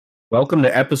Welcome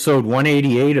to episode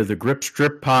 188 of the Grip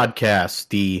Strip podcast,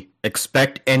 the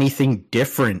Expect Anything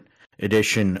Different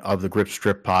edition of the Grip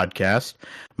Strip podcast.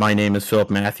 My name is Philip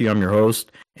Matthew. I'm your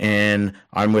host, and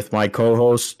I'm with my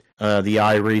co-host, the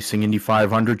iRacing Indy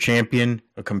 500 champion,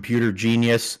 a computer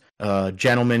genius,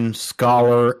 gentleman,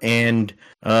 scholar, and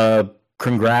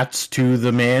congrats to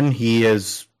the man. He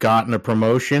has gotten a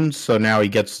promotion, so now he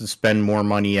gets to spend more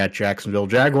money at Jacksonville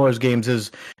Jaguars games. His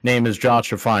name is Josh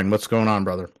Fine. What's going on,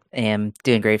 brother? I'm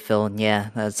doing great, Phil. Yeah,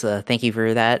 that's thank you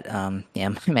for that. I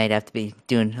might have to be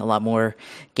doing a lot more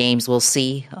games. We'll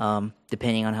see,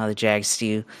 depending on how the Jags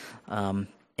do.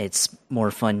 It's more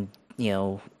fun,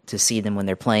 to see them when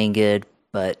they're playing good,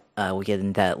 but we'll get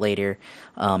into that later.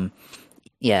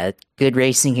 Good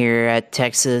racing here at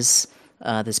Texas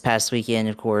this past weekend,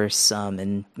 of course,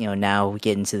 and now we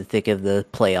get into the thick of the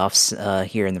playoffs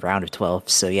here in the round of 12.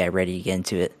 So yeah, ready to get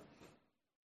into it.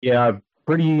 Yeah,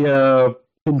 pretty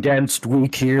condensed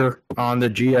week here on the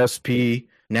GSP,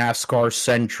 NASCAR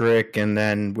centric, and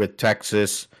then with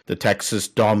Texas, the Texas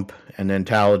dump, and then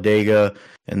Talladega,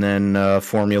 and then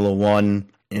Formula One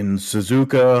in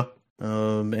Suzuka,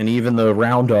 and even the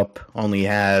Roundup only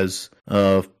has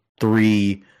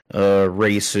 3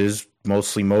 races,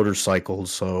 mostly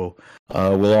motorcycles. So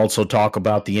we'll also talk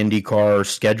about the IndyCar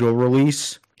schedule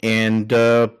release. And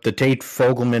the Tate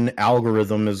Fogleman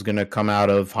algorithm is going to come out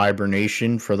of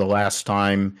hibernation for the last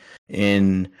time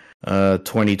in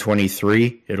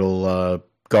 2023. It'll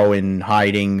go in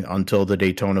hiding until the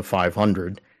Daytona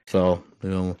 500. So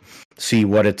we'll see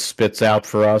what it spits out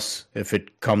for us. If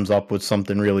it comes up with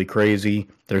something really crazy,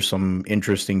 there's some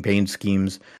interesting paint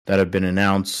schemes that have been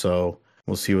announced. So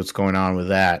we'll see what's going on with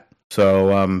that.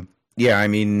 So,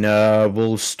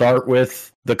 we'll start with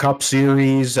the Cup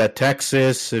Series at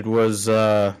Texas. It was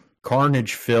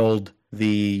carnage-filled,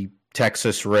 the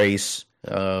Texas race,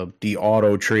 the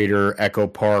Auto Trader Echo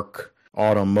Park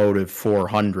Automotive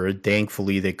 400.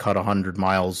 Thankfully, they cut 100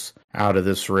 miles out of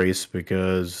this race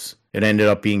because it ended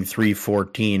up being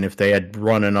 3:14. If they had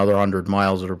run another 100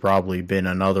 miles, it would have probably been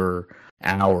another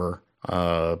hour.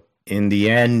 In the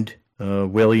end,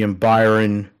 William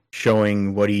Byron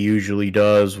showing what he usually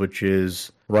does, which is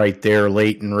right there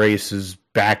late in races,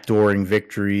 backdooring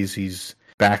victories. He's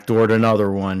backdoored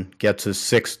another one, gets his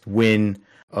 6th win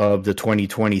of the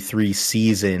 2023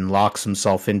 season, locks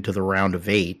himself into the round of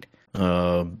 8,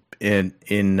 at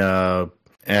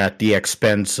the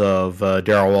expense of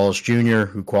Darrell Wallace Jr.,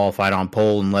 who qualified on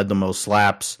pole and led the most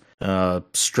laps.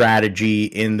 Strategy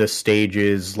in the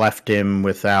stages left him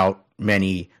without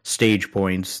many stage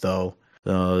points, though.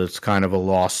 It's kind of a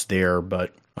loss there,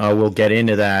 but we'll get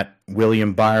into that.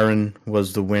 William Byron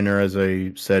was the winner, as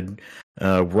I said.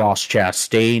 Ross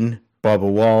Chastain, Bubba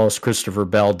Wallace, Christopher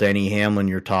Bell, Denny Hamlin,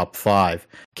 your top 5.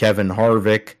 Kevin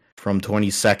Harvick from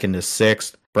 22nd to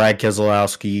 6th. Brad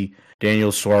Keselowski,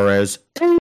 Daniel Suarez,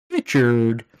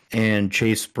 Richard, and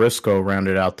Chase Briscoe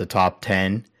rounded out the top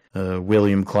 10.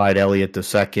 William Clyde Elliott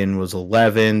II was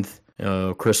 11th.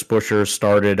 Chris Buescher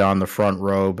started on the front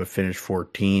row but finished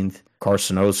 14th.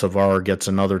 Carson Osavar gets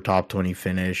another top 20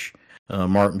 finish.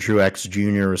 Martin Truex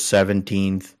Jr. is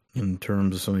 17th. In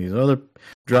terms of some of these other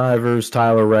drivers,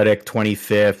 Tyler Reddick,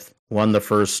 25th, won the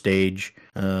first stage.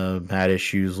 Had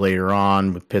issues later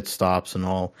on with pit stops and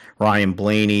all. Ryan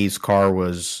Blaney's car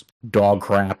was dog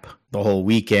crap the whole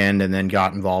weekend and then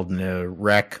got involved in a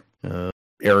wreck.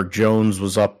 Eric Jones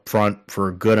was up front for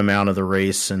a good amount of the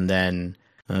race and then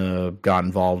got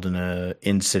involved in an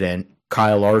incident.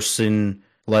 Kyle Larson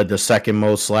led the second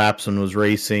most laps and was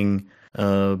racing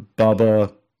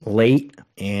Bubba late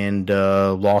and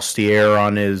lost the air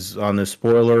on his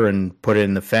spoiler and put it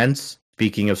in the fence.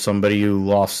 Speaking of somebody who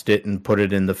lost it and put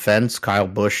it in the fence, Kyle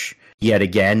Busch yet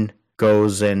again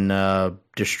goes and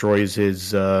destroys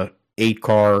his 8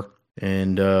 car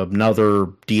and another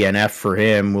DNF for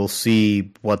him. We'll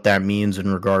see what that means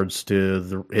in regards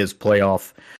to his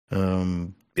playoff,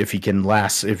 if he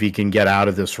can get out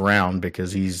of this round,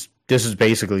 because this has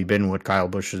basically been what Kyle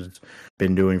Busch has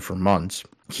been doing for months.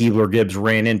 Keebler Gibbs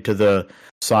ran into the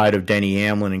side of Denny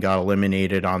Hamlin and got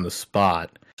eliminated on the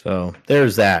spot. So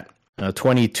there's that.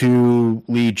 22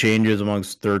 lead changes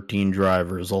amongst 13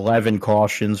 drivers. 11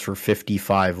 cautions for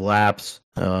 55 laps.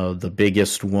 The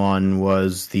biggest one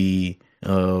was the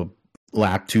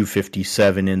lap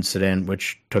 257 incident,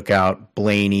 which took out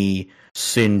Blaney,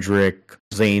 Cindric,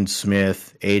 Zane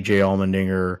Smith, AJ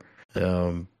Allmendinger,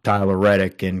 Tyler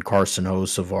Reddick, and Carson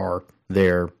Hocevar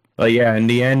there. In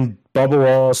the end, Bubba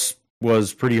Wallace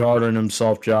was pretty hard on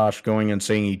himself, Josh, going and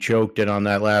saying he choked it on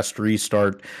that last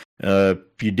restart. If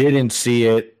you didn't see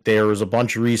it, there was a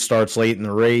bunch of restarts late in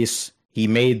the race. He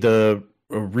made the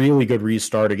a really good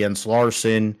restart against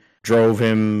Larson, drove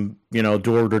him,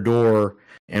 door to door,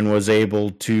 and was able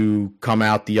to come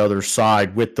out the other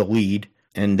side with the lead.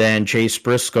 And then Chase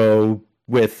Briscoe,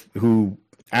 who,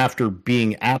 after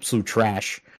being absolute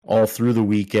trash all through the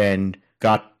weekend,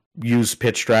 used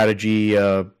pit strategy.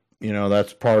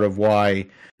 That's part of why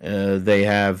they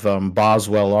have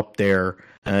Boswell up there.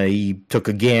 He took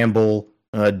a gamble,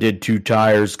 did 2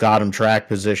 tires, got him track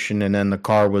position, and then the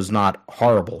car was not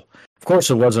horrible. Of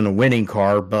course, it wasn't a winning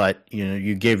car, but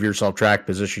you give yourself track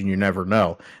position, you never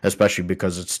know, especially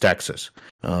because it's Texas.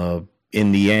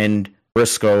 In the end,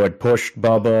 Briscoe had pushed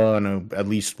Bubba on at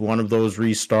least one of those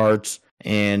restarts,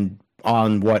 and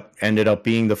on what ended up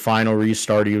being the final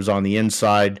restart, he was on the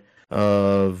inside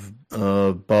of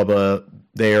Bubba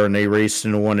there, and they raced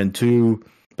into 1 and 2.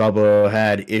 Bubba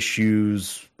had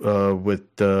issues with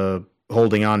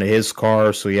holding on to his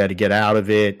car, so he had to get out of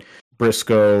it.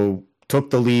 Briscoe took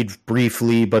the lead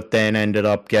briefly, but then ended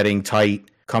up getting tight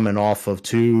coming off of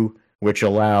 2, which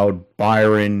allowed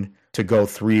Byron to go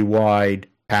 3 wide,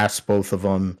 pass both of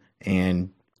them, and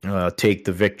take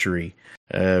the victory.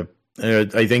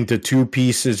 I think the 2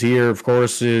 pieces here, of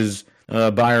course, is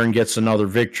Byron gets another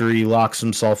victory, locks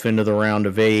himself into the round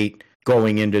of 8,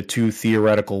 going into 2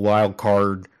 theoretical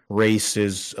wildcard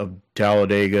races of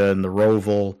Talladega and the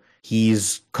Roval.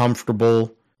 He's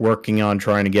comfortable working on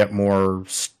trying to get more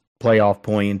playoff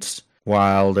points,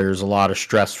 while there's a lot of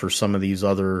stress for some of these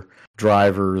other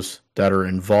drivers that are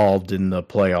involved in the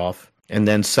playoff. And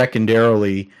then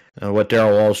secondarily, what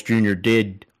Darrell Wallace Jr.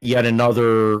 did, yet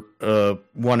another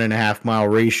 1.5 mile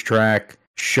racetrack,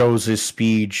 shows his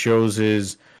speed, shows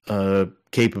his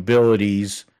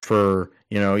capabilities for,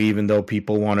 even though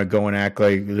people want to go and act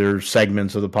like there's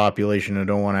segments of the population that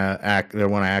don't want to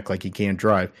act like he can't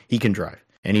drive. He can drive.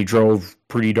 And he drove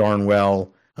pretty darn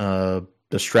well.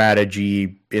 The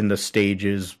strategy in the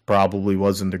stages probably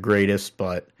wasn't the greatest,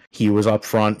 but he was up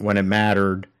front when it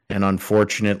mattered. And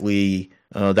unfortunately,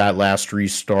 that last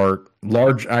restart,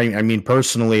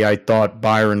 personally, I thought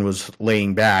Byron was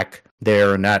laying back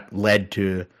there, and that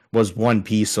was one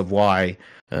piece of why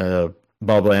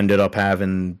Bubba ended up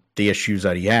having the issues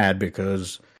that he had,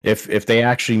 because if they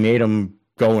actually made him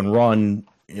go and run,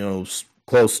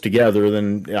 close together,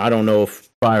 then I don't know if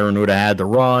Byron would have had the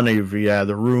run, if he had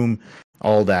the room,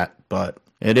 all that. But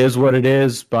it is what it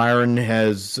is. Byron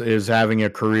is having a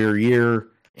career year,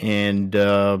 and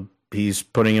he's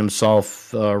putting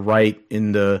himself right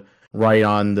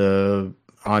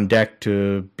on deck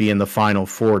to be in the Final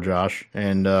Four, Josh.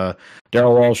 And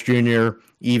Darrell Wallace Jr.,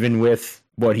 even with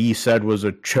what he said was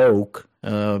a choke,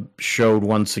 showed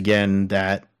once again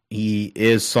that he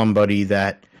is somebody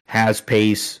that has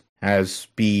pace, has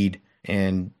speed,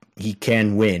 and he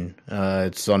can win.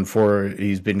 It's unfortunate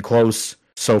he's been close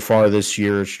so far this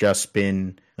year. It's just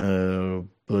been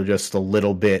just a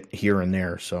little bit here and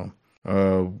there. So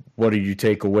what did you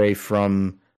take away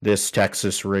from this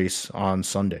Texas race on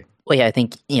Sunday? Well, yeah, I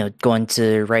think, going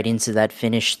right into that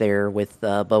finish there with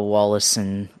Bubba Wallace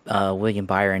and William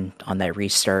Byron on that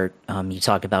restart, you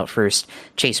talk about first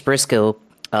Chase Briscoe.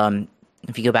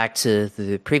 If you go back to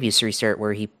the previous restart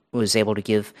where he was able to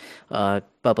give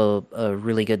Bubba a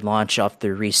really good launch off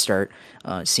the restart,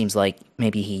 it seems like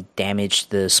maybe he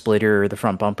damaged the splitter or the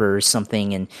front bumper or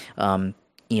something, and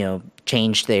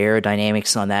changed the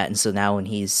aerodynamics on that. And so now when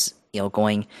he's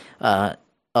going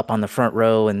up on the front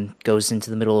row and goes into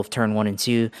the middle of turn 1 and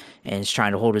 2 and is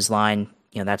trying to hold his line,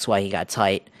 that's why he got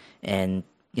tight and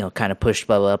kind of pushed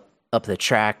Bubba up the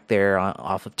track there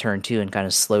off of turn 2 and kind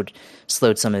of slowed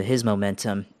some of his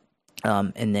momentum.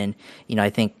 And then I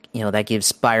think that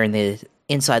gives Byron the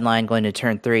inside line going to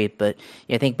turn 3. But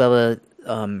I think Bubba,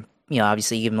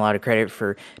 obviously you give him a lot of credit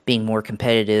for being more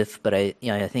competitive, but I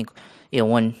think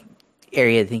one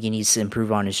area I think he needs to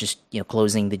improve on is just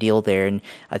closing the deal there. And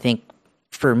I think,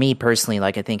 for me personally,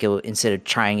 I think instead of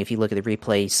trying, if you look at the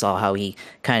replay, you saw how he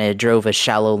kind of drove a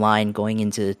shallow line going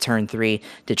into turn 3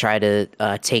 to try to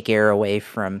take air away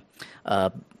from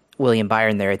William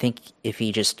Byron there. I think if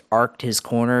he just arced his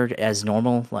corner as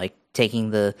normal, like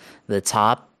taking the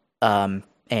top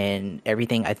and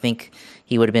everything, I think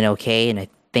he would have been okay, and I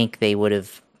think they would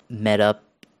have met up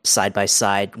side by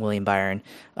side, William Byron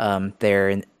there,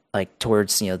 and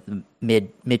towards the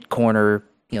mid corner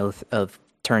of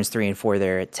turns 3 and 4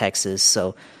 there at Texas.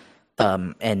 So,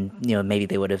 and maybe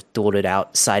they would have dueled it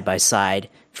out side by side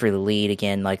for the lead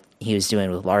again, like he was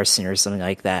doing with Larson or something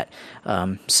like that.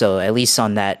 So at least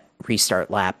on that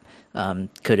restart lap,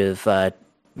 could have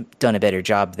done a better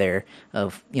job there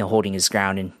of holding his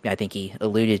ground. And I think he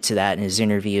alluded to that in his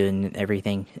interview and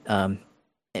everything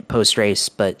post race.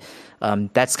 But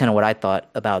that's kind of what I thought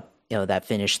about that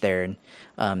finish there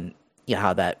and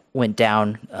how that went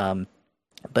down.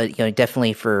 But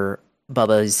definitely for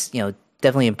Bubba's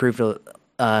definitely improved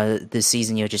this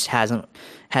season. Just hasn't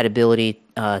had ability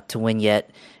to win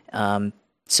yet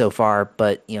so far,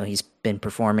 but he's been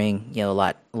performing a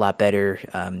lot better,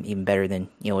 even better than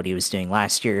what he was doing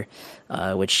last year,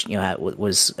 which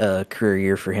was a career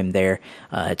year for him there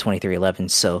at 23:11.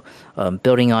 So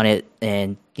building on it,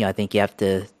 and I think you have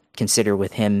to consider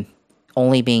with him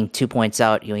only being 2 points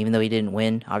out, even though he didn't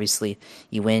win. Obviously,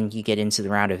 you win, you get into the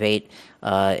round of 8,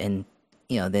 and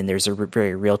then there's a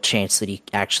very real chance that he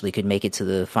actually could make it to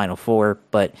the final 4.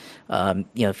 But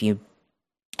if you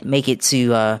make it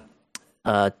to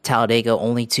Talladega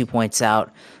only 2 points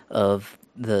out of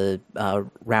the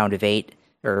round of 8,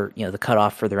 or the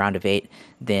cutoff for the round of 8,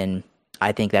 then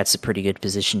I think that's a pretty good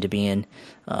position to be in.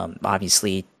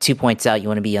 Obviously, 2 points out, you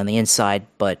want to be on the inside,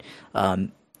 but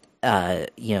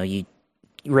you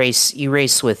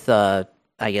race with I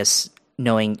guess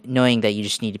knowing that you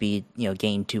just need to be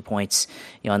gain 2 points.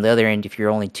 On the other end, if you're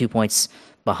only 2 points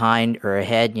behind or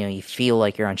ahead, you feel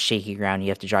like you're on shaky ground. You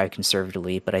have to drive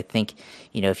conservatively. But I think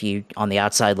if you on the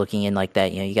outside looking in like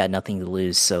that, you got nothing to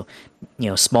lose. So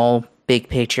small big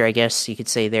picture, I guess you could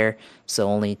say there. So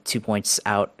only 2 points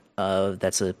out.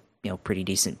 That's a pretty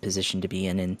decent position to be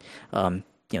in. And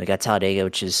we got Talladega,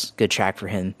 which is good track for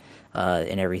him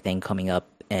and everything coming up.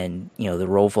 And the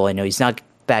Roval, I know he's not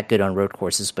that good on road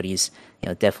courses, but he's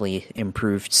definitely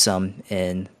improved some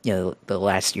in the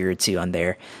last year or two on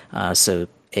there. So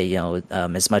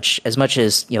as much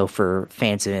as for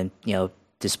fans of him,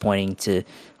 disappointing to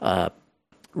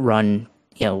run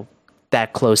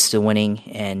that close to winning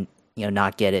and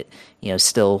not get it.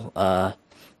 Still a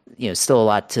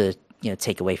lot to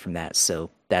take away from that. So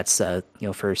that's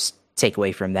first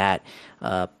takeaway from that.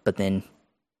 But then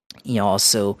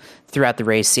also throughout the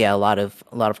race, a lot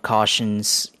of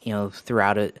cautions,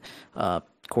 throughout it. Of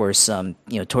course,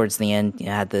 towards the end,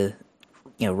 had the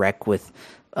wreck with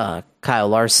Kyle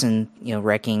Larson,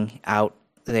 wrecking out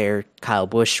there. Kyle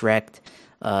Busch wrecked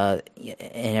and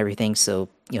everything. So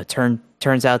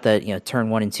turns out that turn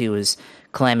 1 and 2 is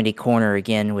Calamity Corner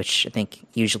again, which I think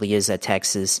usually is at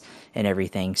Texas and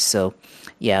everything. So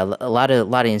a lot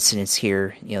of incidents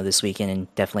here this weekend,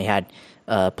 and definitely had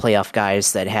playoff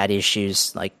guys that had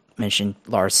issues, like mentioned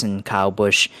Larson, Kyle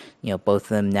Busch, both of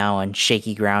them now on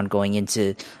shaky ground going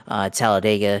into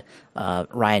Talladega.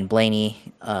 Ryan Blaney,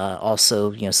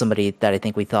 also, somebody that I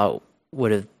think we thought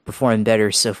would have performed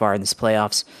better so far in this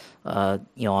playoffs,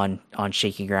 on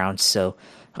shaky ground. So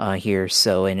here,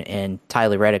 and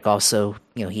Tyler Reddick also,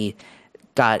 he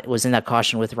was in that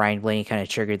caution with Ryan Blaney, kind of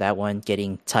triggered that one,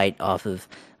 getting tight off of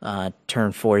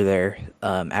turn 4 there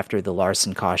after the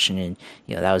Larson caution, and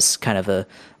that was kind of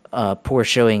a poor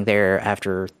showing there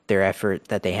after their effort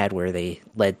that they had, where they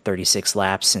led 36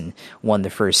 laps and won the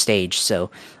first stage. So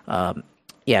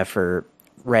for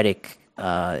Reddick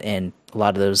and a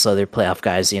lot of those other playoff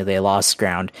guys, they lost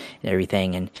ground and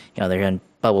everything, and they're in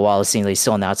Bubba Wallace, seemingly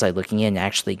still on the outside looking in,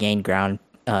 actually gained ground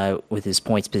with his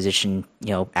points position,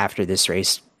 after this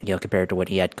race, compared to what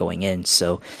he had going in.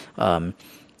 So,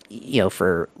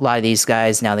 for a lot of these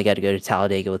guys, now they got to go to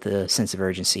Talladega with a sense of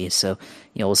urgency. So,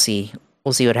 we'll see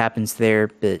what happens there.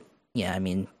 But yeah, I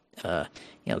mean,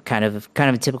 kind of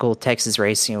a typical Texas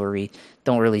race, where we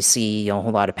don't really see a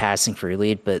whole lot of passing for your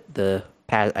lead, but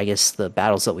I guess the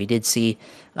battles that we did see,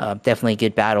 definitely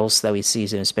good battles that we see,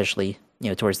 and especially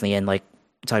towards the end, like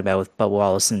talking about with Bubba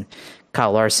Wallace and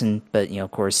Kyle Larson. But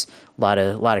of course, a lot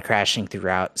of crashing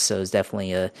throughout. So it's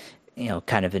definitely a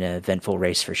kind of an eventful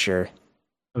race for sure.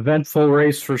 Eventful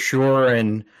race for sure,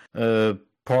 and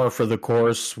par for the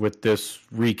course with this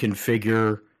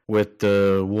reconfigure, with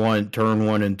the turn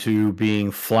 1 and 2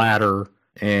 being flatter,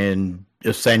 and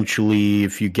essentially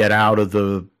if you get out of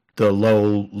the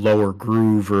lower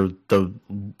groove or the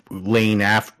lane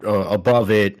above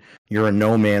it, you're in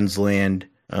no man's land,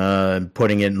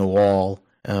 putting it in the wall.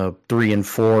 3 and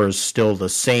 4 is still the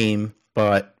same,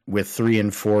 but with 3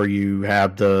 and 4 you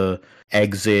have the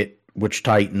exit, which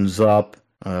tightens up.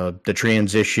 The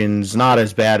transitions not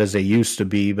as bad as they used to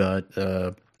be,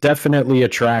 but definitely a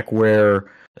track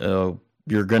where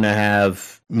you're going to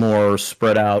have more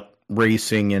spread out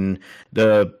racing, and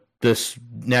this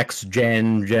next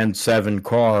Gen 7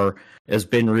 car has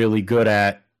been really good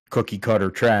at cookie cutter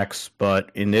tracks,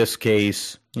 but in this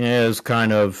case, it's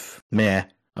kind of meh.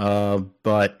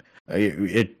 But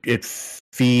it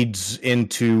feeds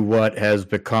into what has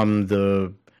become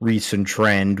the recent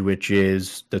trend, which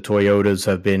is the Toyotas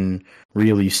have been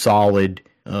really solid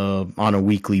on a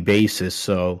weekly basis.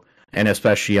 So, and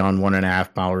especially on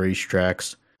 1.5 mile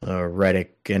racetracks,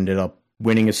 Reddick ended up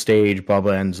winning a stage.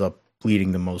 Bubba ends up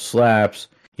leading the most laps.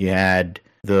 You had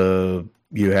the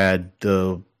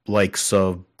likes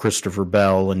of Christopher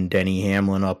Bell and Denny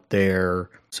Hamlin up there.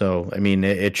 So, I mean,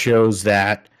 it shows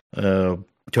that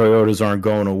Toyotas aren't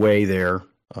going away there.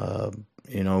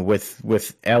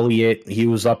 With Elliott, he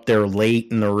was up there late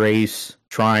in the race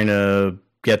trying to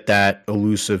get that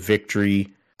elusive victory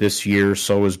this year.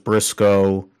 So was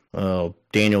Briscoe.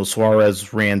 Daniel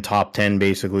Suarez ran top 10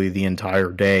 basically the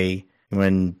entire day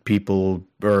when people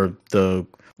or the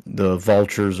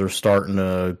vultures are starting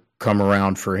to come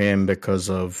around for him because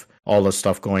of all the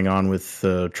stuff going on with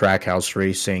Trackhouse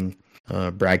Racing.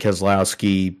 Brad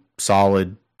Keselowski,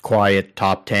 solid, quiet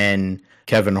top 10.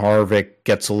 Kevin Harvick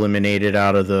gets eliminated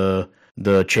out of the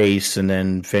chase and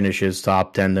then finishes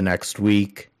top 10 the next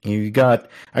week.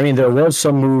 There was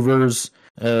some movers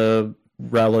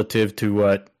relative to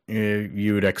what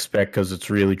you would expect because it's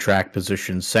really track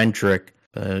position centric.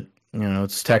 But,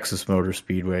 it's Texas Motor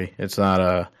Speedway. It's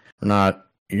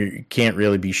you can't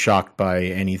really be shocked by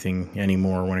anything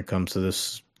anymore when it comes to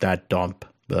that dump.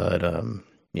 But,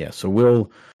 so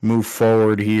we'll move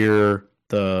forward here.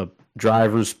 The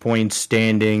drivers' point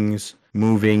standings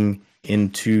moving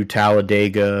into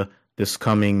Talladega this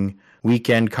coming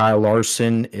weekend. Kyle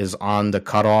Larson is on the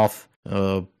cutoff,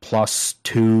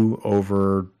 +2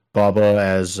 over Bubba,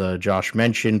 as Josh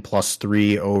mentioned,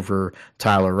 +3 over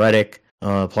Tyler Reddick,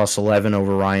 +11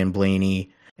 over Ryan Blaney,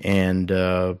 and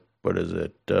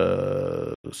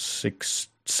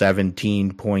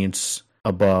 17 points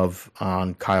above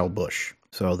on Kyle Busch.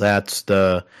 So that's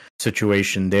the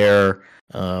situation there.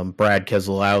 Brad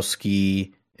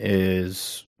Keselowski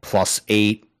is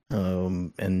 +8,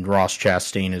 and Ross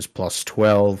Chastain is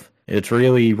 +12. It's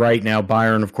really right now,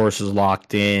 Byron, of course, is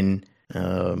locked in.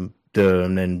 And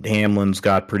then Hamlin's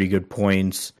got pretty good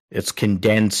points. It's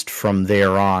condensed from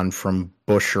there on, from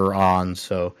Buescher on.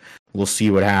 So we'll see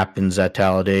what happens at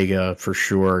Talladega for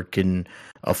sure. It can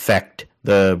affect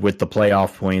with the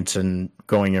playoff points and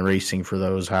going and racing for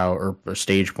those, or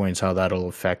stage points, how that'll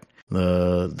affect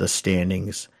the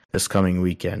standings this coming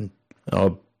weekend.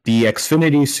 The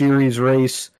Xfinity Series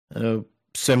race,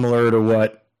 similar to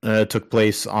what took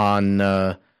place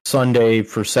on Sunday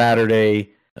for Saturday.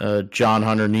 John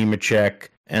Hunter Nemechek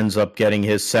ends up getting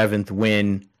his 7th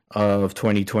win of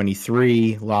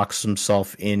 2023, locks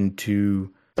himself into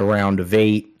the round of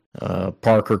 8.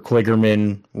 Parker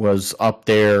Kligerman was up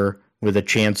there with a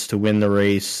chance to win the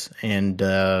race, and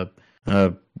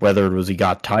whether it was he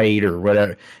got tight or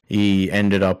whatever, he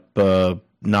ended up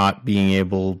not being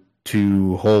able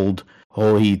to hold.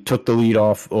 He took the lead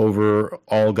off over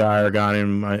Allgaier, got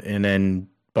him,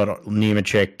 but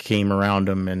Nemechek came around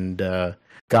him and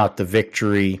got the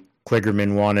victory.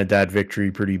 Kligerman wanted that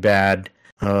victory pretty bad,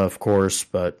 of course,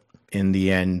 but in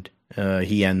the end,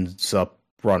 he ends up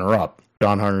runner-up.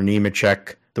 John Hunter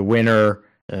Nemechek, the winner,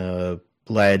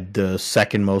 led the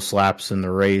second most laps in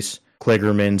the race.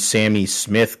 Kligerman, Sammy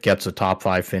Smith gets a top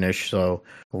 5 finish, so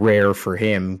rare for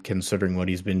him considering what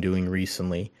he's been doing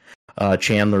recently.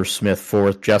 Chandler Smith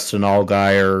 4th. Justin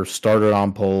Allgaier started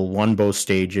on pole, won both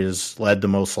stages, led the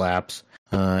most laps,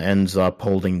 ends up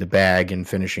holding the bag and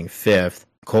finishing 5th.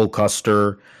 Cole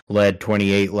Custer led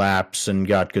 28 laps and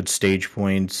got good stage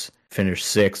points, finished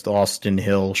 6th. Austin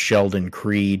Hill, Sheldon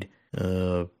Creed,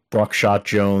 Buckshot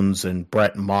Jones, and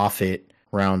Brett Moffitt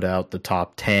round out the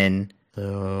top 10.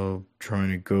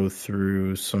 Trying to go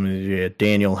through some of the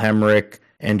Daniel Hemrick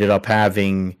ended up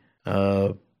having,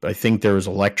 I think there was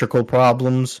electrical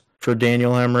problems for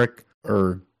Daniel Hemrick,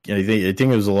 or I think it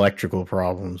was electrical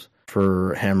problems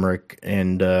for Hemrick,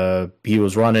 and he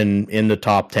was running in the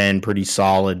top 10 pretty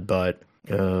solid, but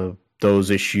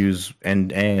those issues and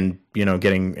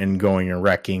getting and going and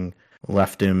wrecking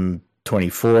left him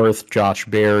 24th. Josh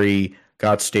Berry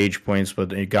got stage points,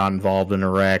 but he got involved in a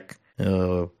wreck.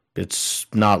 It's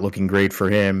not looking great for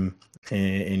him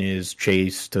in his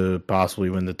chase to possibly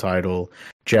win the title.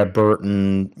 Jeb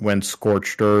Burton went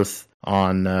scorched earth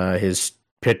on his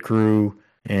pit crew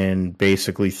and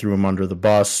basically threw him under the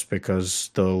bus because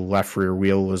the left rear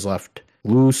wheel was left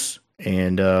loose,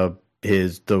 and the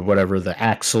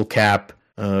axle cap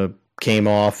came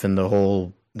off, and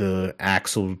the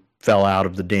axle fell out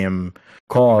of the damn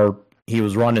car. He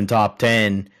was running top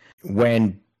 10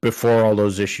 before all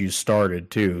those issues started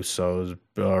too, so it was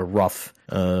a rough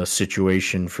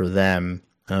situation for them.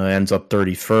 Ends up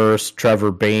 31st. Trevor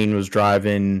Bayne was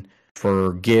driving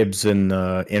for Gibbs in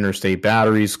the Interstate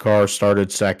Batteries car, started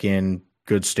 2nd,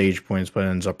 good stage points, but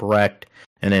ends up wrecked.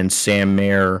 And then Sam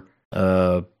Mayer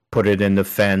put it in the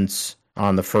fence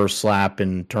on the first lap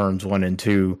in turns 1 and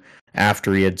 2,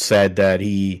 after he had said that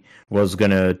he was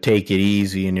going to take it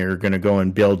easy and you're going to go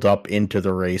and build up into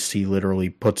the race. He literally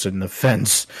puts it in the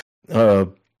fence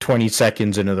 20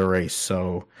 seconds into the race.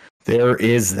 So there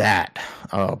is that.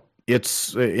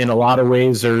 It's in a lot of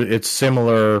ways, it's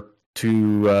similar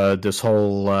to this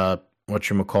whole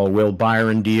Will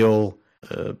Byron deal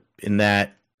in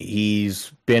that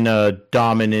he's been a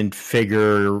dominant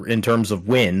figure in terms of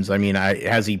wins. I mean,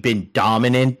 has he been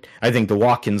dominant? I think the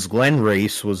Watkins Glen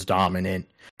race was dominant.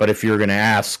 But if you're going to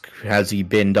ask, has he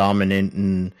been dominant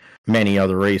in many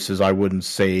other races, I wouldn't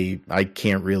say, I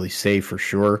can't really say for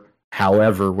sure.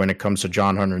 However, when it comes to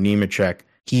John Hunter Nemechek,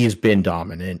 he has been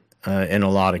dominant in a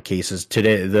lot of cases.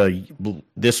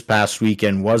 This past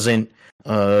weekend wasn't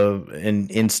an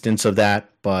instance of that,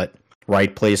 but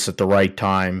right place at the right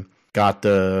time, got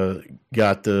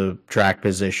the track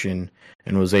position,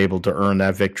 and was able to earn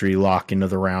that victory lock into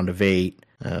the round of 8.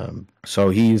 So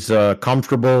he's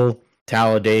comfortable.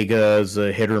 Talladega is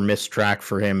a hit or miss track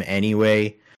for him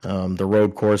anyway. The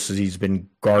road courses, he's been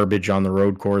garbage on the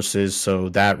road courses, so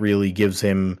that really gives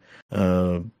him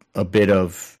a bit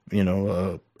of,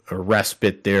 a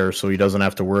respite there, so he doesn't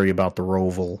have to worry about the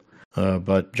Roval.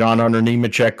 But John Hunter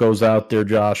Nemechek goes out there,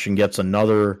 Josh, and gets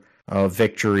another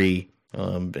victory,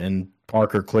 and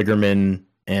Parker Kligerman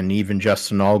and even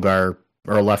Justin Allgaier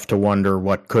are left to wonder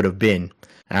what could have been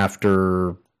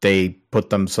after they put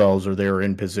themselves, or they were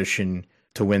in position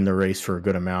to win the race for a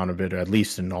good amount of it, at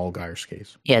least in Allgaier's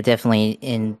case. Yeah, definitely.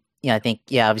 And I think,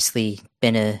 obviously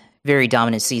been a very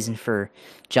dominant season for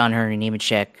John Hunter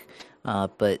Nemechek,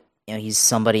 but he's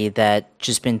somebody that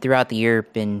just been throughout the year,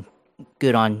 been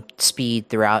good on speed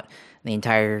throughout the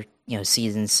entire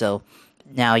season. So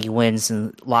now he wins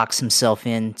and locks himself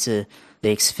into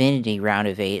the Xfinity round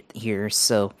of 8 here.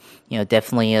 So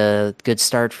definitely a good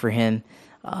start for him.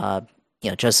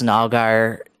 Justin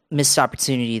Allgaier missed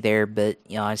opportunity there, but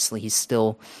honestly, he's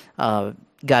still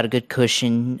got a good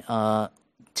cushion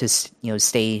to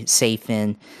stay safe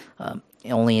in.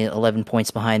 Only 11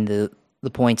 points behind the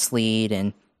points lead,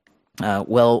 and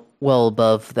well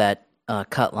above that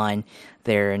cut line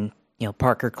there. And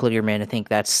Parker Kligerman, I think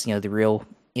that's the real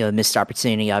missed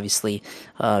opportunity. Obviously,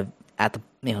 at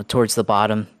the towards the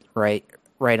bottom, right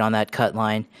on that cut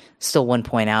line, still 1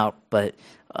 point out, but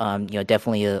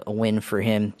definitely a win for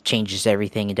him, changes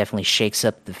everything, and definitely shakes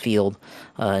up the field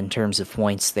in terms of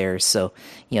points there. So,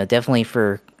 definitely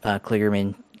for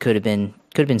Kligerman, could have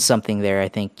been something there. I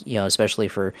think, especially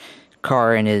for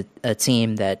Carr and a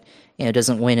team that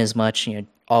doesn't win as much.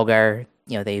 Allgaier,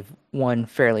 they've won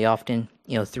fairly often,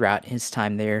 throughout his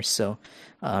time there. So,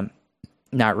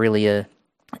 not really a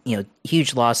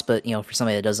huge loss, but for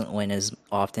somebody that doesn't win as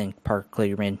often, Parker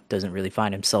Kligerman doesn't really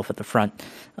find himself at the front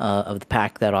of the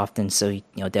pack that often, so he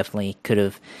definitely could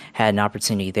have had an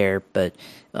opportunity there. But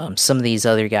some of these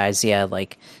other guys,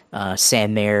 like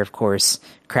Sam Mayer, of course,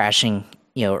 crashing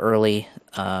early,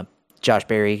 Josh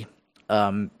Berry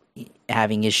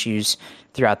having issues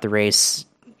throughout the race,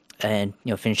 and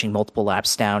finishing multiple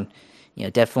laps down.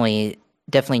 Definitely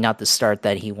not the start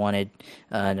that he wanted,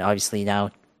 and obviously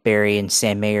now Barry and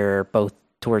Sam Mayer are both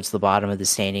towards the bottom of the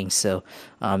standings. So,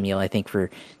 I think for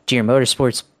GR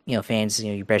Motorsports, fans,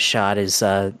 your best shot is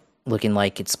looking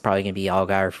like it's probably going to be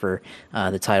Allgaier for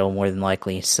the title more than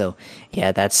likely. So,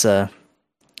 yeah, that's a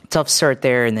tough start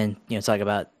there. And then, talk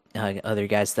about other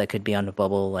guys that could be on the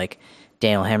bubble, like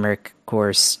Daniel Hemrick, of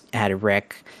course, had a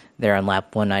wreck there on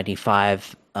lap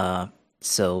 195.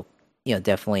 So,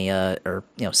 definitely,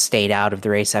 stayed out of the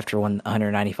race after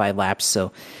 195 laps.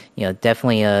 So,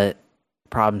 definitely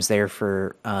problems there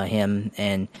for him.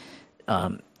 And,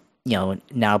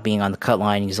 now being on the cut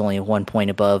line, he's only 1 point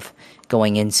above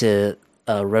going into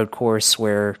a road course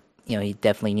where, he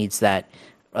definitely needs that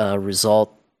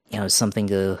result, something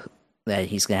that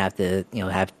he's going to have to,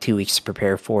 have 2 weeks to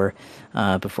prepare for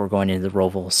before going into the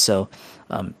Roval. So,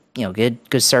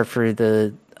 good start for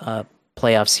the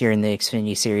playoffs here in the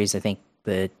Xfinity Series. I think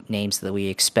the names that we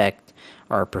expect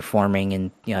are performing,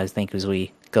 and I think as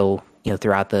we go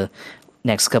throughout the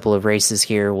next couple of races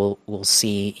here, we'll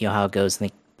see how it goes. I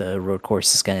think the road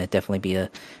course is going to definitely be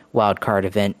a wild card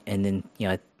event, and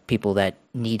then people that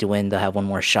need to win, they'll have one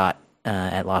more shot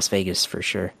at Las Vegas for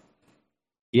sure.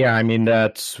 Yeah, I mean,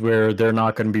 that's where they're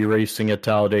not going to be racing at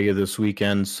Talladega this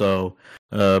weekend, so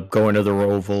going to the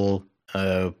Roval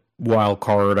wild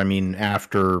card. I mean,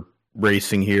 after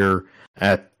racing here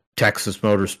at Texas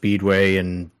Motor Speedway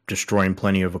and destroying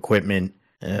plenty of equipment,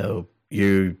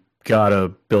 you gotta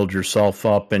build yourself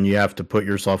up, and you have to put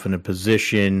yourself in a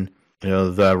position.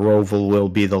 The Roval will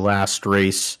be the last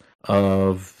race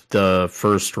of the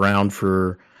first round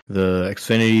for the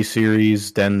Xfinity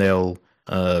Series. Then they'll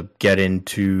get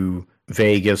into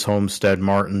Vegas, Homestead,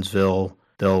 Martinsville.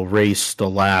 They'll race the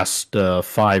last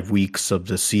 5 weeks of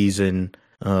the season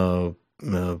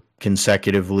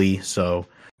consecutively. So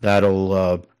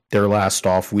that'll their last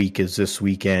off week is this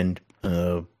weekend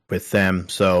with them.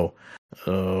 So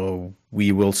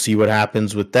we will see what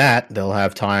happens with that. They'll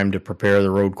have time to prepare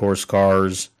the road course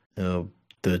cars.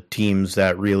 The teams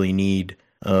that really need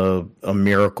a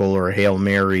miracle or a Hail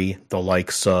Mary, the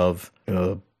likes of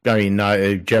Jeb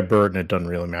Burton, it doesn't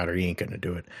really matter. He ain't going to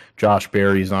do it. Josh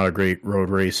Berry's not a great road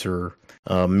racer.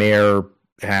 Mayer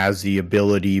has the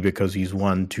ability because he's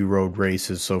won 2 road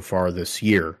races so far this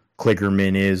year.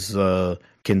 Kligerman is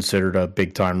considered a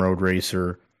big-time road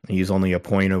racer. He's only a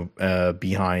point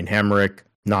behind Hemrick,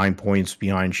 9 points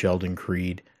behind Sheldon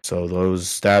Creed. So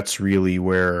that's really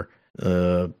where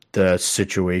the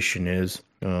situation is.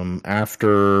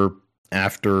 After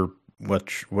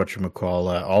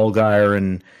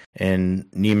Allgaier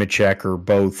and Nemechek are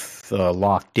both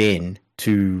locked in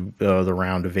to the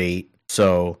round of 8.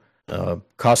 So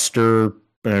Custer,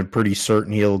 pretty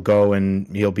certain he'll go and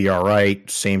he'll be all right.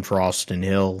 Same for Austin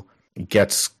Hill. It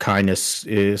gets kind of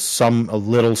a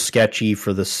little sketchy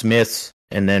for the Smiths,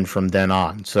 and then from then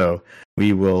on. So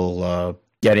we will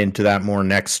get into that more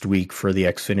next week for the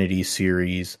XFinity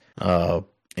Series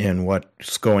and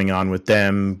what's going on with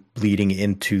them leading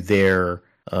into their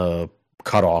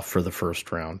cutoff for the first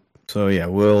round. So yeah,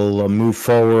 we'll move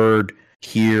forward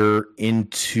here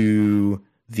into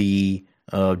the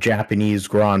Japanese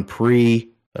Grand Prix,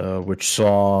 which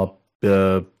saw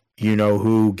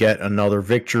who get another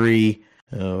victory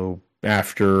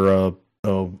after a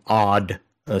odd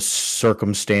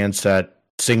circumstance at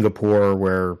Singapore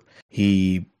where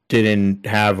he didn't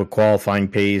have a qualifying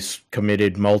pace,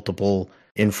 committed multiple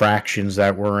infractions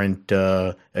that weren't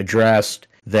addressed,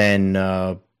 then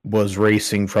was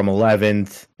racing from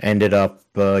 11th, ended up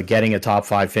getting a top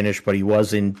 5 finish, but he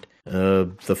wasn't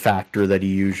the factor that he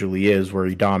usually is, where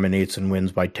he dominates and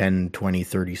wins by 10, 20,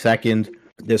 30 seconds.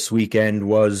 This weekend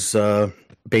was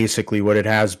basically what it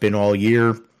has been all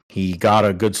year. He got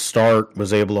a good start,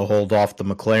 was able to hold off the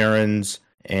McLarens,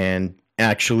 and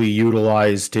actually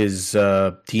utilized his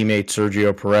teammate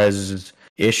Sergio Perez's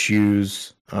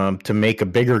issues to make a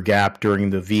bigger gap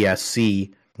during the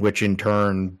VSC, which in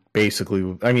turn basically,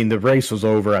 the race was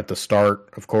over at the start,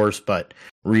 of course, but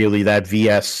really that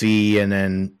VSC and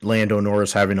then Lando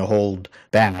Norris having to hold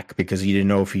back because he didn't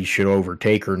know if he should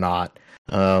overtake or not,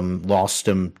 lost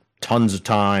him tons of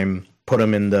time, put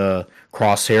him in the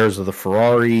crosshairs of the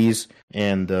Ferraris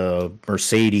and the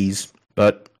Mercedes.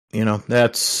 But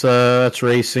that's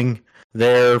racing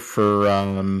there for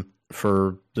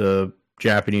the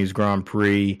Japanese Grand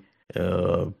Prix.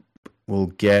 Let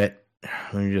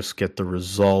me just get the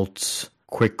results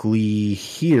quickly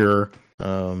here.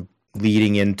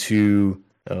 Leading into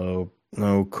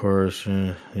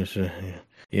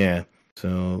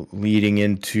So leading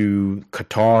into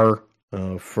Qatar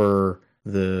for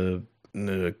the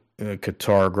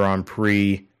Qatar Grand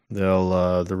Prix,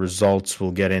 the results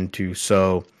we'll get into.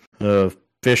 So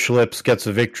Fishlips gets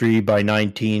a victory by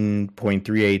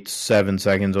 19.387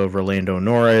 seconds over Lando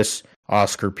Norris.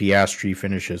 Oscar Piastri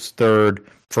finishes 3rd,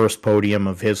 first podium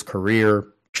of his career.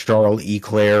 Charles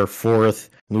Leclerc 4th,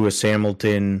 Lewis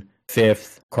Hamilton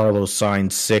 5th, Carlos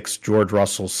Sainz 6th, George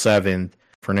Russell 7th,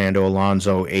 Fernando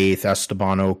Alonso 8th,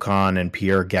 Esteban Ocon and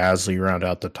Pierre Gasly round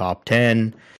out the top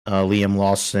 10. Liam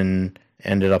Lawson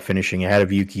ended up finishing ahead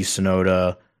of Yuki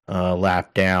Tsunoda,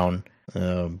 lap down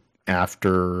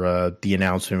after the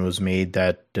announcement was made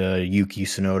that Yuki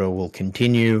Tsunoda will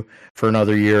continue for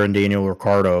another year and Daniel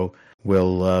Ricciardo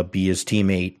will be his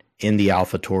teammate in the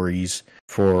AlphaTauris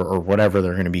or whatever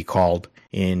they're going to be called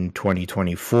in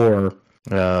 2024.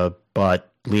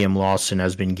 But Liam Lawson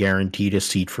has been guaranteed a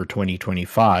seat for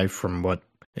 2025 from what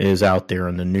is out there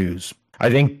in the news. I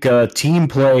think team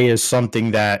play is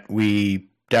something that we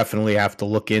definitely have to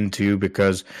look into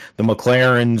because the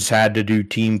McLarens had to do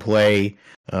team play.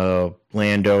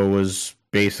 Lando was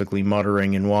basically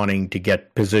muttering and wanting to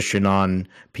get position on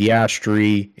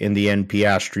Piastri. In the end,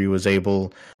 Piastri was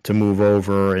able to move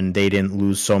over and they didn't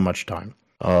lose so much time.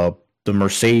 The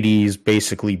Mercedes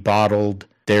basically bottled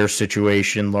their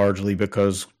situation largely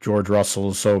because George Russell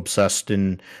is so obsessed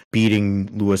in beating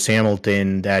Lewis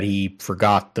Hamilton that he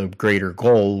forgot the greater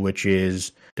goal, which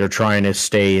is they're trying to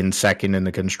stay in second in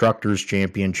the Constructors'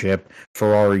 Championship.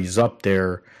 Ferrari's up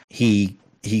there. He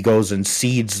goes and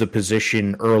cedes the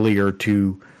position earlier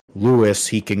to Lewis.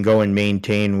 He can go and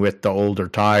maintain with the older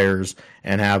tires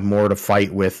and have more to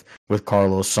fight with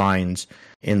Carlos Sainz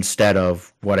instead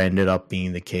of what ended up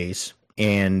being the case.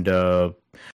 And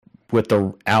with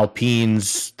the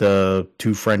Alpines, the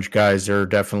two French guys, there are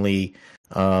definitely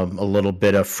a little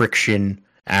bit of friction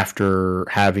after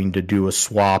having to do a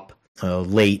swap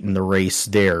late in the race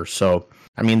there. So,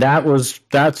 I mean,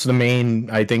 that's the main,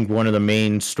 I think one of the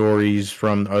main stories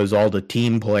from was all the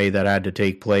team play that had to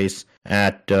take place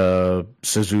at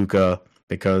Suzuka,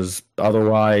 because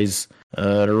otherwise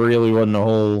there really wasn't a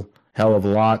whole hell of a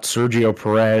lot. Sergio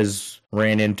Perez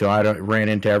ran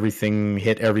into everything,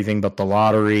 hit everything but the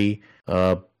lottery.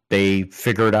 They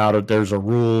figured out there's a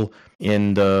rule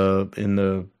in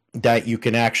the that you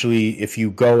can actually, if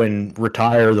you go and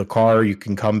retire the car, you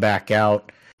can come back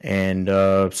out and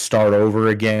start over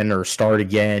again or start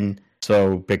again.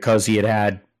 So because he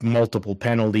had multiple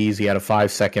penalties, he had a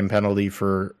 5-second penalty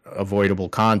for avoidable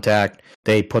contact.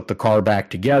 They put the car back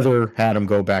together, had him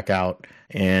go back out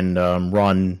and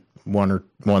run one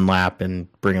lap and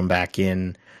bring him back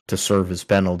in to serve his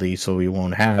penalty, so we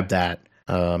won't have that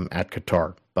at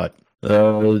Qatar. But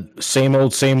same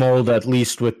old, at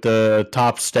least with the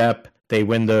Top Step. They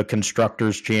win the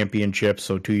Constructors' Championship,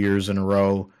 so 2 years in a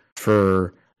row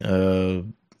for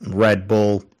Red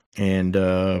Bull. And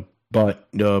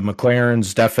but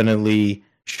McLaren's definitely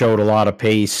showed a lot of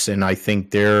pace, and I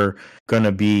think they're going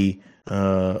to be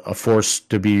a force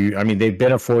to be. I mean, they've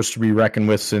been a force to be reckoned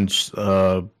with since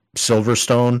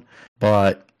Silverstone,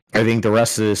 but I think the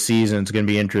rest of the season is going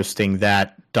to be interesting,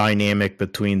 that dynamic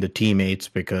between the teammates,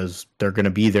 because they're going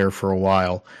to be there for a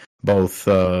while, both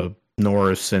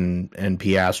Norris and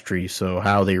Piastri. So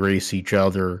how they race each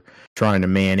other, trying to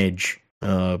manage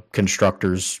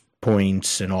constructors'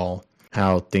 points and all,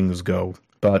 how things go.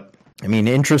 But I mean,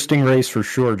 interesting race for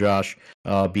sure, Josh,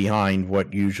 behind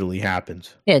what usually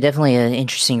happens. Yeah, definitely an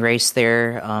interesting race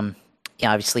there.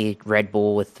 Yeah, obviously Red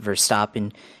Bull with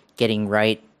Verstappen getting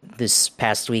right this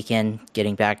past weekend,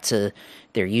 getting back to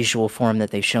their usual form that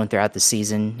they've shown throughout the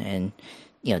season, and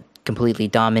completely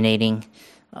dominating.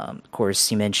 Of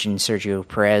course, you mentioned Sergio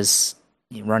Perez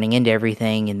running into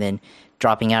everything and then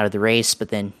dropping out of the race, but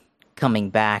then coming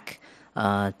back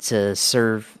to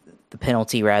serve the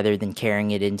penalty rather than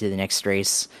carrying it into the next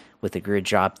race with a grid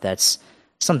drop. That's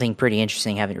something pretty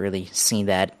interesting. Haven't really seen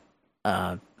that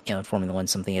in Formula One,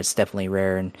 something that's definitely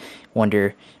rare, and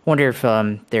wonder if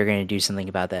they're going to do something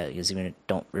about that, because we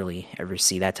don't really ever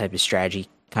see that type of strategy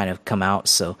kind of come out.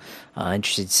 So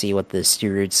interested to see what the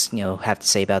stewards have to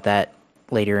say about that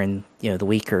later in the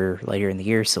week or later in the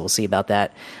year. So we'll see about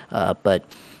that. But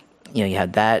you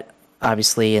had that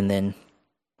obviously, and then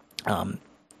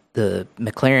the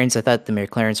McLarens. I thought the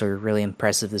McLarens were really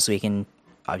impressive this weekend,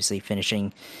 obviously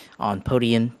finishing on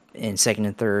podium in second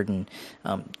and third. And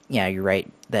yeah, you're right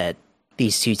that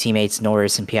these two teammates,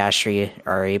 Norris and Piastri,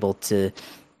 are able to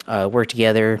work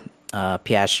together.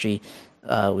 Piastri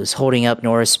was holding up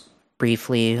Norris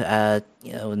briefly, in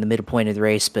the middle point of the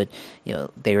race, but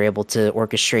they were able to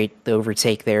orchestrate the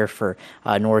overtake there for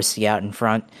Norris to get out in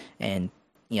front, and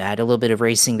had a little bit of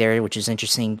racing there, which is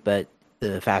interesting. But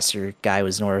the faster guy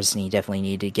was Norris, and he definitely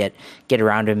needed to get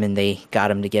around him, and they got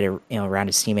him to get around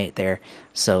his teammate there.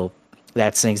 So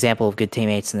that's an example of good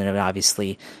teammates. And then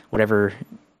obviously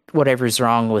whatever's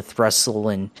wrong with Russell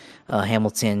and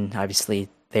Hamilton, obviously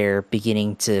they're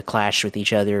beginning to clash with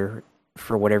each other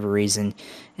for whatever reason.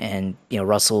 And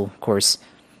Russell, of course,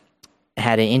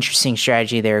 had an interesting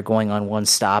strategy there, going on one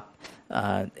stop,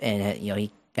 and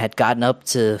he had gotten up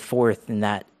to fourth in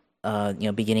that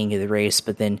beginning of the race,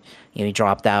 but then he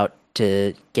dropped out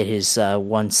to get his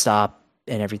one stop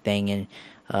and everything,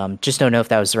 and just don't know if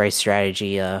that was the right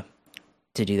strategy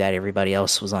to do that. Everybody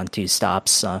else was on two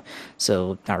stops,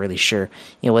 so not really sure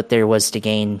what there was to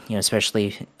gain,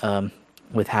 especially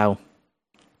with how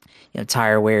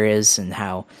tire wear is and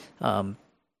how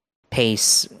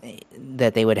pace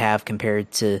that they would have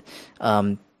compared to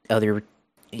other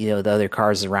the other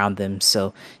cars around them.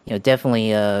 So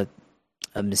definitely a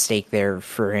mistake there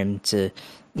for him to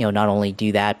not only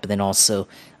do that, but then also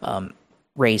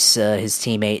race his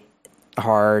teammate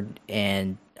hard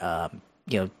and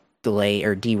delay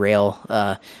or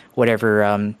derail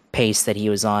whatever pace that he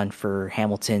was on for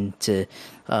Hamilton to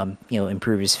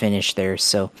improve his finish there.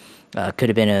 So could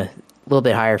have been a little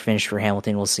bit higher finish for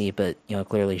Hamilton, we'll see, but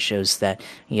clearly shows that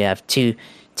you have two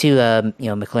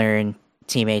McLaren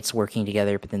teammates working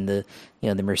together, but then the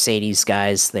the Mercedes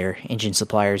guys, their engine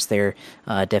suppliers, they're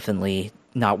definitely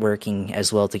not working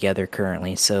as well together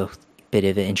currently. So bit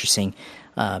of an interesting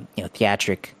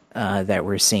theatric that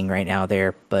we're seeing right now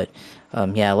there. But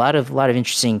yeah, a lot of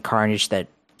interesting carnage that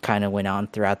kind of went on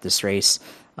throughout this race.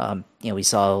 We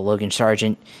saw Logan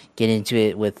Sargent get into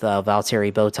it with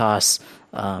Valtteri Bottas,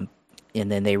 and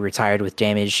then they retired with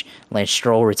damage. Lance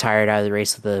Stroll retired out of the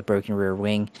race with a broken rear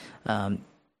wing.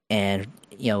 And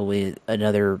with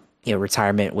another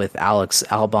retirement with Alex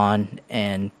Albon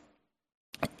and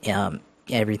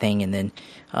everything, and then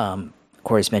of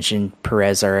course mentioned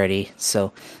Perez already.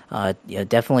 So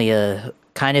definitely a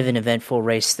kind of an eventful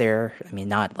race there. I mean,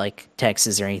 not like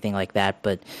Texas or anything like that,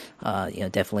 but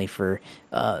definitely for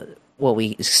what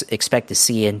we expect to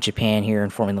see in Japan here in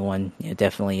Formula One.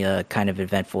 Definitely kind of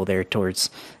eventful there towards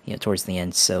the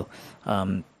end. So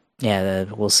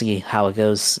we'll see how it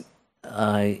goes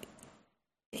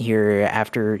here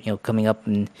after coming up,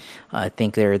 and I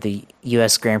think they're the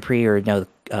U.S. Grand Prix, or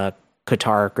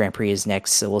Qatar Grand Prix is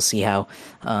next. So we'll see how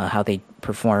they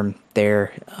perform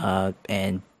there,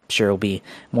 and sure it'll be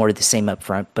more of the same up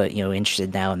front, but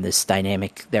interested now in this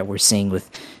dynamic that we're seeing with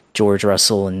George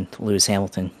Russell and Lewis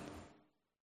Hamilton.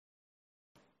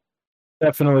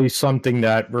 Definitely something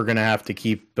that we're going to have to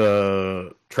keep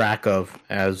track of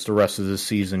as the rest of the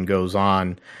season goes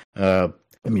on.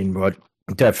 But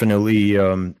definitely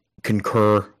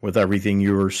concur with everything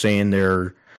you were saying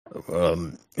there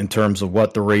in terms of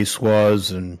what the race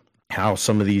was and how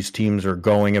some of these teams are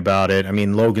going about it. I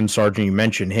mean, Logan Sargent, you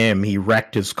mentioned him. He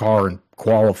wrecked his car in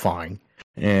qualifying,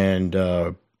 and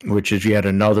which is yet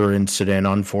another incident,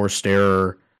 unforced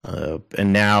error.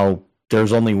 And now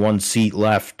there's only one seat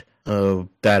left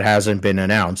that hasn't been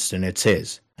announced, and it's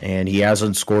his. And he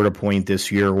hasn't scored a point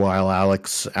this year, while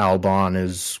Alex Albon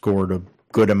has scored a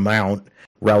good amount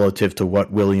relative to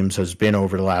what Williams has been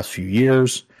over the last few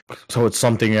years. So it's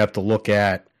something you have to look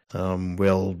at.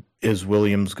 Is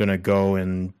Williams going to go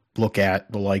and look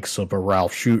at the likes of a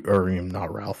Mick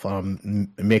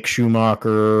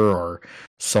Schumacher or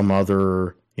some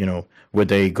other, would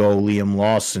they go Liam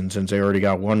Lawson since they already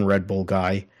got one Red Bull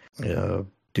guy? Do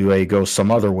they go some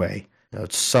other way?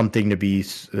 It's something to be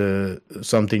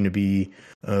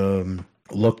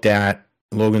looked at.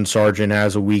 Logan Sargent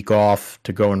has a week off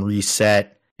to go and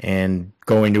reset and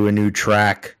going to a new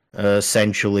track.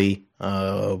 Essentially,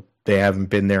 they haven't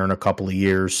been there in a couple of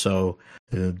years, so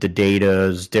the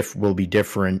data will be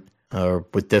different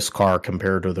with this car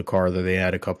compared to the car that they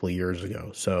had a couple of years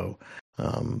ago. So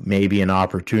maybe an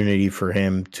opportunity for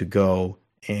him to go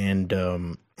and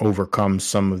overcome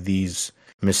some of these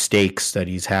mistakes that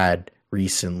he's had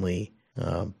recently.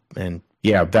 And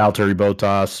yeah, Valtteri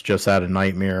Bottas just had a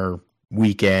nightmare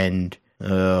weekend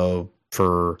for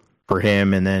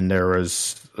him, and then there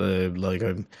was there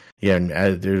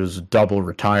was a double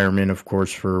retirement, of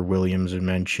course, for Williams and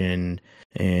mentioned,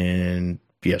 and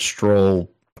Stroll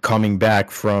coming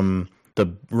back from the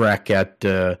wreck at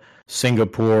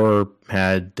Singapore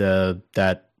had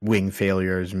that wing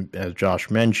failure, as Josh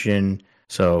mentioned.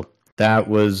 So that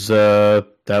was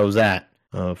that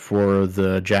for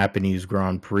the Japanese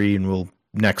Grand Prix, and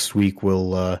next week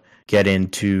we'll get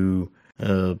into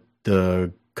the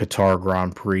Qatar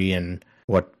Grand Prix and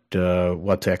what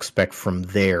to expect from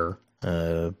there,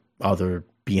 other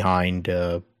behind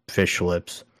fish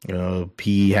lips.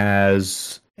 He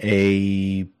has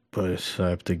I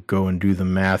have to go and do the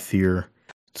math here.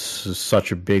 It's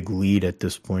such a big lead at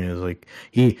this point. It's like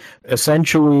they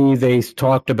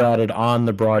talked about it on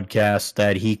the broadcast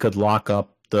that he could lock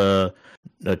up the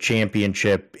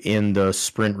championship in the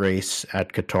sprint race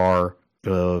at Qatar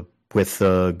with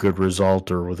a good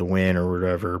result or with a win or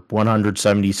whatever.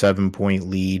 177 point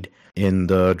lead in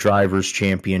the Drivers'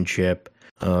 Championship.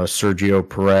 Sergio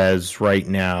Perez right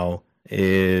now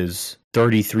is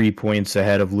 33 points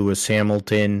ahead of Lewis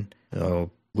Hamilton.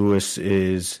 Lewis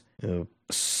is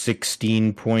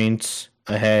 16 points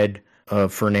ahead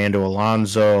of Fernando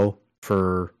Alonso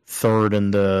for third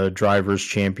in the Drivers'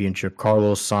 Championship.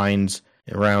 Carlos Sainz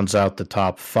rounds out the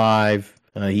top five.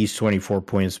 He's 24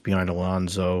 points behind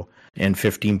Alonso and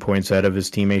 15 points ahead of his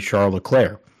teammate Charles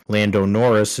Leclerc. Lando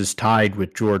Norris is tied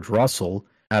with George Russell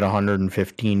at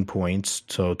 115 points,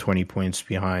 so 20 points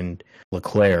behind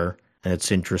Leclerc. And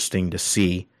it's interesting to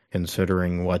see,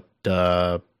 considering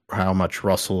how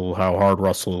hard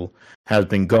Russell has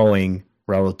been going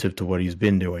relative to what he's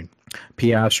been doing.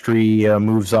 Piastri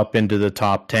moves up into the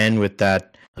top 10 with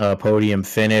that podium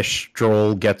finish.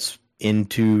 Stroll gets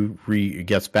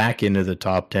back into the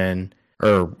top 10,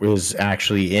 or is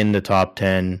actually in the top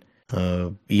 10,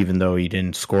 even though he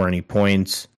didn't score any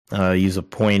points. He's a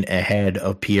point ahead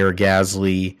of Pierre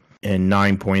Gasly and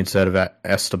 9 points ahead of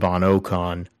Esteban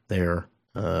Ocon there.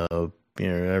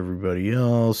 Everybody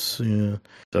else. Yeah.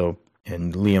 So,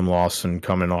 and Liam Lawson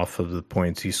coming off of the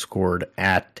points he scored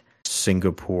at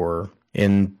Singapore.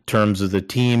 In terms of the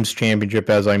teams championship,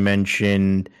 as I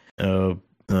mentioned,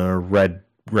 Red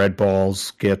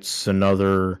Balls gets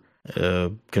another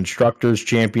Constructors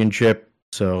Championship,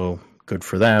 so good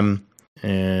for them.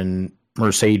 And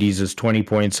Mercedes is 20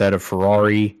 points ahead of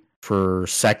Ferrari for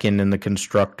second in the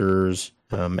constructors.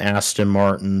 Aston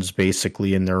Martin's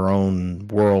basically in their own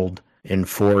world in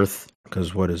fourth,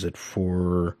 because what is it,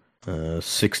 for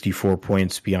 64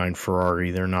 points behind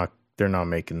Ferrari? They're not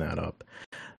making that up,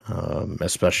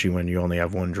 especially when you only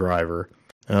have one driver.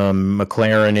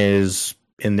 McLaren is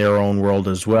in their own world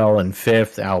as well in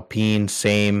fifth. Alpine,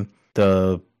 same.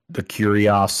 The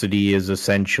curiosity is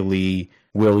essentially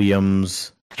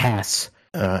Williams, Haas,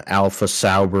 Alpha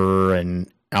Sauber, and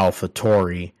Alpha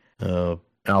Tauri.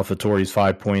 Alpha Tauri is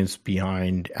 5 points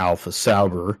behind Alpha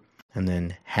Sauber, and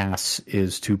then Haas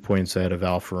is 2 points ahead of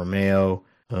Alfa Romeo.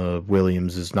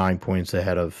 Williams is 9 points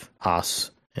ahead of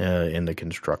Haas in the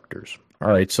constructors. All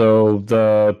right, so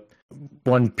the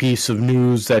one piece of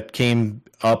news that came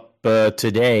up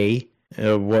today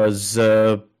was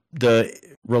the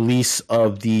release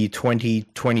of the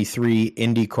 2023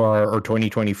 IndyCar or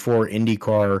 2024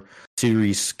 IndyCar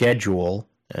Series schedule.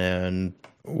 And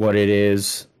what it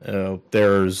is,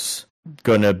 there's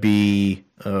going to be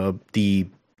that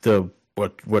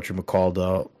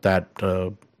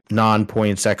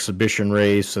non-points exhibition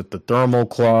race at the Thermal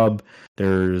Club.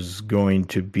 There's going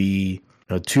to be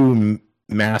two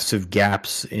massive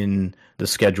gaps in the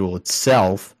schedule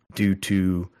itself due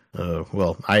to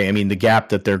the gap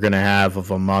that they're going to have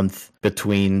of a month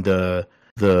between the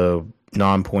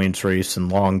non-points race in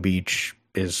Long Beach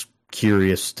is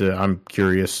I'm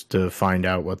curious to find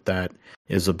out what that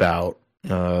is about.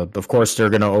 Of course, they're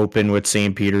going to open with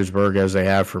St. Petersburg as they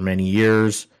have for many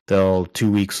years. They'll 2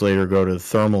 weeks later go to the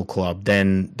Thermal Club.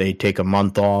 Then they take a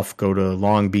month off, go to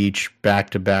Long Beach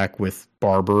back-to-back with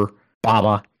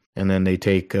Bubba, and then they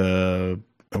take a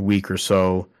week or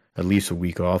so, at least a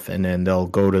week off, and then they'll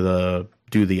go to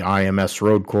do the IMS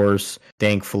road course.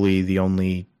 Thankfully, the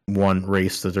only one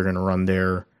race that they're going to run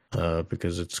there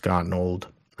because it's gotten old.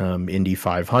 Indy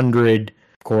 500,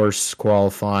 of course,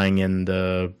 qualifying and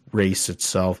the race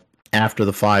itself. After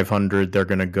the 500, they're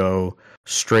going to go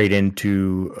straight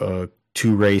into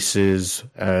 2 races,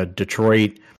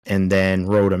 Detroit and then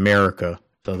Road America.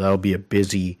 So that'll be a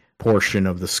busy portion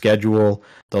of the schedule.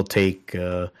 They'll take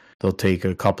a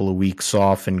couple of weeks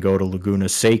off and go to Laguna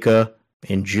Seca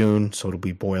in June, so it'll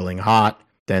be boiling hot.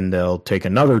 Then they'll take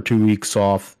another 2 weeks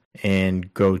off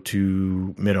and go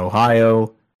to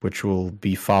Mid-Ohio, which will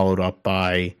be followed up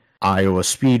by Iowa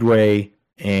Speedway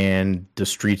and the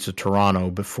streets of Toronto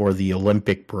before the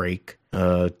Olympic break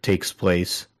takes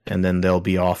place. And then they'll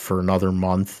be off for another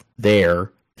month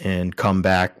there and come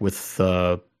back with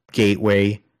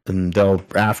Gateway. And they'll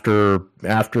after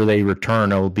they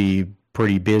return, it'll be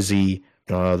pretty busy.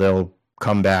 They'll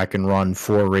come back and run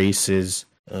 4 races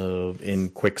in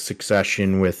quick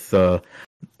succession with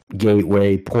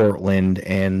Gateway, Portland,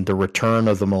 and the return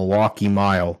of the Milwaukee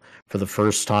Mile for the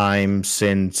first time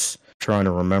since, trying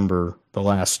to remember the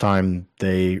last time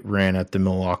they ran at the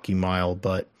Milwaukee Mile,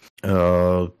 but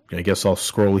I guess I'll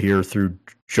scroll here through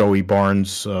Joey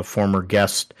Barnes, former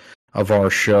guest of our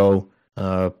show,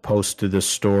 posted this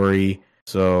story.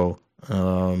 So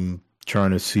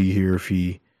trying to see here if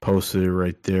he posted it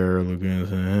right there. Looking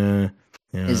at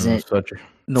is it such a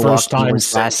Milwaukee first time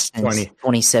was last since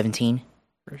 2017?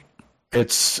 It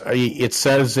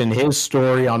says in his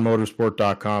story on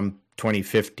motorsport.com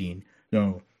 2015.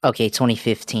 No. Okay,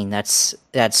 2015. That's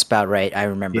about right. I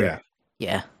remember.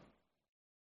 Yeah.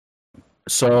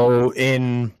 So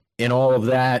in all of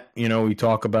that, we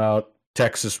talk about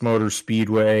Texas Motor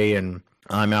Speedway, and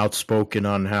I'm outspoken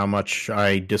on how much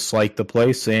I dislike the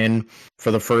place. And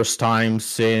for the first time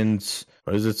since,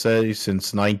 what does it say?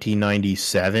 Since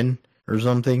 1997 or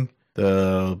something.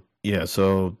 So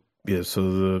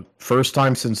the first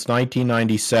time since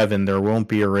 1997, there won't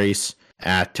be a race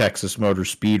at Texas Motor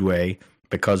Speedway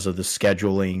because of the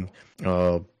scheduling,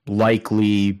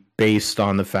 likely based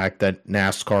on the fact that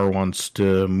NASCAR wants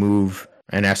to move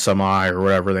an SMI or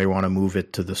whatever they want to move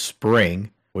it to the spring,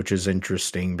 which is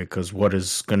interesting because what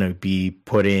is going to be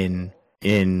put in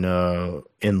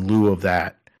lieu of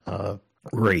that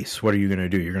race? What are you going to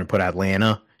do? You're going to put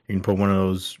Atlanta? You can put one of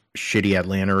those shitty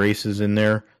Atlanta races in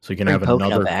there so you can have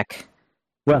another back.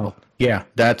 Well, yeah,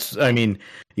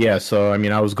 so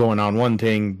I was going on one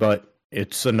thing, but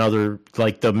it's another,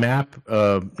 like the map,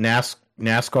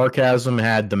 NASCAR Chasm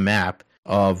had the map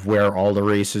of where all the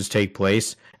races take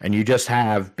place, and you just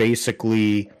have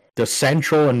basically the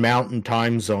central and mountain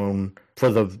time zone for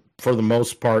the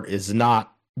most part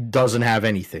doesn't have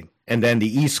anything. And then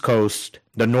the East Coast,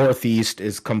 the Northeast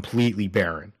is completely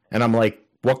barren. And I'm like,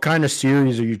 what kind of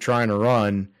series are you trying to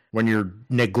run when you're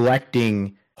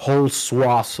neglecting whole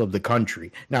swaths of the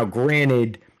country? Now,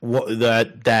 granted,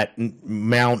 that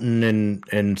mountain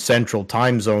and central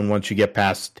time zone, once you get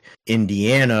past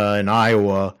Indiana and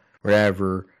Iowa,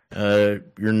 wherever,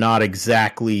 you're not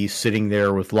exactly sitting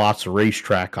there with lots of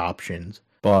racetrack options.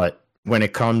 But when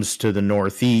it comes to the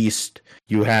Northeast,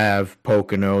 you have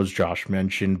Poconos, Josh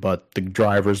mentioned, but the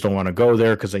drivers don't want to go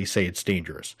there because they say it's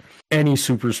dangerous. Any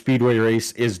super speedway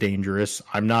race is dangerous.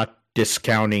 I'm not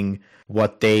discounting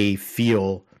what they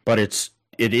feel, but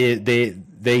they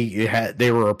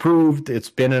were approved. It's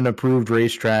been an approved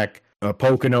racetrack.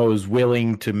 Pocono is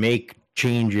willing to make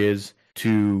changes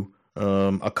to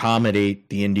accommodate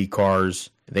the Indy cars.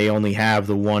 They only have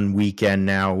the one weekend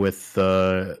now with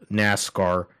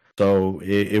NASCAR, so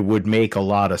it would make a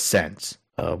lot of sense.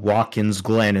 Watkins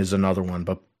Glen is another one,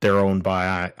 but they're owned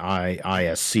by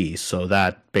ISC, so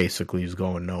that basically is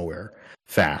going nowhere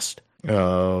fast.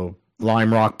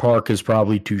 Lime Rock Park is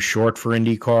probably too short for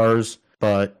Indy cars,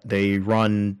 but they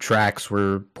run tracks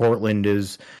where Portland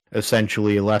is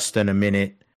essentially less than a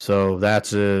minute, so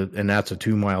that's a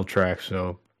 2-mile track.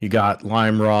 So you got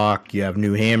Lime Rock, you have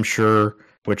New Hampshire,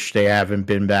 which they haven't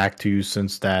been back to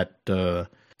since that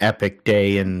epic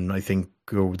day, and I think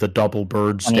the Double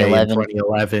Birds Day in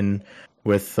 2011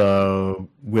 with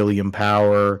William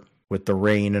Power, with the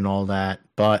rain and all that.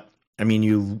 But I mean,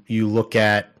 you look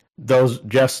at those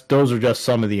are just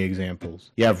some of the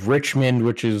examples. You have Richmond,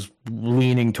 which is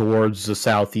leaning towards the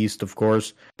southeast, of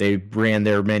course. They ran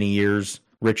there many years.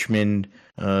 Richmond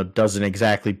doesn't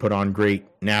exactly put on great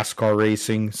NASCAR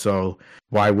racing, so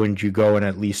why wouldn't you go and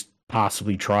at least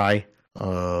possibly try?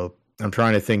 I'm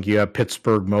trying to think. You have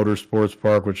Pittsburgh Motorsports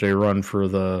Park, which they run for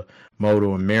the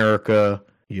Moto America.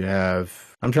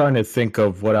 I'm trying to think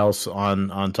of what else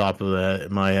on top of that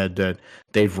in my head that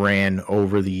they've ran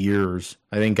over the years.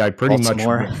 I think I pretty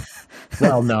Baltimore. much.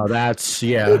 Well, no, that's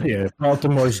yeah.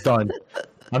 Baltimore's done.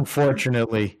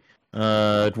 Unfortunately,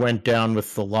 it went down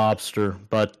with the lobster,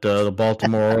 but the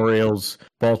Baltimore Orioles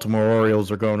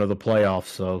are going to the playoffs,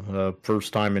 so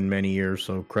first time in many years.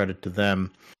 So credit to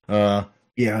them.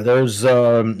 Yeah, there's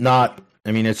not.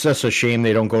 I mean, it's just a shame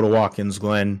they don't go to Watkins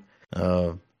Glen.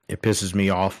 It pisses me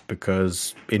off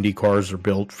because Indy cars are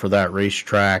built for that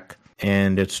racetrack,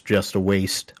 and it's just a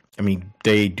waste. I mean,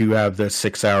 they do have the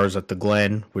 6 hours at the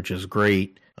Glen, which is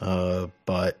great,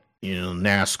 but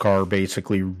NASCAR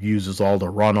basically uses all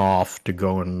the runoff to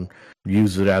go and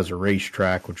use it as a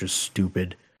racetrack, which is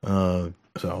stupid.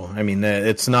 So, I mean,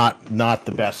 it's not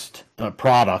the best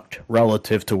product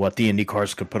relative to what the Indy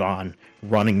cars could put on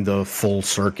running the full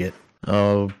circuit.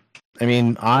 I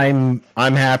mean, I'm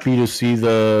happy to see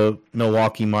the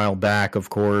Milwaukee Mile back,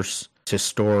 of course. It's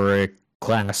historic,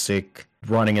 classic,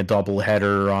 running a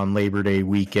doubleheader on Labor Day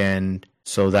weekend,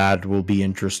 so that will be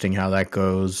interesting how that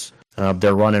goes.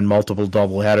 They're running multiple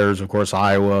doubleheaders. Of course,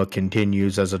 Iowa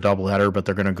continues as a doubleheader, but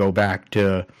they're going to go back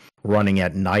to running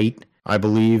at night, I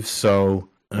believe. So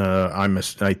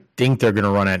I think they're going to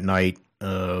run at night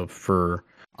for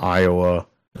Iowa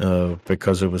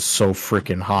because it was so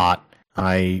freaking hot.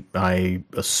 I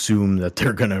assume that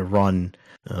they're going to run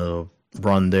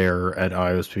there at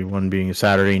ISP, one being a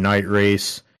Saturday night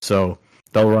race. So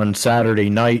they'll run Saturday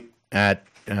night at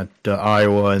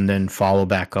Iowa and then follow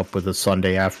back up with a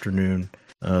Sunday afternoon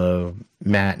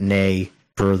matinee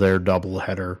for their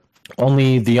doubleheader.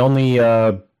 The only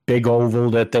big oval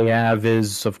that they have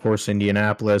is, of course,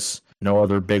 Indianapolis. No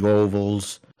other big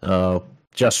ovals.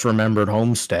 Just remembered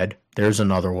Homestead. There's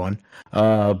another one.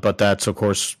 But that's, of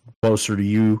course, closer to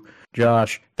you,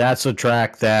 Josh. That's a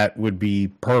track that would be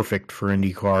perfect for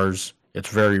Indy cars. It's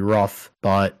very rough,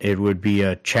 but it would be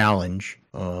a challenge.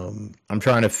 I'm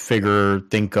trying to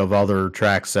think of other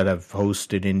tracks that have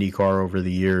hosted IndyCar over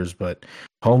the years, but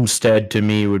Homestead to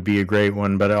me would be a great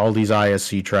one. But all these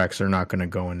ISC tracks are not going to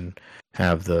go and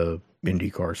have the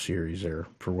IndyCar series there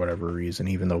for whatever reason,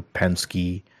 even though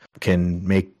Penske can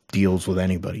make deals with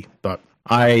anybody. But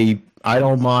I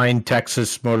don't mind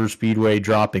Texas Motor Speedway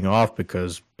dropping off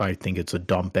because I think it's a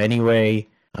dump anyway.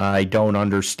 I don't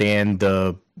understand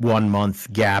the 1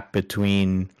 month gap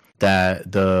between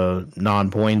the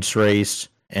non-points race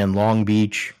and Long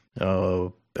Beach.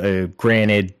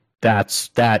 Granted,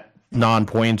 that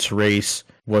non-points race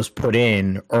was put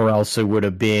in, or else it would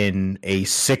have been a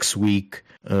 6-week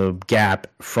gap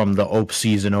from the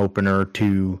season opener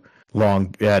to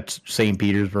at St.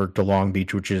 Petersburg to Long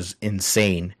Beach, which is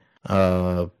insane.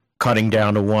 Cutting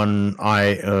down to one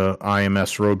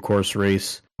IMS road course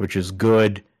race, which is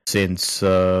good since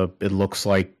it looks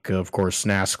like, of course,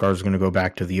 NASCAR is going to go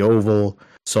back to the oval,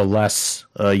 so less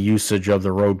usage of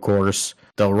the road course.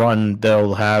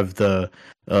 They'll have the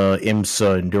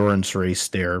IMSA endurance race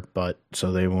there, but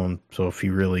so they won't. So if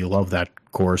you really love that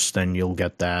course, then you'll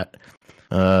get that.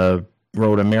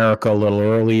 Road America a little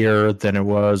earlier than it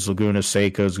was. Laguna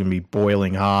Seca is going to be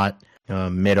boiling hot.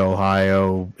 Mid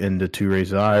Ohio into 2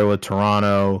 races, Iowa,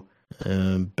 Toronto,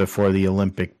 before the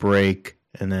Olympic break,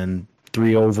 and then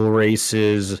 3 oval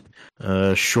races,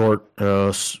 short,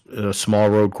 small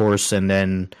road course, and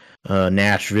then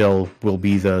Nashville will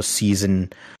be the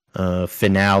season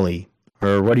finale.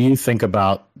 Or what do you think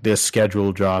about this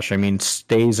schedule, Josh? I mean,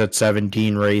 stays at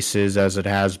 17 races as it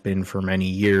has been for many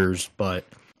years, but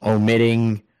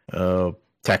omitting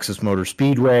Texas Motor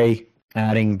Speedway,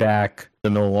 adding back the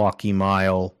Milwaukee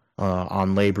Mile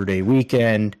on Labor Day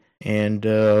weekend,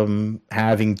 and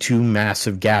having 2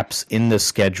 massive gaps in the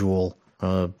schedule.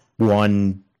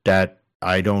 One that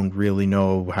I don't really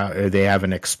know how they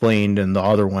haven't explained, and the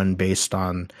other one based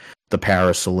on the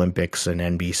Paris Olympics and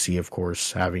NBC, of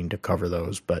course, having to cover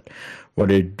those. But what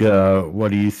do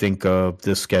you think of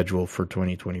this schedule for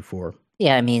 2024?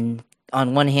 Yeah, I mean,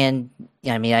 on one hand,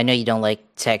 I mean, I know you don't like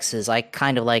Texas. I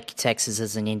kind of like Texas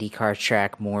as an IndyCar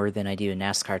track more than I do a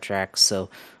NASCAR track. So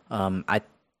I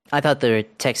thought the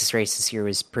Texas race this year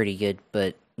was pretty good,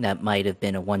 but that might have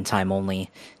been a one-time only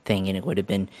thing, and it would have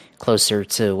been closer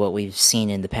to what we've seen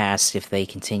in the past if they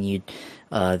continued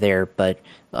there. But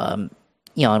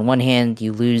on one hand,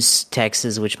 you lose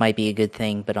Texas, which might be a good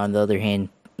thing, but on the other hand,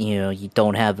 you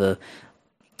don't have a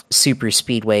super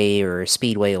speedway or a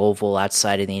speedway oval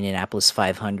outside of the Indianapolis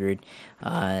 500,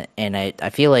 and I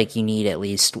feel like you need at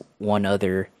least one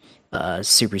other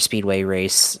super speedway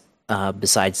race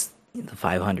besides the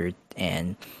 500.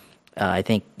 And I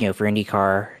think for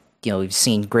IndyCar, we've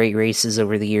seen great races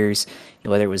over the years,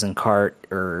 whether it was in kart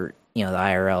or the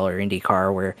IRL or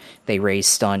IndyCar, where they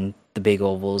raced on the big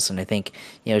ovals, and I think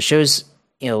it shows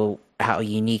how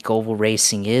unique oval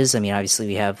racing is. I mean, obviously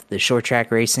we have the short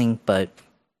track racing, but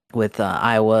with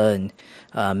Iowa and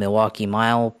Milwaukee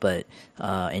Mile, but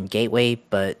and Gateway,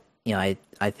 but I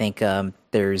think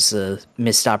there's a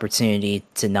missed opportunity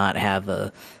to not have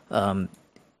a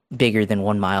bigger than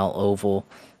 1 mile oval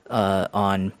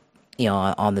on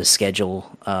the schedule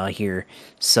here.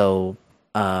 So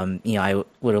I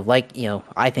would have liked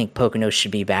I think Pocono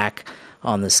should be back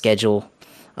on the schedule.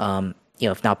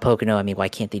 If not Pocono, I mean, why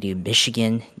can't they do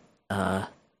Michigan?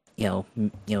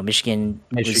 Michigan,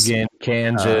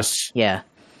 Kansas,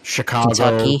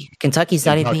 Chicago, Kentucky's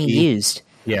not even being used.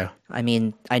 Yeah, I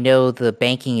mean, I know the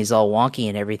banking is all wonky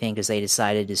and everything because they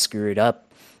decided to screw it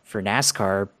up for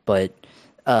NASCAR, but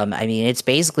I mean, it's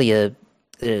basically a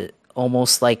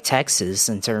almost like Texas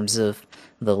in terms of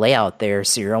the layout there.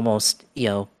 So you're almost,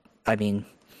 you're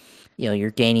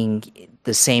gaining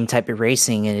the same type of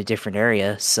racing in a different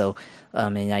area. So,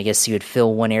 and I guess you would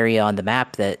fill one area on the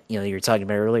map that, you were talking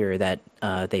about earlier that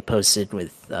they posted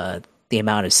with the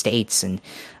amount of states. And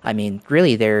I mean,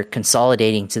 really they're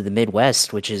consolidating to the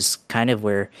Midwest, which is kind of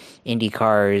where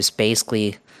IndyCar is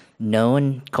basically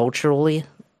known culturally.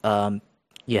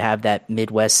 You have that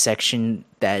Midwest section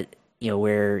that,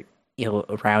 where,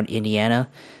 around Indiana,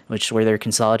 which is where they're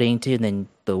consolidating to, and then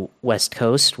the West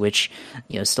Coast, which,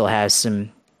 still has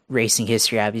some racing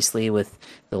history, obviously, with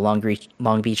the Long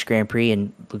Beach Grand Prix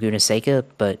and Laguna Seca.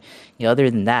 But, other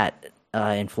than that,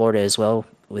 in Florida as well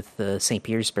with St.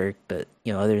 Petersburg. But,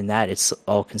 other than that, it's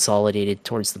all consolidated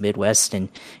towards the Midwest and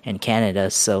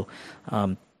Canada. So,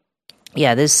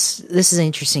 this is an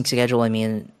interesting schedule. I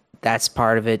mean, that's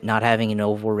part of it, not having an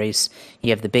oval race. You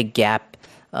have the big gap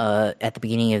at the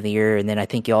beginning of the year, and then I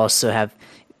think you also have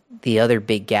the other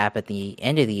big gap at the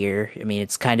end of the year. I mean,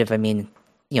 it's kind of,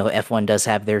 F1 does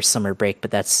have their summer break,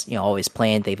 but that's, always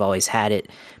planned. They've always had it.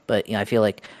 But, I feel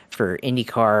like for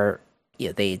IndyCar,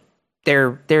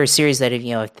 they're a series that,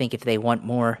 I think if they want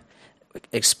more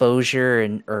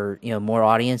exposure or more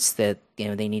audience, that,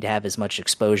 they need to have as much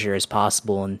exposure as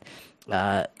possible. And,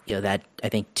 that, I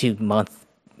think 2-month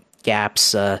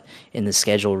gaps in the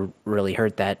schedule really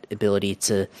hurt that ability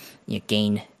to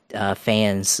gain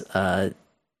fans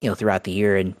throughout the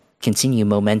year and continue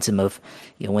momentum of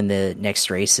when the next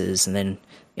race is. And then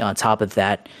on top of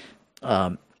that,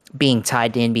 being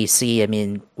tied to NBC, I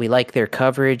mean, we like their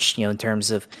coverage in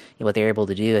terms of what they're able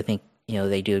to do. I think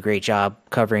they do a great job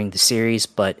covering the series,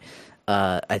 but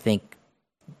I think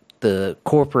the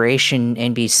corporation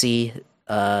NBC,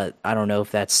 I don't know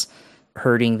if that's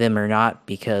hurting them or not,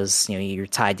 because you're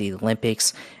tied to the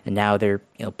Olympics, and now they're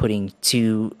putting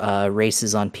 2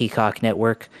 races on Peacock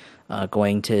Network,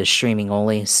 going to streaming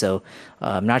only. So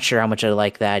I'm not sure how much I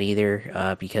like that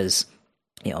either, because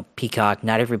Peacock,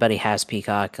 not everybody has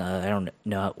Peacock. I don't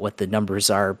know what the numbers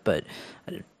are, but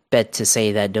I bet to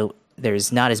say that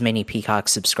there's not as many Peacock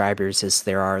subscribers as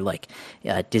there are like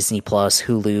Disney Plus,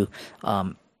 Hulu,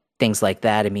 things like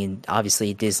that. I mean,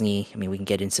 obviously Disney. I mean, we can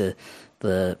get into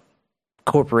the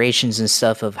corporations and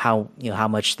stuff of how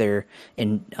much they're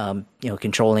in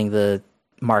controlling the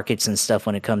markets and stuff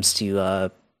when it comes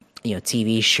to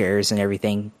TV shares and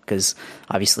everything, because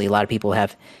obviously a lot of people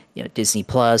have Disney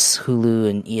Plus, Hulu,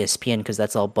 and ESPN because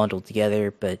that's all bundled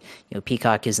together. But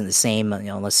Peacock isn't the same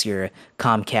unless you're a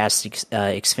Comcast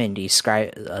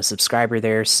Xfinity subscriber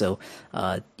there. So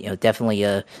definitely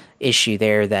a issue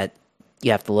there that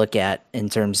you have to look at in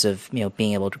terms of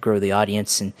being able to grow the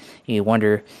audience. And you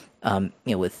wonder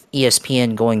with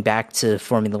ESPN going back to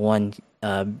Formula One,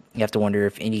 you have to wonder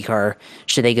if IndyCar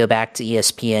should they go back to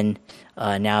ESPN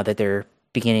now that they're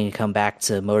beginning to come back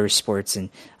to motorsports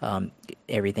and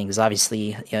everything. Because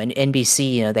obviously, in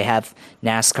NBC, they have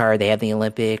NASCAR, they have the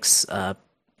Olympics. I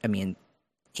mean,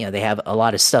 they have a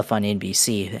lot of stuff on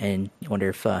NBC, and you wonder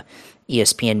if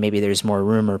ESPN, maybe there's more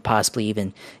room, or possibly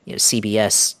even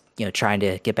CBS, trying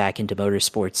to get back into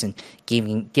motorsports and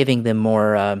giving them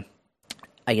more,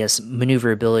 I guess,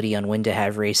 maneuverability on when to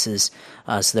have races,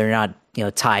 so they're not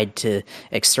tied to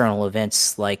external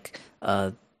events like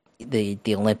the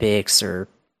Olympics or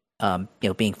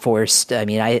being forced. I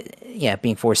mean,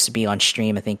 being forced to be on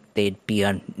stream. I think they'd be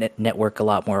on network a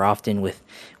lot more often with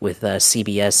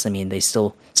CBS. I mean, they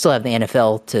still have the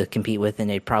NFL to compete with, and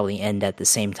they'd probably end at the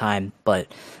same time.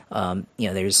 But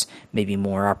there's maybe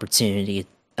more opportunity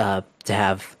to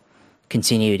have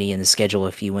continuity in the schedule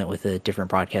if you went with a different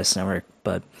broadcast network.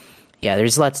 But yeah,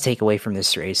 there's a lot to take away from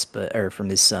this race, or from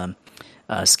this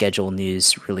schedule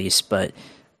news release. But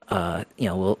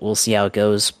we'll see how it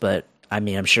goes. But I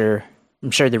mean, I'm sure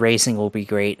the racing will be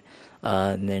great.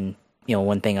 And then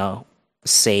one thing I'll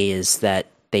say is that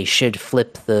they should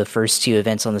flip the first two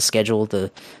events on the schedule.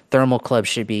 The Thermal Club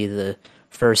should be the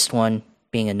first one,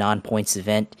 being a non-points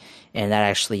event, and that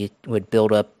actually would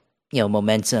build up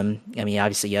momentum. I mean,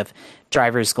 obviously you have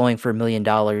drivers going for $1 million,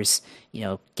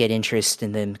 get interest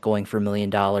in them going for $1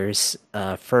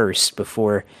 million first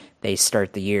before they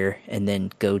start the year, and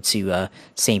then go to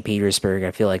St. Petersburg.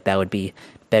 I feel like that would be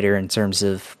better in terms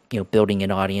of building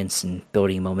an audience and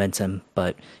building momentum.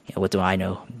 But what do I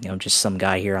know? Just some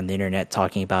guy here on the internet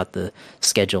talking about the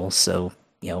schedule. So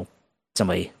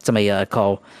somebody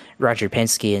call Roger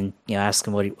Penske and ask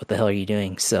him what the hell are you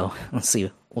doing. So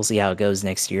we'll see how it goes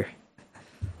next year.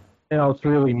 It's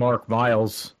really Mark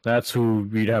Miles. That's who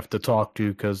we'd have to talk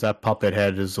to, because that puppet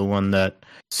head is the one that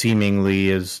seemingly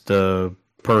is the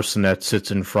person that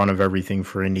sits in front of everything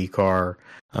for IndyCar.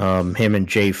 Him and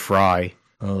Jay Fry.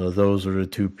 Those are the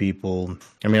two people.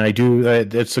 I mean,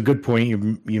 it's a good point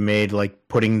you made, like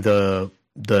putting the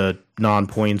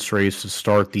non-points race to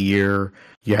start the year.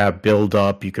 You have build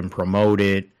up, you can promote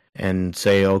it and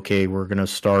say, okay, we're going to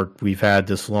start. We've had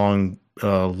this long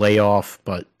layoff,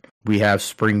 but we have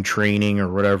spring training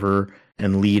or whatever,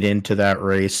 and lead into that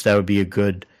race. That would be a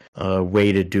good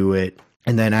way to do it.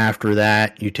 And then after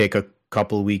that, you take a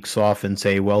couple of weeks off and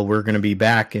say, well, we're going to be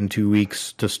back in 2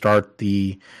 weeks to start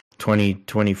the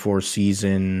 2024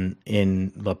 season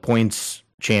in the points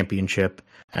championship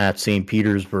at St.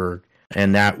 Petersburg.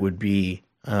 And that would be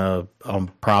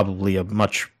probably a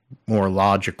much more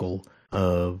logical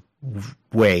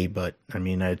way. But I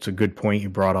mean, it's a good point you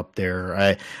brought up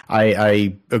there.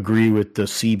 I agree with the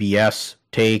CBS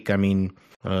take. I mean,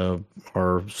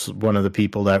 or one of the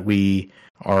people that we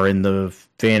are in the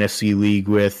fantasy league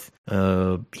with,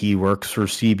 he works for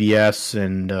CBS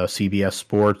and CBS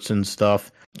Sports and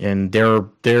stuff, and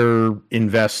they're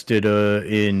invested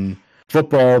in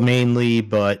football mainly,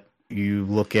 but you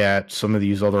look at some of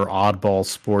these other oddball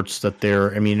sports that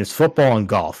it's football and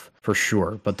golf for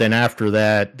sure, but then after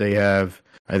that they have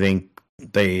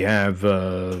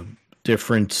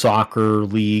different soccer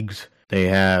leagues, they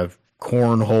have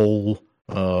cornhole,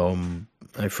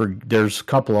 there's a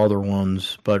couple other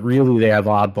ones, but really they have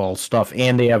oddball stuff,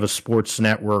 and they have a sports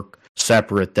network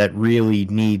separate that really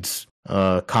needs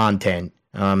content.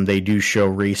 They do show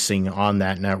racing on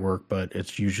that network, but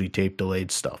it's usually tape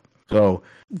delayed stuff. So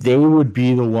they would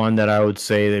be the one that I would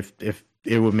say if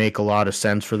it would make a lot of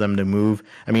sense for them to move.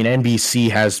 I mean,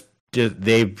 NBC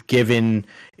they've given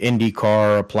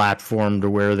IndyCar a platform to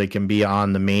where they can be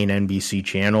on the main NBC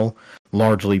channel,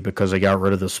 largely because they got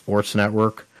rid of the sports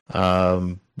network.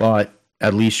 But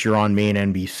at least you're on main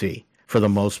NBC for the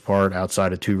most part,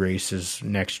 outside of 2 races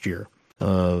next year.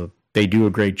 They do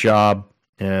a great job,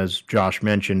 as Josh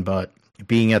mentioned, but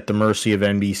being at the mercy of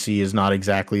NBC is not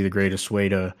exactly the greatest way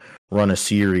to run a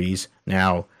series.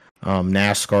 Now,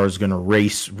 NASCAR is going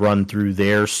to run through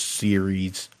their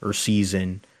series or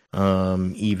season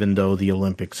even though the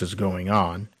Olympics is going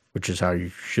on, which is how you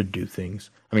should do things.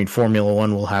 I mean, Formula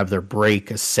One will have their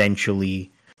break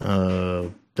essentially,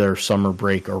 their summer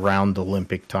break around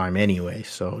Olympic time anyway,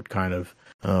 so it kind of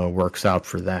works out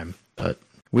for them. But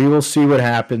we will see what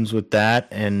happens with that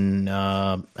and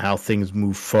how things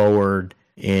move forward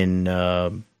in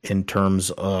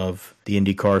terms of the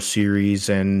IndyCar series.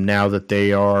 And now that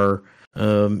they are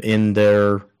in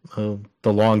their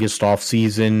the longest off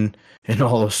season in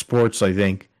all of sports, I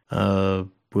think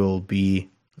will be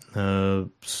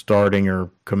starting or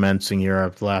commencing here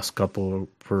after the last couple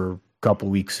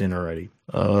weeks in already.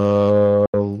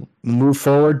 Move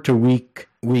forward to week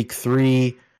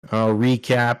 3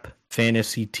 recap,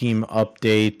 fantasy team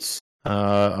updates.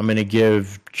 I'm going to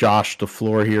give Josh the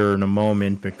floor here in a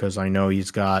moment because I know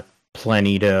he's got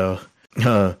plenty to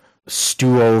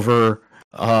stew over.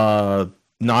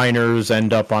 Niners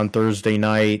end up on Thursday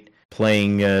night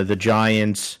playing the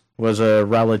Giants. Was a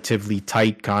relatively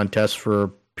tight contest for a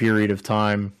period of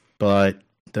time, but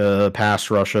the pass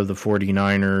rush of the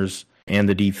 49ers and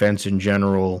the defense in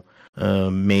general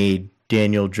made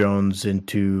Daniel Jones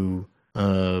into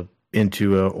an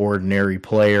ordinary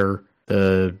player.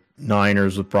 The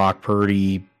Niners with Brock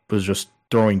Purdy was just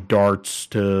throwing darts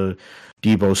to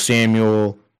Deebo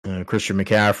Samuel. Christian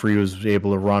McCaffrey was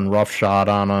able to run roughshod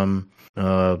on him.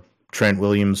 Trent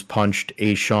Williams punched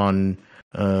Ashawn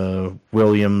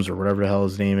Williams, or whatever the hell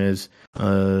his name is.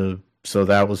 So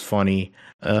that was funny.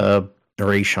 Or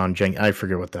Ashawn Jenkins, I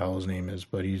forget what the hell his name is,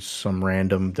 but he's some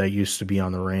random that used to be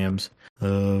on the Rams.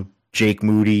 Jake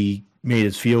Moody made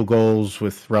his field goals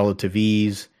with relative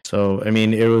ease. So, I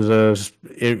mean,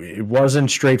 it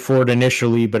wasn't straightforward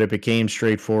initially, but it became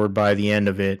straightforward by the end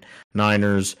of it.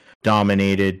 Niners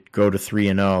dominated, go to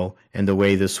 3-0, and the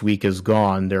way this week has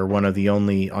gone, they're one of the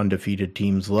only undefeated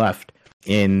teams left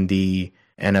in the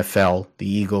NFL. The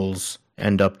Eagles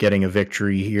end up getting a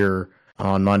victory here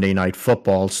on Monday Night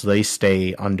Football, so they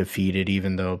stay undefeated,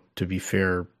 even though, to be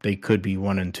fair, they could be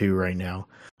 1-2 right now.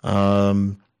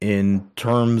 In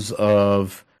terms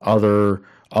of other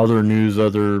news,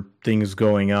 other things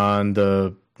going on,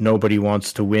 the nobody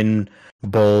wants to win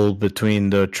bowl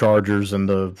between the Chargers and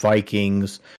the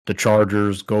Vikings. The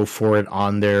Chargers go for it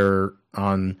on their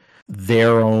own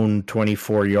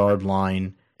 24-yard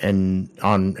line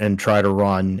and try to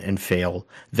run and fail.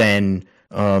 Then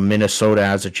Minnesota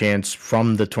has a chance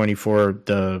from the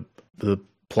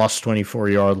plus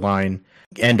 24-yard line,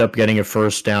 end up getting a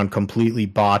first down, completely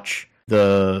botch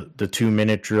the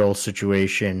 2-minute drill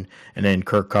situation, and then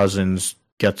Kirk Cousins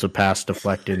gets a pass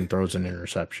deflected and throws an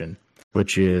interception,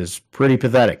 which is pretty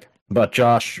pathetic. But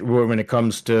Josh, when it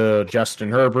comes to Justin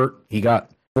Herbert, he got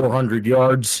 400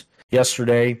 yards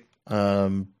yesterday.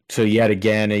 So yet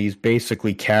again, he's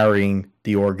basically carrying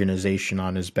the organization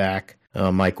on his back.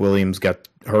 Mike Williams got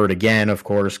hurt again, of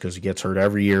course, because he gets hurt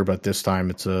every year, but this time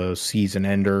it's a season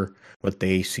ender with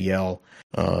the ACL.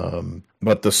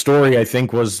 But the story, I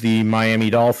think, was the Miami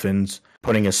Dolphins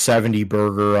putting a 70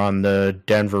 burger on the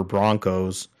Denver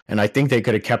Broncos, and I think they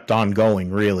could have kept on going,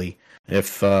 really.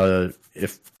 If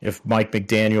Mike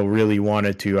McDaniel really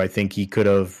wanted to, I think he could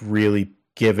have really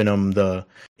given them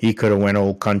he could have went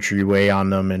old country way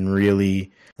on them and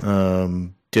really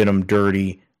did them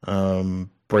dirty,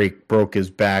 broke his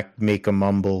back, make him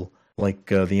mumble like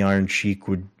the Iron Sheik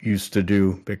used to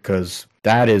do, because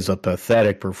that is a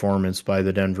pathetic performance by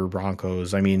the Denver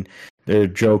Broncos. I mean, the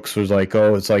jokes was like,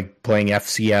 oh, it's like playing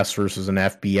FCS versus an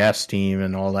FBS team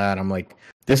and all that. I'm like,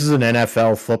 this is an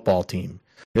NFL football team.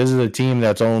 This is a team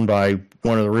that's owned by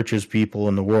one of the richest people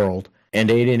in the world, and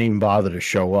they didn't even bother to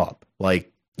show up.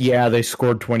 Like, yeah, they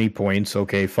scored 20 points.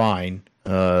 Okay, fine.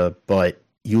 But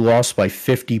you lost by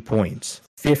 50 points.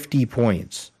 50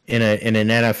 points in an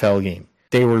NFL game.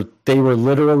 They were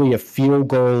literally a field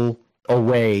goal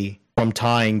away from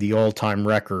tying the all-time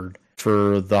record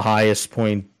for the highest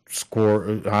point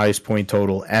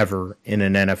total ever in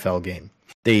an NFL game.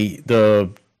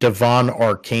 The Devon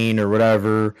Arcane or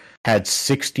whatever had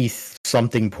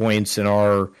 60-something points in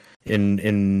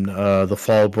the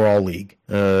Fall Brawl League.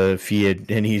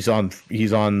 He's on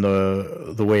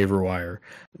the waiver wire.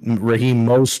 Raheem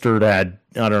Mostert had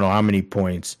I don't know how many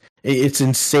points. It's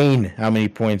insane how many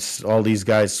points all these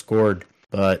guys scored.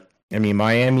 But I mean,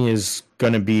 Miami is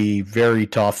going to be very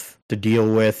tough to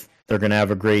deal with. They're going to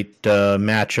have a great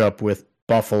matchup with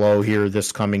Buffalo here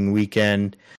this coming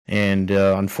weekend, and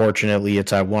unfortunately,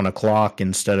 it's at 1:00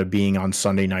 instead of being on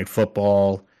Sunday Night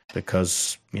Football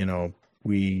because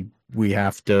we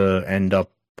have to end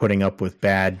up putting up with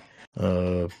bad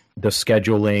the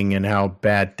scheduling and how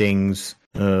bad things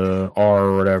are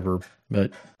or whatever.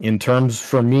 But in terms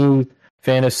for me,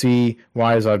 fantasy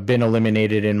wise, I've been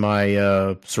eliminated in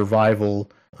my survival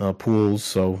pools,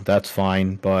 so that's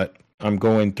fine. But I'm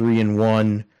going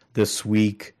 3-1 this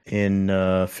week in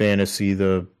fantasy.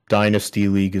 The Dynasty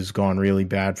League has gone really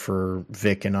bad for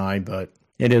Vic and I, but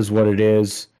it is what it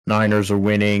is. Niners are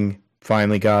winning.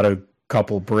 Finally got a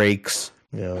couple breaks.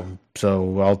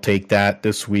 So I'll take that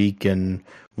this week, and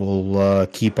we'll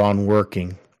keep on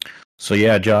working. So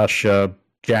yeah, Josh,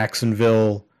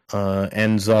 Jacksonville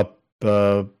ends up.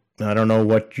 I don't know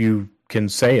what you can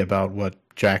say about what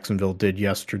Jacksonville did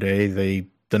yesterday.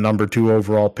 The number 2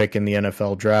 overall pick in the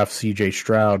NFL draft, C.J.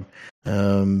 Stroud,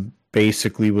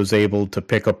 basically was able to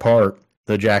pick apart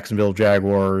the Jacksonville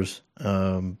Jaguars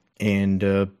and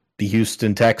the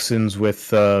Houston Texans with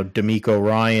D'Amico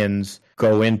Ryans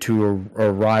go into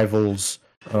a rival's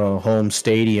home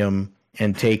stadium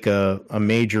and take a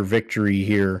major victory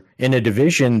here in a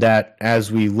division that,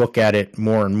 as we look at it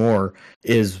more and more,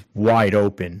 is wide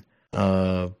open.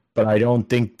 But I don't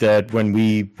think that when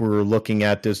we were looking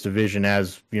at this division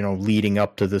as, leading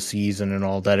up to the season and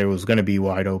all that, it was going to be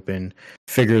wide open.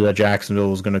 Figure that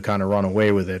Jacksonville was going to kind of run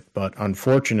away with it. But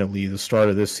unfortunately, the start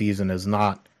of this season has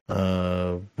not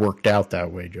worked out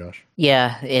that way, Josh.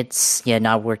 Yeah, it's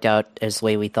not worked out as the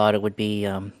way we thought it would be.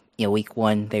 Week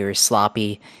 1, they were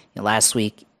sloppy. Last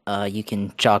week, you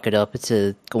can chalk it up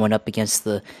to going up against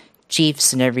the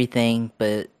Chiefs and everything,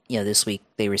 but this week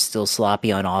they were still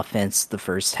sloppy on offense the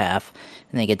first half,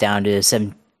 and they get down to a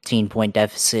 17-point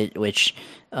deficit, which,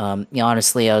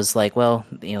 honestly, I was like, well,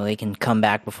 they can come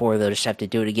back before. They'll just have to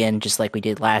do it again, just like we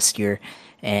did last year.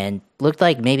 And looked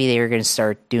like maybe they were going to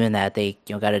start doing that. They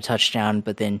got a touchdown,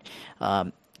 but then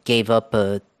gave up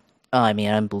an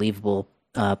unbelievable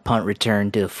punt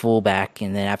return to a fullback.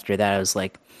 And then after that, I was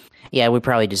like, yeah, we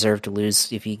probably deserve to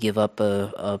lose if you give up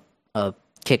a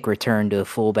kick return to a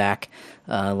fullback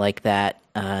like that.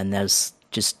 And that was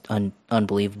just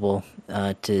unbelievable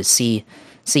to see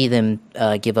them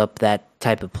give up that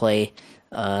type of play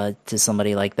to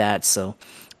somebody like that. So,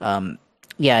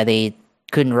 they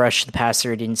couldn't rush the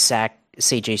passer, didn't sack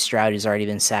C.J. Stroud, who's already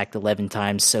been sacked 11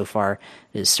 times so far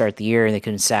to start the year, and they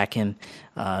couldn't sack him.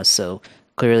 So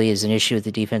clearly is an issue with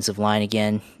the defensive line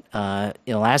again.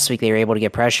 Last week they were able to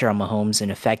get pressure on Mahomes and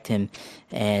affect him,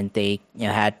 and they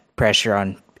had pressure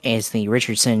on Anthony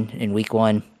Richardson in week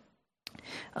 1,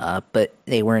 but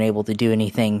they weren't able to do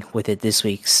anything with it this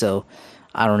week. So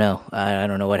I don't know. I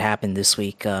don't know what happened this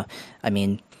week.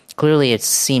 Clearly it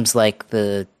seems like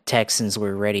the Texans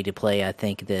were ready to play. I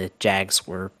think the Jags,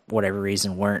 for whatever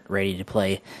reason, weren't ready to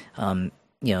play.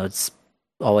 It's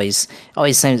always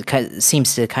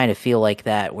seems to kind of feel like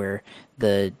that, where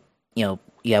you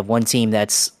have one team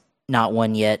that's not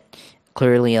won yet,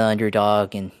 clearly an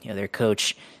underdog, and their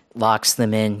coach locks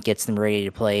them in, gets them ready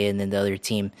to play, and then the other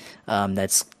team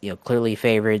that's clearly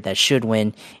favored, that should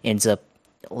win, ends up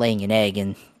laying an egg,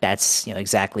 and that's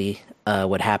exactly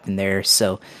what happened there.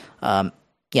 So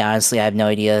honestly, I have no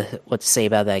idea what to say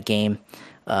about that game.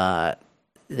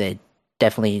 They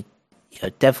definitely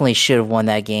should have won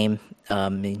that game. I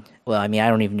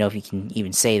don't even know if you can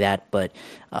even say that, but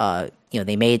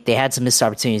they had some missed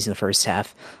opportunities in the first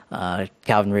half.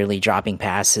 Calvin Ridley dropping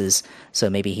passes, so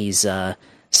maybe he's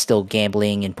still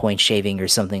gambling and point shaving or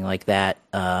something like that.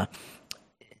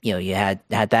 You had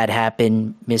that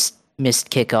happen. Missed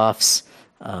kickoffs.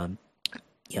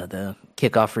 The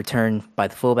kickoff return by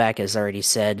the fullback, as already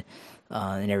said,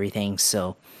 and everything.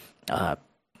 So, that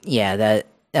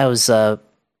was a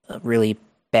really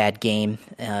bad game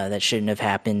that shouldn't have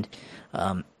happened.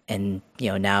 And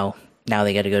now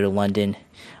they got to go to London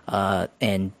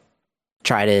and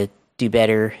try to do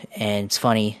better. And it's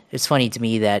funny to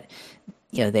me that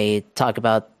they talk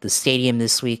about the stadium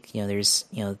this week. There's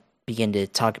begin to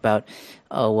talk about,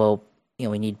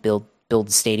 we need to build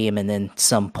the stadium, and then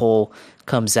some poll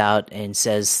comes out and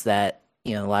says that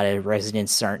a lot of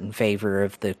residents aren't in favor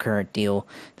of the current deal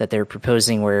that they're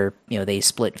proposing, where they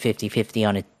split 50-50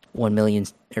 on a $1 million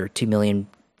or $2 million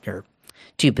or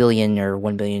 $2 billion or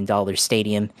 $1 billion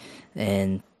stadium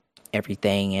and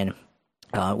everything. And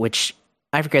which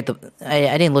I forget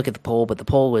I didn't look at the poll, but the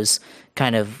poll was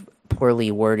kind of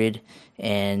poorly worded,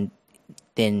 and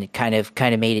then kind of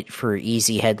made it for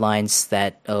easy headlines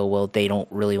that they don't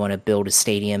really want to build a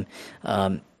stadium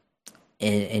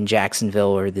in Jacksonville,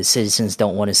 or the citizens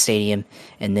don't want a stadium,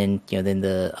 and then then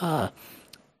the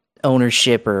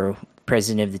ownership or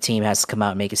president of the team has to come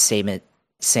out and make a statement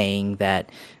saying that,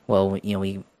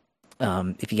 we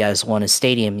if you guys want a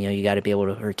stadium, you got to be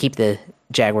able to, or keep the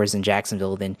Jaguars in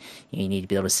Jacksonville, then you need to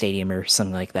build a stadium or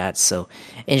something like that. So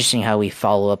interesting how we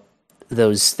follow up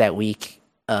those that week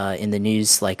in the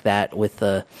news like that with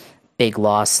the big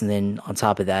loss. And then on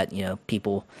top of that,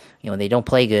 people, when they don't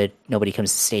play good, nobody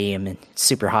comes to the stadium, and it's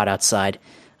super hot outside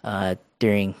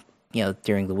during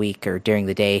the week or during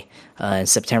the day. In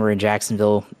September in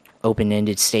Jacksonville,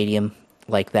 open-ended stadium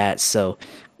like that. So,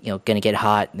 going to get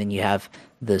hot. And then you have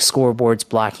the scoreboards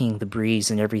blocking the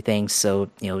breeze and everything. So,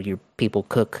 your people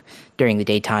cook during the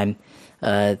daytime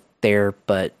there.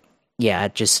 But yeah,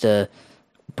 just a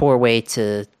poor way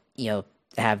to,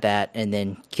 have that and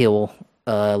then kill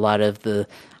a lot of the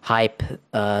hype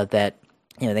that,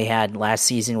 they had last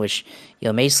season, which,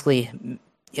 basically,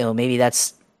 maybe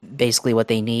that's basically what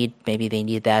they need. Maybe they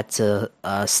need that to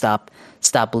stop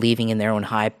believing in their own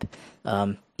hype.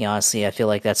 Honestly, I feel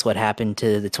like that's what happened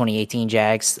to the 2018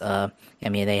 Jags.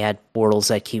 They had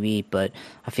Bortles at QB, but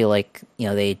I feel like,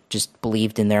 they just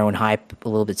believed in their own hype a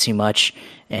little bit too much,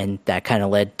 and that kind of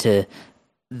led to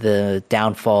the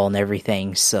downfall and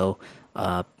everything. So,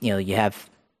 you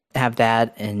have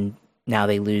that, and now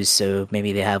they lose, so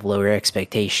maybe they have lower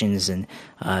expectations, and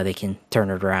they can turn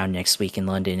it around next week in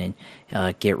London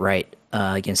and get right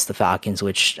against the Falcons,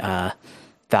 which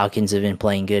Falcons have been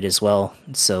playing good as well.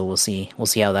 So we'll see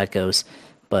how that goes.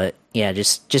 But yeah,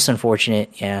 just unfortunate.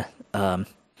 Yeah,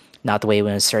 not the way we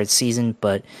want to start the season,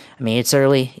 but it's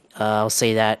early. I'll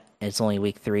say that it's only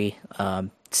week 3.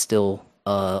 Still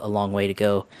a long way to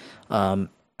go.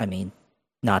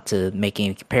 Not to make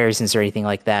any comparisons or anything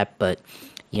like that, but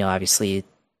obviously,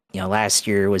 last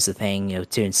year was the thing.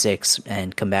 2-6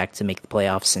 and come back to make the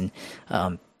playoffs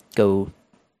and go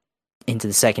into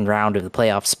the second round of the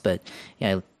playoffs. But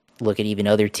look at even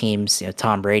other teams.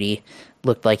 Tom Brady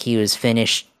looked like he was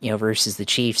finished, versus the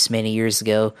Chiefs many years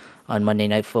ago on Monday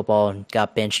Night Football, and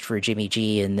got benched for Jimmy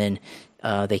G, and then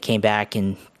they came back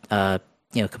and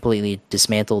completely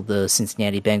dismantled the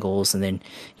Cincinnati Bengals, and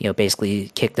then basically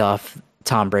kicked off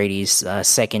Tom Brady's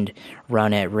second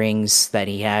run at rings that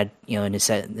he had in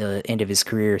the end of his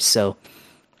career. So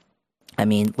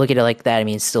look at it like that.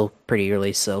 It's still pretty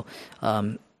early, so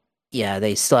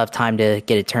they still have time to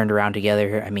get it turned around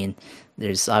together.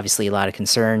 There's obviously a lot of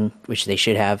concern, which they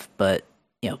should have, but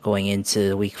going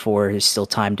into week 4, there's still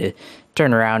time to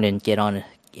turn around and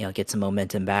get some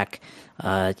momentum back.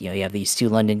 You have these 2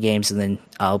 London games, and then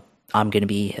I'm going to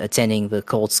be attending the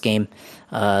Colts game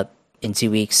in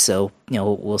 2 weeks, so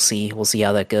we'll see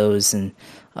how that goes, and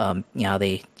how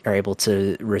they are able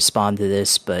to respond to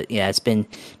this. But yeah, it's been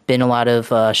a lot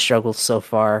of struggles so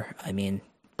far.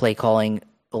 Play calling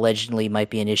allegedly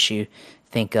might be an issue. I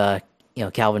think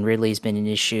Calvin Ridley's been an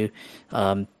issue.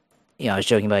 I was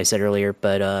joking about what I said earlier,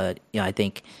 but I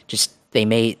think just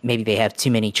maybe they have too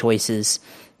many choices.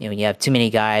 When you have too many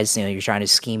guys, you're trying to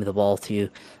scheme the ball to,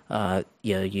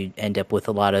 you end up with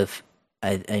a lot of.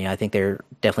 I think they're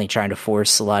definitely trying to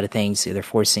force a lot of things. They're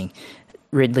forcing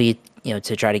Ridley,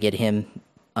 to try to get him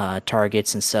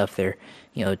targets and stuff. They're,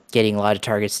 getting a lot of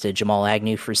targets to Jamal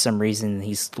Agnew for some reason.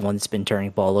 He's the one that's been turning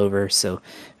the ball over, so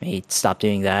maybe stop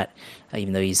doing that.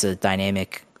 Even though he's a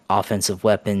dynamic offensive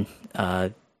weapon,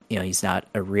 he's not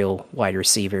a real wide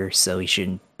receiver, so he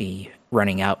shouldn't be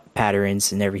running out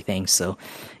patterns and everything. So,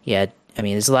 yeah,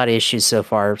 there's a lot of issues so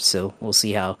far. So we'll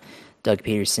see how Doug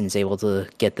Peterson's able to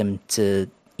get them to,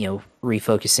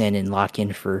 refocus in and lock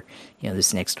in for,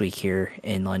 this next week here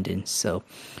in London. So,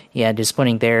 yeah,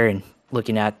 disappointing there, and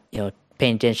looking at,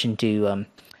 paying attention to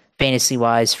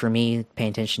fantasy-wise for me,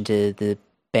 paying attention to the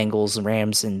Bengals and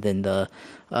Rams, and then the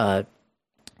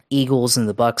Eagles and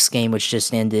the Bucks game, which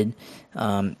just ended.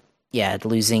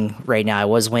 Losing right now. I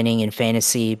was winning in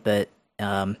fantasy, but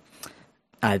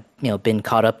I've been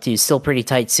caught up to still pretty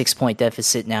tight 6-point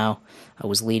deficit now. I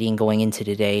was leading going into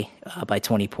today by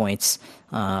 20 points,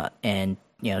 and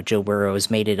Joe Burrow has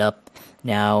made it up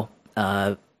now.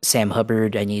 Sam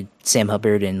Hubbard, I need Sam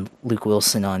Hubbard and Luke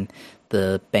Wilson on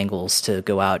the Bengals to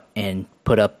go out and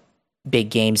put up big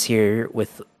games here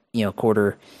with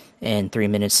quarter and 3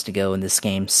 minutes to go in this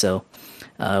game. So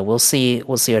we'll see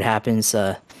what happens.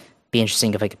 Be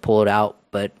interesting if I could pull it out,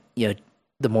 but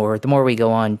the more we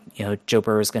go on, Joe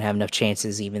Burrow is going to have enough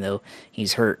chances, even though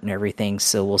he's hurt and everything.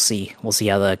 So we'll see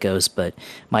how that goes, but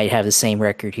might have the same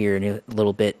record here in a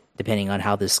little bit, depending on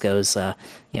how this goes,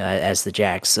 as the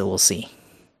Jags. So we'll see.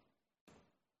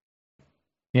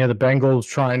 Yeah, the Bengals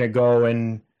trying to go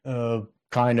and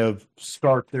kind of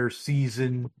start their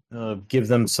season, give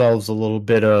themselves a little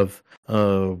bit of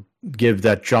give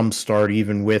that jump start,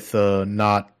 even with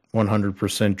not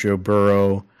 100% Joe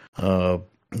Burrow.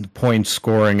 Point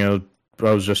scoring, I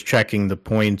was just checking the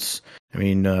points.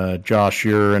 Josh,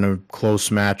 you're in a close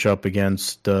matchup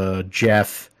against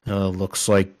Jeff. Looks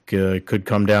like it could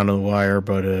come down to the wire,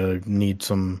 but need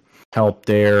some help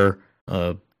there.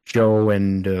 Joe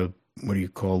and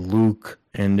Luke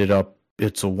ended up,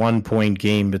 it's a 1-point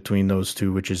game between those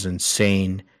two, which is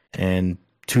insane. And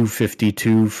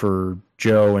 252 for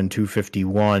Joe and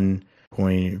 251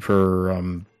 point for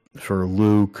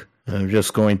Luke.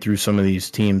 Just going through some of these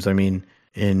teams. I mean,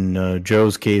 in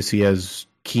Joe's case, he has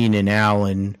Keenan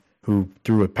Allen, who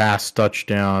threw a pass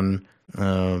touchdown,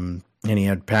 and he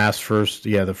had pass first.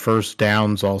 Yeah, the first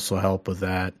downs also help with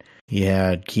that. He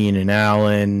had Keenan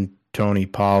Allen, Tony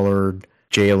Pollard,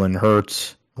 Jalen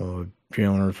Hurts.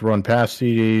 Jalen Hurts run pass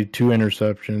TD, 2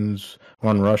 interceptions,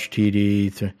 1 rush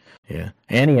TD. Yeah,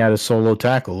 and he had a solo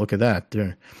tackle. Look at that.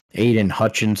 Aiden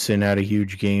Hutchinson had a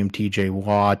huge game. TJ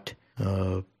Watt.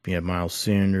 He had Miles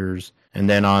Sanders. And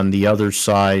then on the other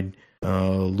side,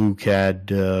 Luke had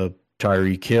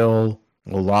Tyreek Hill.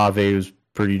 Olave was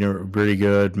pretty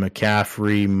good.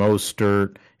 McCaffrey,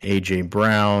 Mostert, A.J.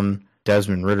 Brown.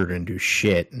 Desmond Ridder didn't do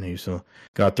shit. And he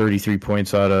got 33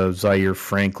 points out of Zaire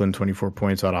Franklin, 24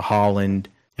 points out of Holland.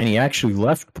 And he actually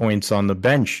left points on the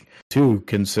bench, too,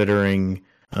 considering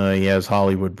he has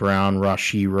Hollywood Brown,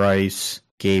 Rashee Rice,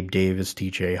 Gabe Davis,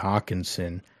 T.J.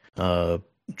 Hawkinson.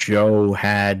 Joe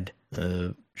has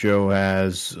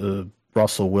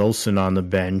Russell Wilson on the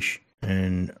bench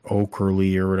and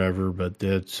Okerley or whatever, but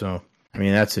that's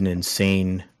an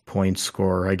insane point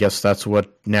score. I guess that's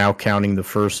what now counting the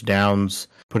first downs,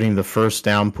 putting the first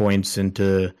down points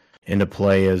into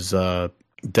play has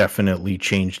definitely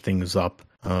changed things up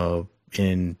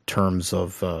in terms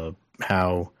of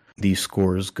how these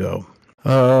scores go.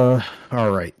 All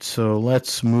right, so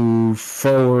let's move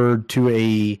forward to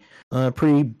a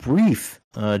pretty brief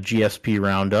GSP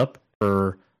roundup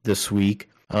for this week.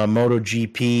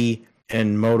 MotoGP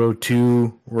and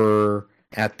Moto2 were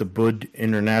at the Bud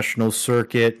International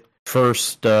Circuit.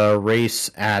 First race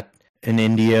in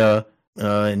India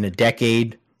in a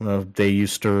decade. They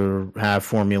used to have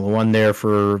Formula One there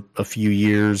for a few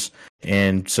years,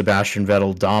 and Sebastian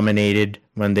Vettel dominated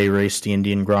when they raced the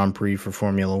Indian Grand Prix for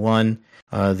Formula One.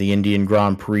 The Indian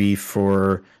Grand Prix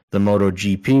for the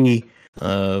MotoGP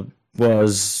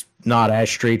was not as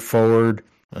straightforward.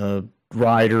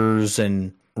 Riders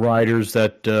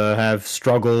that have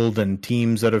struggled and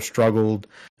teams that have struggled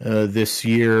this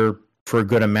year for a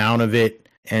good amount of it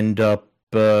end up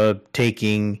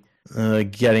getting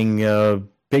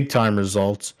big time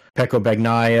results. Pecco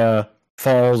Bagnaia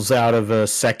falls out of a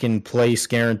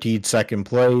guaranteed second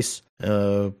place,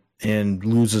 and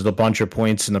loses a bunch of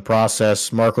points in the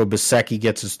process. Marco Bezzecchi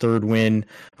gets his third win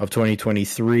of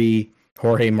 2023.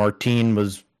 Jorge Martin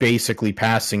was basically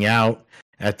passing out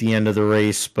at the end of the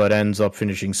race, but ends up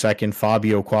finishing second.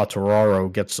 Fabio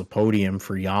Quartararo gets the podium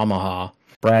for Yamaha.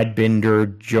 Brad Binder,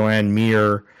 Joan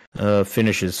Mir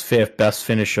finishes fifth, best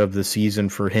finish of the season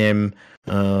for him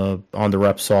on the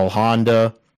Repsol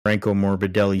Honda. Franco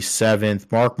Morbidelli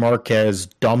seventh. Marc Marquez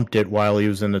dumped it while he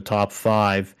was in the top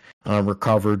five,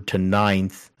 recovered to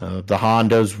ninth. The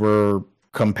Hondas were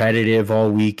competitive all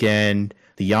weekend.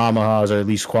 The Yamahas, or at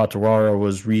least Quartararo,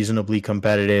 was reasonably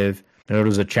competitive. And it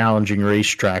was a challenging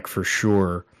racetrack for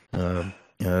sure.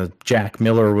 Jack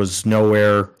Miller was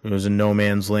nowhere. It was in no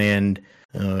man's land.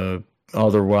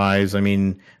 Otherwise, I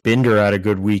mean, Binder had a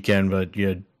good weekend, but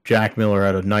Jack Miller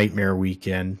had a nightmare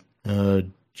weekend.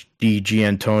 D.G.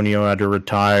 Antonio had to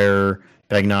retire.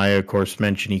 Bagnaia, of course,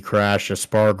 mentioned he crashed.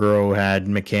 Espargaro had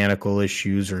mechanical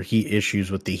issues or heat issues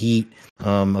with the heat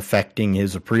affecting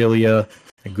his Aprilia.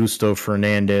 Augusto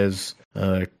Fernandez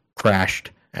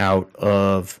crashed out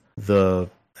of the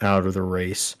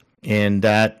race. And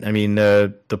that, I mean,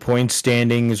 the point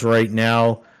standings right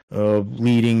now,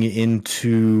 leading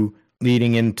into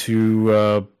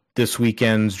this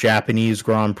weekend's Japanese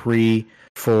Grand Prix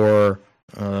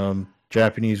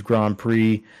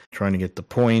trying to get the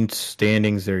points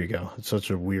standings. There you go. It's such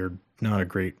a weird, not a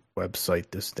great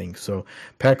website, this thing. So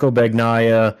Pecco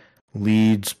Bagnaia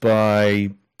leads by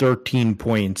 13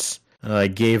 points.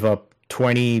 Gave up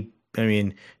 20. I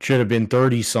mean, should have been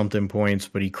 30 something points,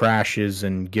 but he crashes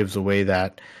and gives away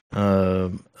those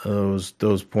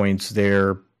points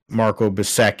there. Marco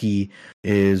Bezzecchi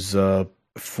is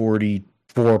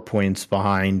 44 points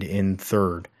behind in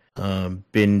third.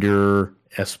 Binder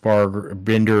is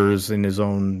in his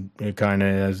own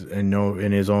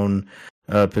in his own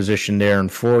position there in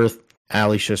fourth.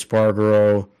 Alex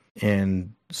Espargaro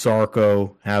and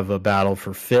Zarco have a battle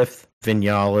for fifth.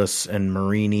 Vinales and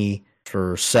Marini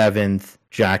for seventh.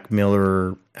 Jack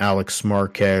Miller, Alex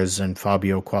Marquez, and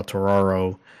Fabio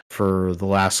Quartararo for the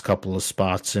last couple of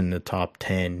spots in the top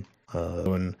 10.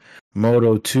 In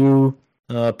Moto2,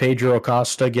 Pedro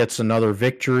Acosta gets another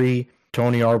victory.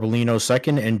 Tony Arbolino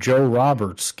second, and Joe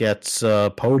Roberts gets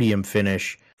a podium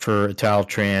finish for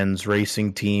Italtrans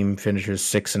Racing Team, finishes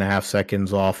 6.5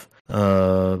 seconds off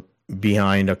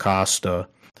behind Acosta.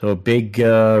 So a big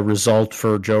result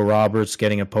for Joe Roberts,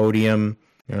 getting a podium.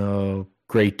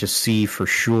 Great to see for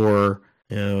sure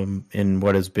in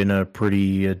what has been a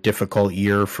pretty difficult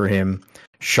year for him.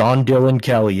 Sean Dillon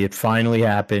Kelly, it finally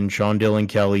happened. Sean Dillon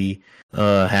Kelly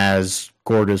has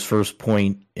scored his first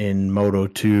point in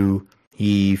Moto2.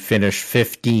 He finished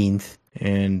 15th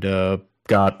and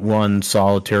got one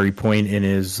solitary point in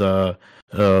his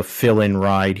fill-in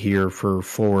ride here for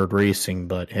Forward Racing.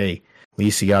 But hey, at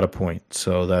least he got a point.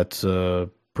 So that's a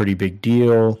pretty big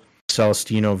deal.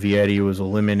 Celestino Vietti was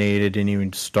eliminated, didn't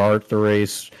even start the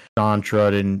race.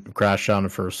 Contra didn't crash on the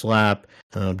first lap.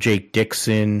 Jake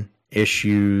Dixon,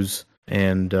 issues,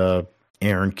 and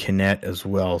Aaron Canet as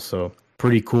well. So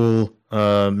pretty cool.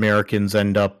 Americans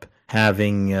end up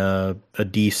having a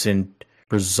decent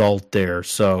result there.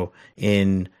 So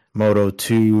in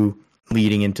Moto2,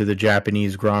 leading into the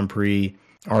Japanese Grand Prix,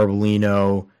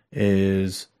 Arbolino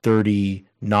is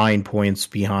 39 points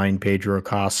behind Pedro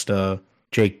Acosta.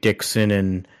 Jake Dixon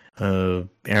and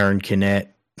Aaron Canet,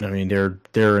 I mean,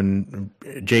 they're in.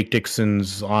 Jake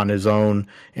Dixon's on his own.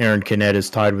 Aaron Canet is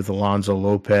tied with Alonso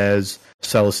Lopez.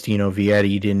 Celestino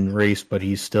Vietti didn't race, but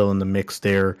he's still in the mix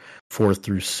there, 4th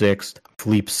through 6th.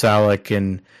 Philippe Salek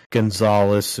and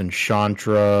Gonzalez and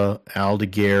Chantra,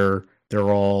 Allgaier,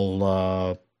 they're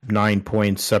all 9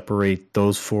 points separate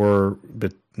those four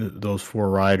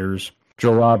riders.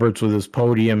 Joe Roberts with his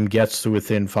podium gets to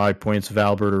within 5 points of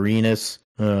Albert Arenas.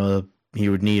 He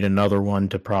would need another one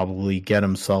to probably get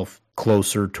himself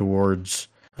closer towards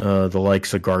the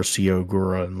likes of Garcia,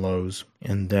 Ogura, and Lowe's.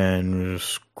 And then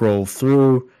scroll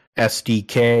through.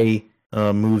 SDK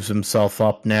moves himself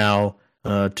up now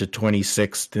to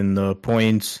 26th in the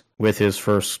points with his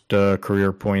first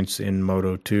career points in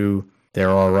Moto2. There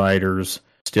are riders,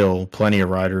 still plenty of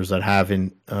riders that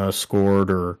haven't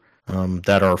scored or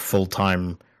that are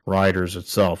full-time riders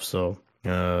itself. So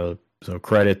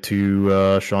credit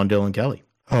to Sean Dillon Kelly.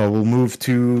 We'll move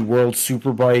to World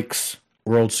Superbikes.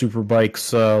 World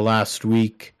Superbikes last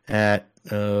week at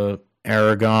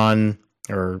Aragon.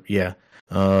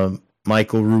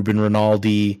 Michael Ruben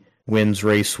Rinaldi wins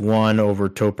race 1 over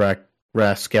Toprak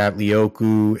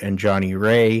Raskatlioglu and Johnny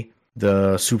Ray.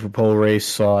 The Superpole race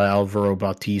saw Alvaro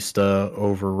Bautista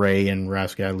over Ray and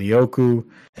Raskatlioglu.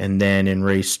 And then in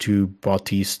race 2,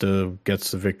 Bautista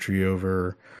gets the victory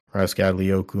over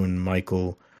Raskatlioglu and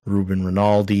Michael Ruben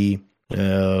Rinaldi.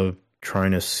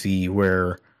 Trying to see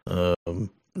where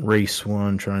race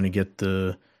 1, trying to get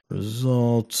the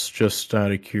results just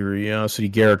out of curiosity.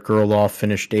 Garrett Gerloff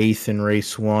finished 8th in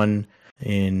race 1.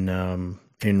 In the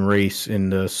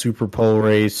Superpole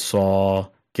race, saw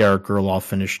Garrett Gerloff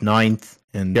finish 9th,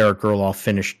 and Garrett Gerloff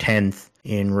finished 10th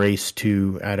in race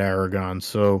 2 at Aragon.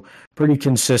 So pretty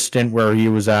consistent where he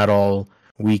was at all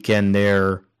weekend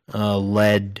there.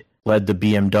 Led the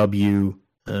BMW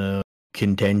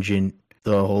contingent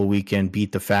the whole weekend,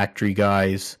 beat the factory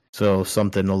guys. So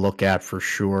something to look at for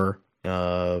sure.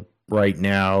 Right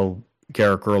now,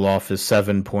 Garrett Gerloff is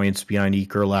 7 points behind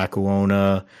Iker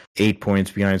Lackawanna, 8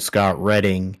 points behind Scott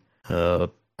Redding.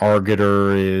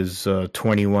 Argater is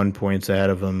 21 points ahead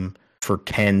of him for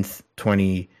 10th,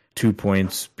 22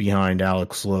 points behind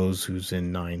Alex Lowe's, who's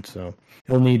in 9th. So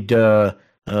he'll need a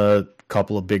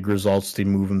couple of big results to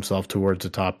move himself towards the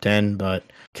top 10, but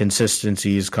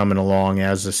consistency is coming along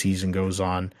as the season goes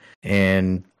on.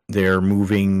 And they're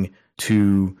moving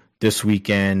to this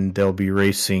weekend. They'll be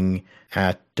racing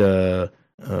at the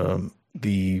Algarve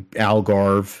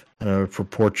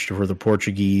for the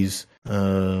Portuguese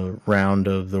round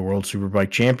of the World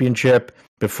Superbike Championship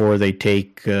before they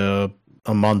take a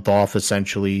month off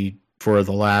essentially for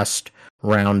the last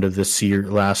round of this year,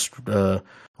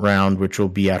 round, which will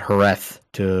be at Jerez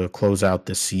to close out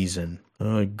this season.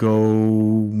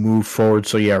 Move forward.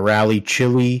 So yeah, Rally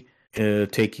Chile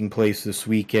taking place this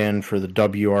weekend for the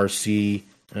WRC.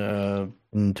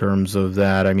 In terms of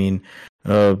that, I mean,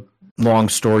 long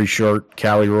story short,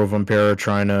 Kalle Rovanperä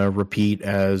trying to repeat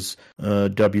as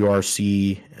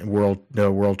WRC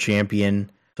world champion.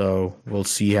 So we'll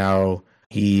see how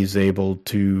he's able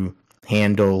to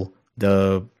handle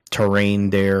the terrain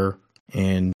there.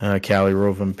 And Kalle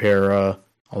Rovanperä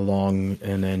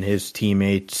and then his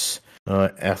teammates,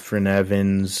 Efren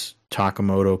Evans,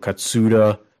 Takamoto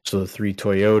Katsuda, so the 3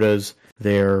 Toyotas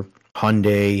there.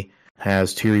 Hyundai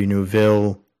has Thierry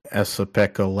Neuville,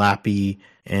 Esa-Pekka Lappi,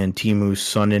 and Teemu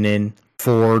Suninen.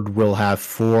 Ford will have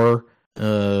 4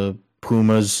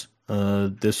 Pumas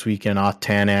this weekend.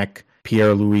 Tanak,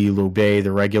 Pierre-Louis Loubet,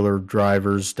 the regular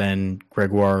drivers, then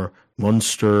Gregoire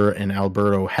Munster and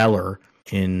Alberto Heller.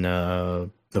 in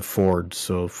the Fords.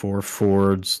 So 4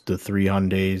 Fords, the 3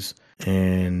 Hyundais,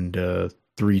 and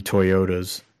 3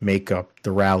 Toyotas make up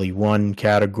the Rally 1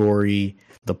 category.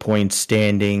 The point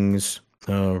standings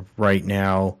right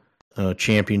now,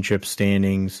 championship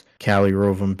standings, Cali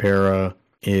Rovanpera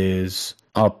is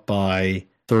up by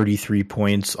 33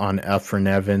 points on Efren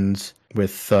Evans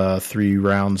with 3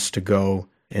 rounds to go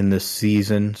in this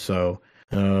season. So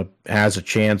has a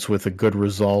chance with a good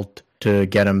result to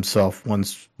get himself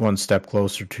one step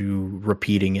closer to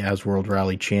repeating as World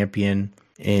Rally Champion.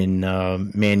 In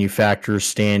manufacturer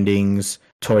standings,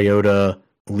 Toyota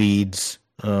leads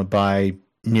by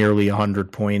nearly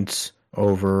 100 points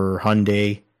over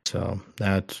Hyundai. So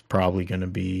that's probably going to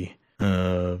be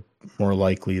more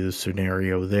likely the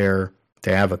scenario there.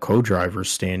 They have a co-driver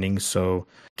standing, so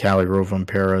Cali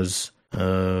Rovanpera's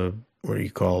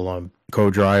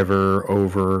co-driver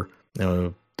over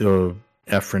the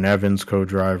Efren Evans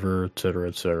co-driver, et cetera,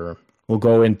 et cetera. We'll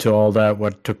go into all that,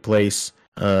 what took place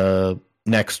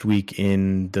next week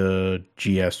in the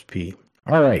GSP.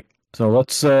 All right, so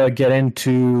let's get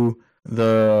into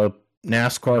the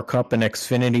NASCAR Cup and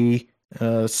XFinity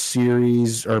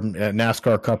Series, or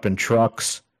NASCAR Cup and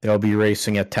Trucks. They'll be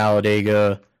racing at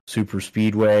Talladega Super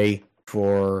Speedway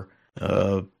for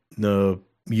the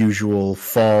usual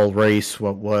fall race,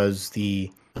 what was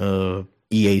the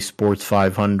EA Sports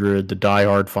 500, the Die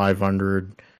Hard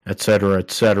 500, etc.,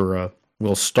 etc.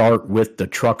 We'll start with the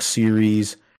Truck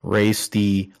Series race,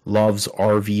 the Love's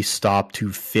RV Stop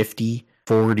 250,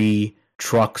 40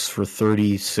 trucks for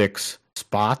 36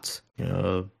 spots.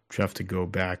 You have to go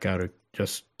back out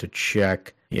just to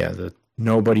check. Yeah,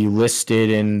 nobody listed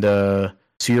in the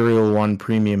Serial 1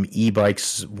 Premium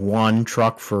E-Bikes 1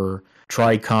 truck for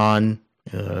Tricon.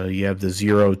 You have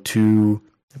the 02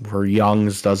 for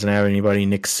Young's, doesn't have anybody.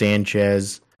 Nick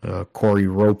Sanchez, Corey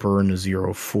Roper in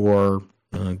the 04.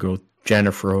 Go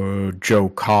Jennifer Joe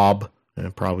Cobb,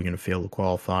 probably going to fail to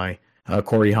qualify.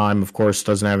 Corey Heim, of course,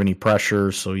 doesn't have any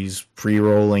pressure, so he's free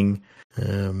rolling.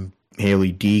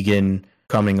 Haley Deegan,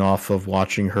 coming off of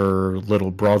watching her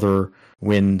little brother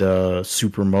win the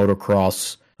Super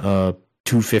Motocross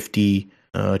 250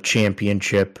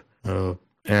 championship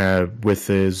with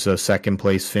his second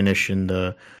place finish in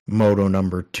the Moto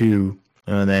number 2.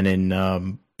 And then in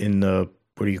the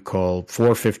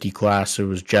 450 class, it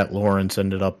was Jet Lawrence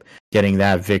ended up getting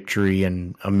that victory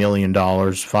and $1 million,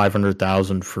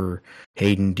 $500,000 for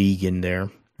Hayden Deegan there.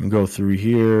 And go through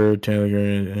here,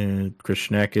 Taylor,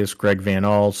 Christian Eckes, Greg Van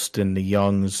Alst in the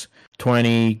Youngs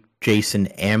 20, Jason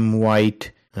M.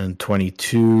 White and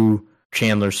 22.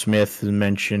 Chandler Smith, as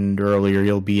mentioned earlier,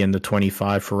 he'll be in the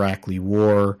 25 for Rackley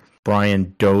War.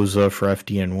 Brian Doza for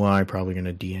FDNY, probably going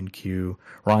to DNQ.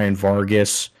 Ryan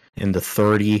Vargas in the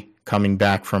 30, coming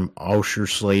back from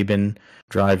Oschersleben,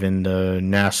 driving the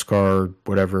NASCAR,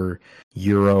 whatever,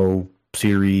 Euro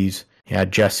Series. He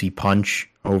had Jesse Punch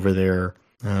over there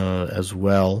as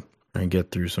well. And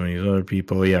get through some of these other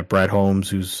people. Yeah, Brett Holmes,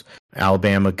 who's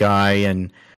Alabama guy,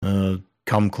 and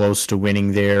come close to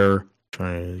winning there.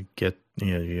 Trying to get,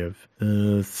 you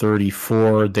have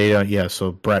 34 data. Yeah,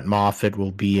 so Brett Moffitt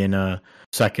will be in a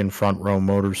second Front Row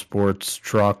Motorsports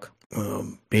truck.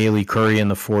 Bailey Curry in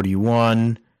the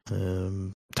 41.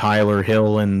 Tyler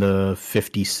Hill in the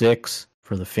 56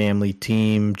 for the family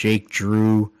team. Jake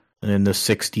Drew in the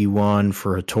 61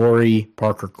 for Hattori.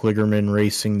 Parker Kligerman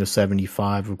racing the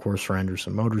 75, of course, for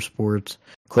Anderson Motorsports.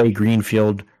 Clay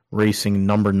Greenfield racing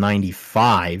number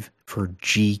 95 for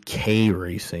GK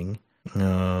Racing.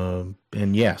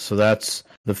 And yeah, so that's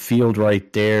the field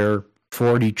right there.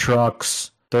 40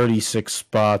 trucks, 36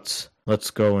 spots.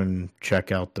 Let's go and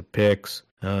check out the picks.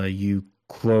 You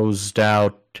closed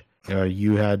out. I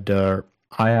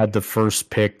had the first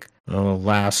pick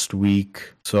last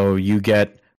week, so you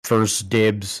get first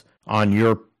dibs on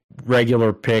your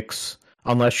regular picks,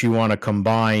 unless you want to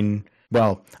combine.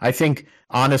 Well,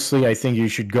 honestly, I think you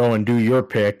should go and do your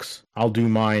picks. I'll do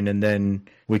mine, and then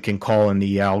we can call in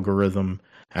the algorithm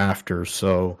after.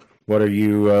 So what are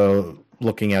you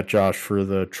looking at, Josh, for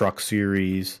the Truck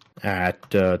Series at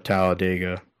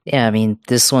Talladega? Yeah, I mean,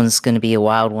 this one's going to be a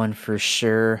wild one for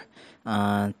sure.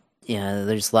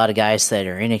 There's a lot of guys that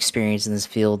are inexperienced in this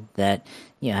field that,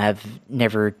 have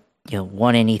never,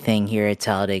 won anything here at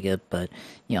Talladega, but,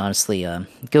 honestly,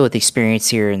 go with experience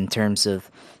here in terms of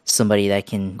somebody that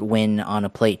can win on a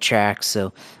plate track.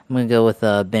 So I'm going to go with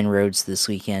Ben Rhodes this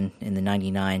weekend in the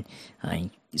 99.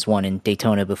 He's won in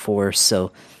Daytona before,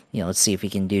 so, let's see if he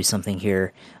can do something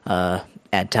here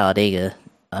at Talladega,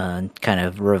 kind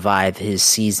of revive his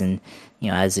season,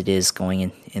 as it is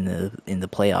going in the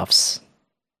playoffs.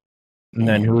 And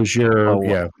then who's your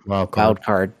wild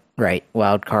card Right,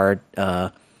 wild card.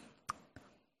 Yeah,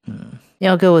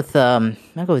 I'll go with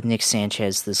Nick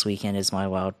Sanchez this weekend as my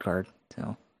wild card.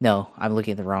 So no, I'm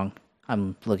looking at the wrong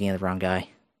guy.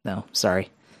 No,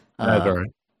 sorry. That's all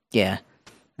right. Yeah,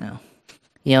 no.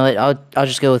 You know what? I'll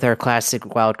just go with our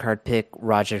classic wild card pick,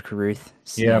 Roger Carruth.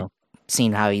 So, Yeah.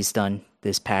 Seeing how he's done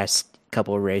this past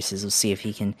couple of races, we'll see if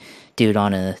he can do it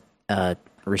on a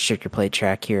restrictor plate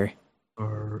track here.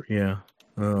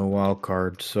 Wild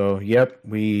card. So, yep,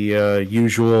 we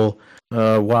usual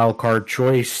wild card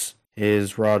choice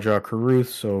is Raja Carruth.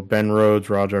 So Ben Rhodes,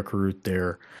 Raja Carruth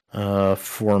there.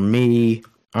 For me,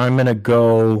 I'm gonna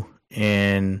go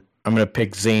and I'm gonna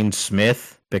pick Zane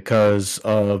Smith because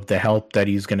of the help that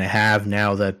he's gonna have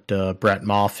now that Brett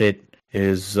Moffitt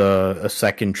is a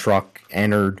second truck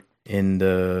entered in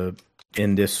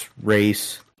this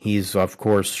race. He's of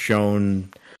course shown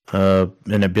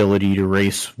an ability to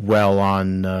race well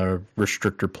on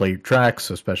restrictor plate tracks,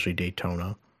 especially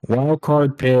Daytona. Wild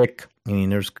card pick. I mean,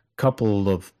 there's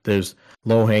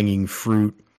low hanging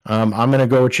fruit. I'm gonna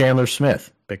go with Chandler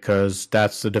Smith because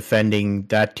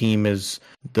that team is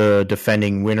the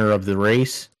defending winner of the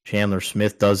race. Chandler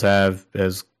Smith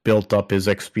has built up his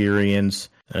experience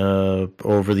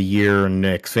over the year in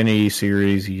the Xfinity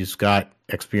Series. He's got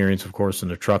experience, of course, in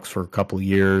the trucks for a couple of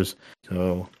years.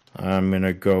 So I'm going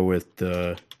to go with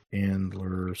the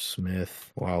Chandler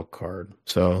Smith wild card.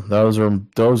 So those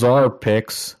are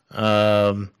picks.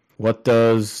 What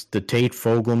does the Tate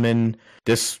Fogleman...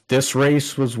 This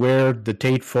race was where the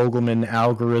Tate Fogleman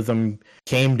algorithm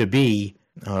came to be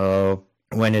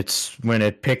when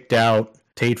it picked out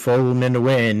Tate Fogleman to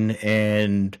win,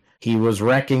 and he was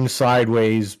wrecking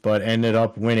sideways, but ended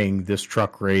up winning this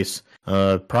truck race.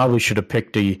 Probably should have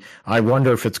picked I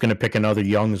wonder if it's going to pick another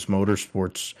Young's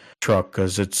Motorsports truck,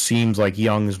 because it seems like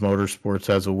Young's Motorsports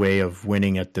has a way of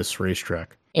winning at this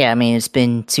racetrack. Yeah, I mean, it's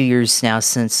been 2 years now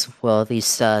since, well, at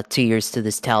least 2 years to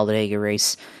this Talladega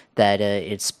race that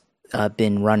it's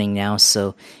been running now.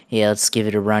 So, yeah, let's give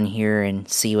it a run here and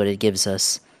see what it gives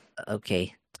us.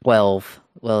 Okay, 12.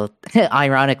 Well,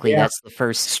 ironically, that's the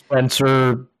first.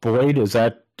 Spencer Boyd, is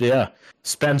that? Yeah.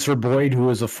 Spencer Boyd, who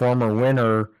is a former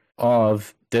winner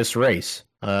of this race.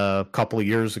 A couple of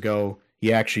years ago,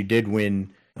 he actually did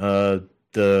win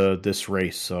this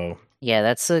race. So yeah,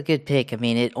 that's a good pick. I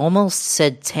mean, it almost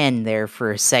said 10 there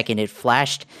for a second. It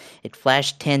flashed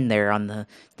 10 there on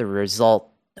the result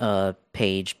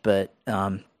page, but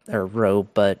or row,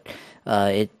 but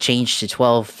it changed to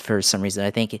 12 for some reason. I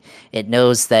think it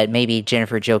knows that maybe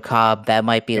Jennifer Jo Cobb, that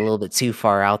might be a little bit too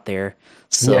far out there.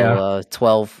 So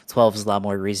 12 is a lot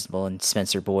more reasonable than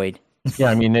Spencer Boyd. Yeah,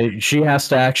 I mean, she has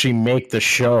to actually make the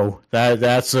show.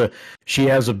 She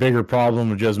has a bigger problem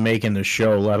with just making the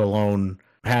show, let alone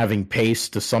having pace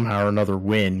to somehow or another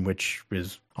win, which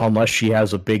is, unless she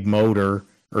has a big motor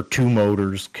or two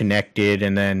motors connected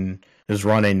and then is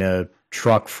running a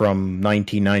truck from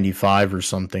 1995 or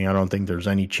something. I don't think there's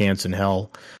any chance in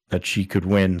hell that she could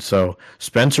win. So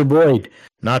Spencer Boyd,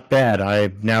 not bad.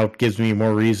 Now it gives me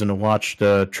more reason to watch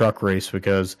the truck race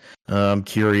because I'm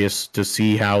curious to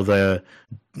see how the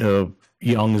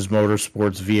Young's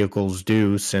Motorsports vehicles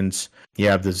do, since you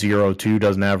have the 02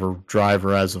 doesn't have a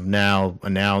driver as of now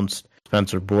announced.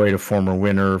 Spencer Boyd, a former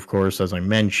winner, of course, as I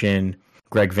mentioned.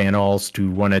 Greg Van Alst, who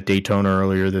won at Daytona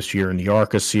earlier this year in the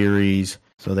ARCA Series.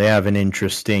 So they have an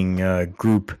interesting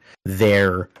group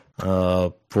there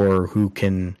for who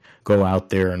can go out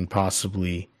there and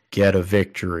possibly get a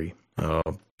victory.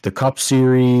 The Cup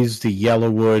Series, the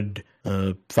Yellowwood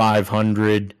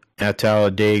 500 at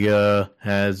Talladega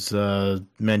has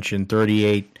mentioned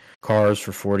 38 cars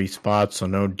for 40 spots, so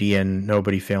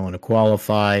nobody failing to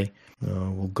qualify.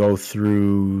 We'll go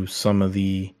through some of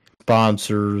the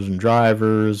sponsors and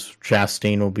drivers.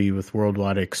 Chastain will be with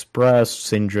Worldwide Express,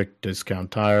 Cindric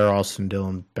Discount Tire, Austin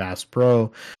Dillon Bass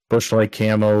Pro, Busch Light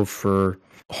Camo for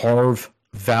Harv,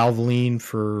 Valvoline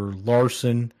for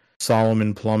Larson,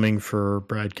 Solomon Plumbing for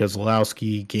Brad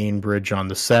Keselowski, Gainbridge on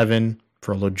the 7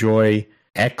 for LaJoy,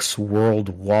 X World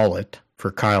Wallet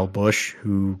for Kyle Busch,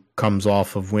 who comes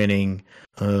off of winning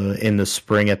in the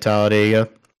spring at Talladega,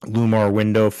 Lumar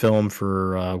Window Film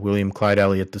for William Clyde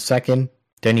Elliott II,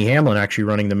 Denny Hamlin actually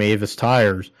running the Mavis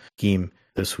Tires scheme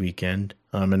this weekend.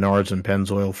 Menards and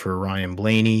Pennzoil for Ryan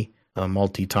Blaney, a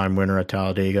multi-time winner at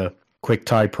Talladega. Quick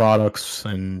Tie Products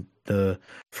and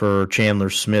for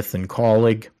Chandler Smith and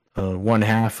Colleague. One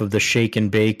half of the Shake and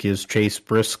Bake is Chase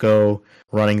Briscoe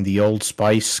running the Old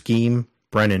Spice scheme.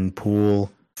 Brennan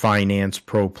Poole, Finance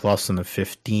Pro Plus in the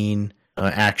 15.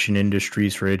 Action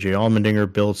Industries for AJ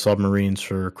Allmendinger. Build Submarines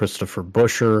for Christopher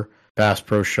Buscher. Bass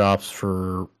Pro Shops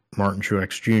for Martin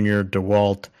Truex Jr.,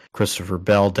 DeWalt, Christopher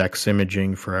Bell, Dex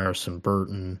Imaging for Harrison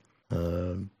Burton.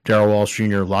 Darrell Wallace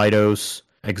Jr., Leidos,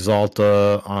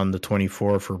 Exalta on the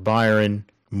 24 for Byron.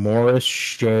 Morris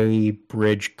Shea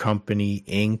Bridge Company,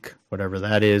 Inc., whatever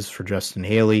that is, for Justin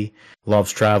Haley.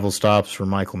 Loves Travel Stops for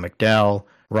Michael McDowell.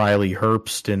 Riley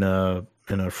Herbst in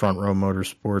a Front Row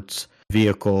Motorsports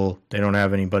vehicle. They don't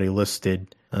have anybody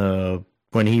listed.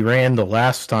 When he ran the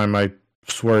last time, I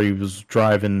swear he was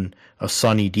driving a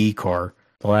Sunny D car.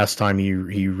 The last time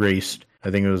he raced, I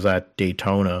think it was at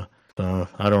Daytona.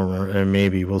 I don't know.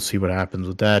 Maybe we'll see what happens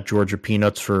with that. Georgia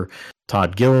Peanuts for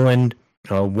Todd Gilliland.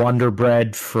 Wonder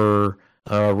Bread for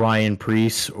Ryan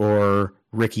Preece or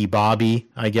Ricky Bobby,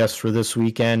 I guess, for this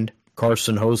weekend.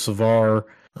 Carson Hocevar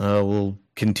will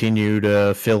continue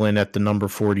to fill in at the number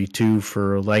 42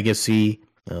 for Legacy.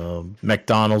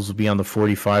 McDonald's will be on the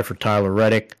 45 for Tyler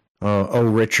Reddick.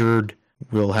 Richard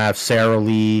will have Sara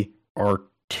Lee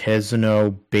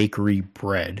Artisanal Bakery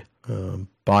Bread.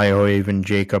 Biohaven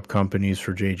Jacob Companies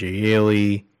for J.J.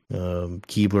 Haley.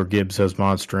 Keebler Gibbs has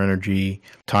Monster Energy.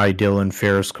 Ty Dillon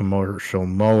Ferris Commercial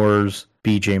Mowers.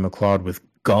 B.J. McLeod with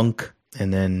Gunk.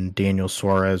 And then Daniel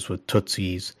Suarez with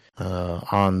Tootsie's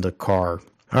on the car.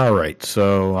 All right,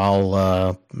 so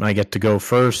I get to go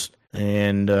first.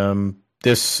 And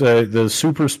the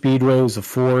super speedways, the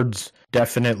Fords,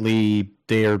 definitely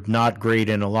they're not great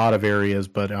in a lot of areas,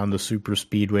 but on the super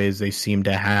speedways they seem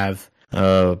to have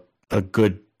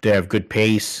good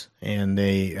pace, and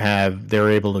they're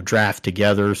able to draft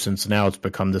together, since now it's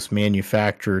become this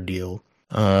manufacturer deal.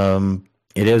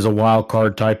 It is a wild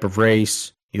card type of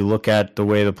race. You look at the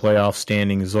way the playoff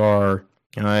standings are,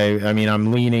 and I mean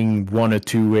I'm leaning one of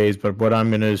two ways, but what I'm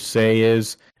going to say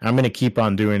is I'm going to keep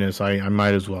on doing this. I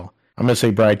might as well. I'm going to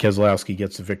say Brad Keselowski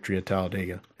gets the victory at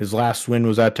Talladega. His last win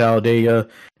was at Talladega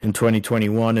in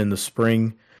 2021 in the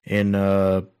spring in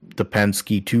the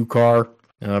Penske 2 car.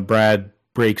 Brad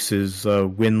breaks his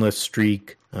winless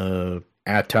streak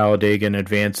at Talladega and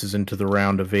advances into the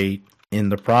round of 8 in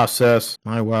the process.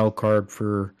 My wild card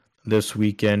for this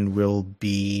weekend will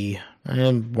be,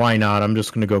 and why not? I'm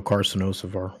just going to go Carson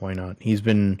Hocevar. Why not? He's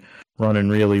been running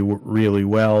really, really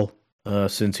well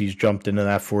since he's jumped into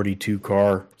that 42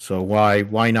 car. So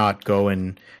why not go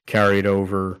and carry it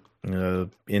over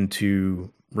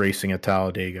into racing at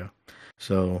Talladega?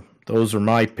 So those are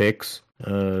my picks.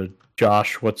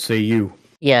 Josh, what say you?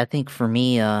 Yeah, I think for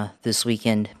me this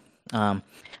weekend, I'm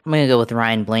going to go with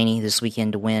Ryan Blaney this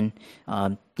weekend to win.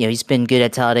 He's been good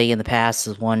at Talladega in the past.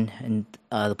 Has won in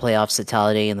the playoffs at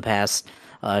Talladega in the past.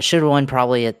 Should have won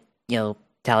probably at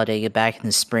Talladega back in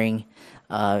the spring.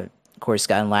 Of course,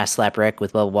 got in last lap wreck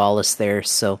with Bubba Wallace there,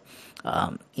 so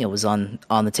was on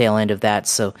the tail end of that.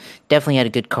 So definitely had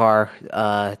a good car,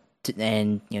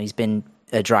 and he's been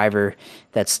a driver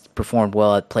that's performed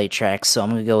well at plate tracks. So I'm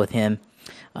going to go with him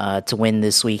to win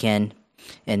this weekend.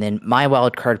 And then my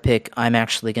wild card pick, I'm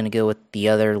actually going to go with the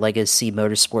other Legacy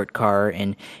Motorsport car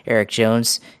and Eric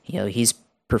Jones. He's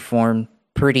performed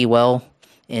pretty well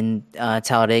in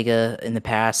Talladega in the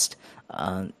past,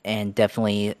 and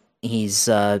definitely he's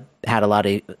had a lot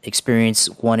of experience.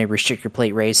 Won a restrictor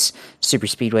plate race, super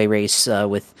speedway race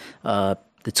with the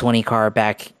 20 car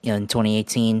back in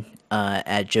 2018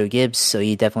 at Joe Gibbs. So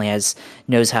he definitely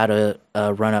knows how to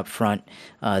run up front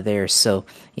there. So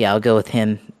yeah, I'll go with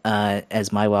him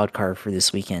as my wild card for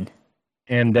this weekend.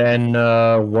 And then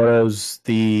what does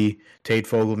the Tate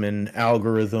Fogleman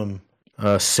algorithm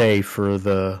say for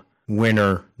the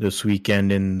winner this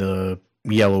weekend in the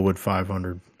Yellowwood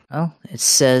 500? Oh, it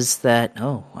says that,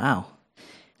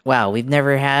 wow, we've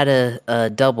never had a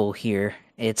double here.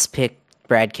 It's picked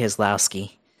Brad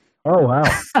Keselowski. Oh, wow.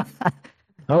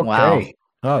 Okay. Wow.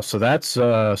 Oh, so that's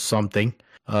something.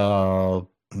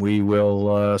 We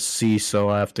will see. So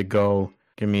I have to go.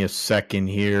 Give me a second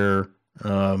here.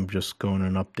 I'm just going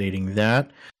and updating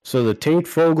that. So the Tate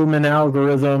Fogleman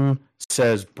algorithm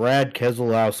says Brad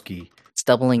Keselowski. It's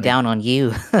doubling down on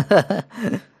you.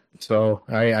 So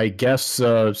I guess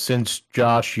since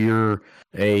Josh, you're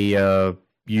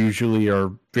usually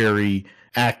are very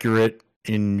accurate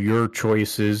in your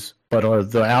choices,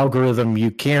 but the algorithm,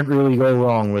 you can't really go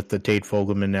wrong with the Tate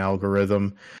Fogleman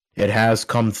algorithm. It has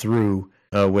come through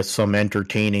with some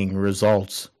entertaining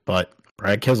results, but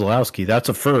Brad Keselowski, that's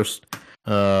a first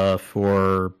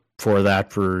for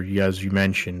as you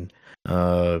mentioned.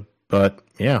 But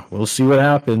yeah, we'll see what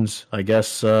happens. I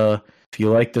guess if you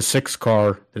like the 6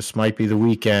 car, this might be the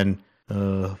weekend.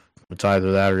 It's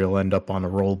either that or you'll end up on a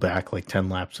rollback like 10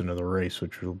 laps into the race,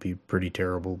 which will be pretty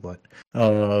terrible. But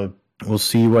we'll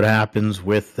see what happens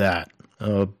with that.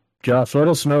 Josh, let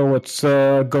us know what's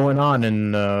going on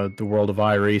in the world of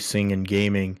iRacing and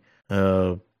gaming.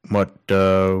 what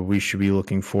we should be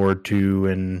looking forward to,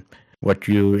 and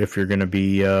if you're going to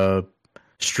be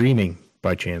streaming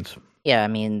by chance. Yeah, I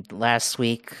mean, last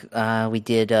week we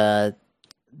did the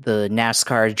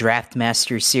NASCAR Draft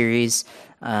Master Series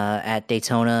at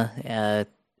Daytona,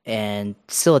 and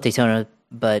still at Daytona,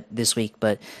 but this week,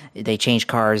 but they change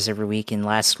cars every week, and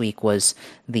last week was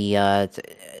the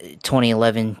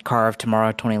 2011 Car of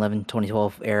Tomorrow,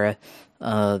 2011-2012 era,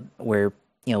 where,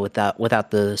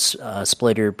 without the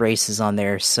splitter braces on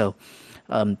there, so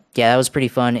yeah, that was pretty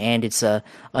fun, and it's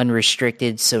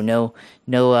unrestricted, so no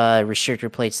restrictor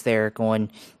plates there,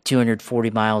 going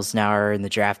 240 miles an hour in the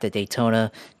draft at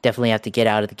Daytona. Definitely have to get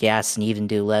out of the gas and even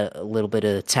do a little bit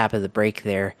of tap of the brake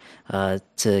there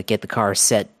to get the car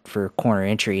set for corner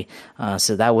entry.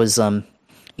 So that was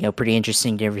pretty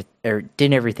interesting.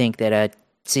 Didn't ever think that I'd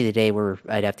see the day where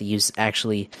I'd have to use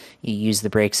the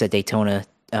brakes at Daytona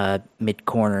mid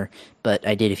corner, but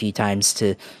I did a few times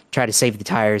to try to save the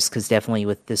tires, because definitely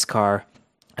with this car,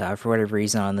 for whatever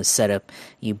reason on the setup,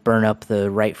 you burn up the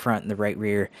right front and the right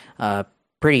rear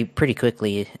pretty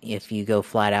quickly. If you go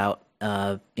flat out,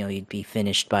 you'd be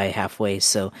finished by halfway.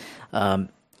 So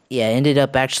yeah, I ended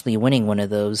up actually winning one of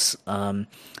those.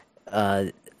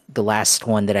 The last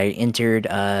one that I entered,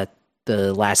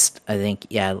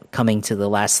 coming to the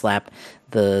last lap,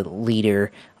 the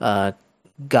leader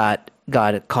got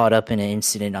caught up in an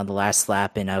incident on the last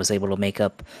lap, and I was able to make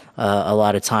up a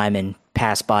lot of time and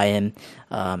pass by him.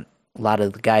 A lot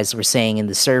of the guys were saying in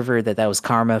the server that was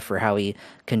karma for how he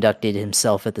conducted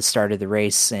himself at the start of the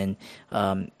race, and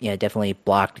definitely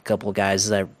blocked a couple of guys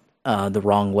that the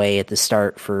wrong way at the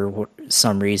start for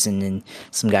some reason, and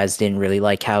some guys didn't really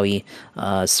like how he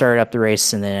started up the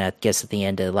race, and then I guess at the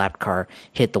end a lap car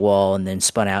hit the wall and then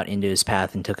spun out into his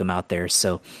path and took him out there.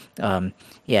 So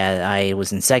I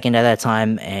was in second at that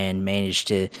time and managed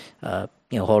to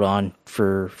hold on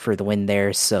for the win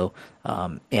there. So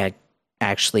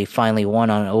actually finally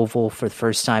won on an oval for the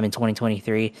first time in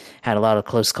 2023. Had a lot of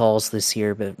close calls this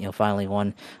year, but finally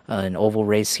won an oval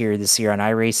race here this year on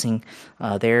iRacing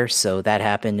there. So that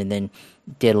happened, and then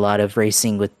did a lot of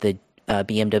racing with the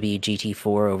BMW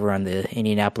GT4 over on the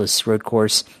Indianapolis road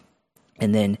course,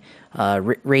 and then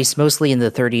raced mostly in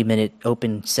the 30-minute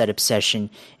open setup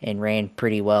session and ran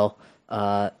pretty well,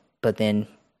 but then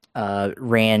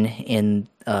ran in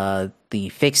the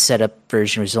fixed setup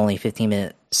version, which was only a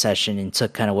 15-minute session, and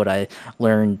took kind of what I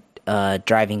learned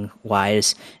driving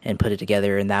wise and put it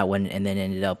together in that one, and then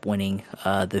ended up winning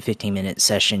the 15-minute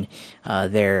session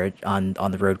there on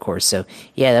the road course. So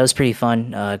yeah, that was pretty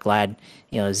fun. Glad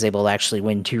I was able to actually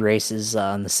win two races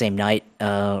on the same night,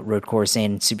 road course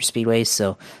and super speedway.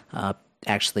 So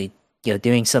actually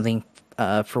doing something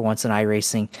for once in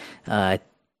iRacing.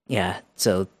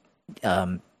 So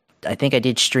I think I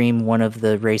did stream one of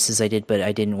the races I did, but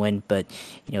I didn't win. But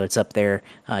it's up there.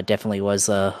 Definitely was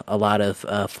a lot of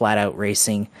flat out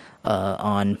racing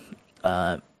on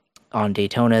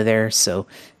Daytona there. So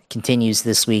continues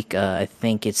this week. I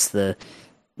think it's the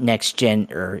next gen,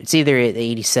 or it's either the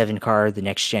 87 car or the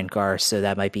next gen car. So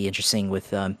that might be interesting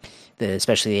with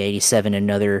especially the 87,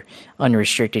 another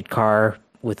unrestricted car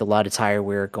with a lot of tire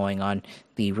wear going on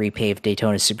the repaved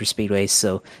Daytona Superspeedway.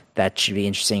 So that should be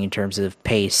interesting in terms of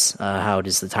pace. How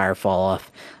does the tire fall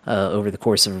off over the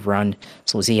course of a run?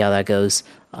 So we'll see how that goes.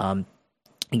 You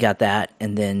got that.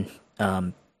 And then,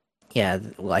 I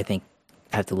think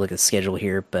I have to look at the schedule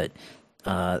here, but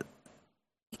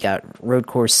you got road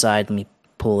course side. Let me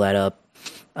pull that up.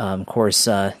 Course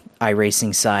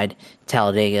iRacing side,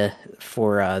 Talladega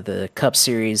for the Cup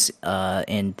Series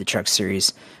and the Truck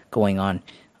Series going on.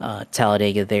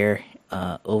 Talladega there,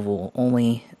 oval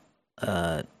only,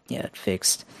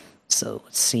 fixed. So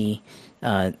let's see.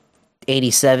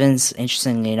 87s,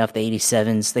 interestingly enough, the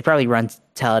 87s, they probably run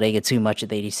Talladega too much at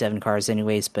the 87 cars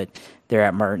anyways, but they're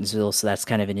at Martinsville, so that's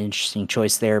kind of an interesting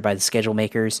choice there by the schedule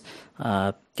makers.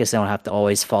 Guess they don't have to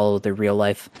always follow the real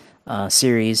life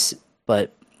series,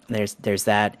 but there's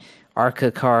that.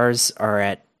 ARCA cars are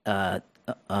at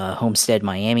Homestead,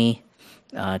 Miami.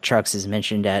 Trucks is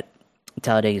mentioned at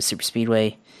Talladega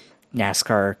Superspeedway.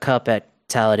 NASCAR Cup at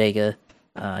Talladega.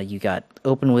 You got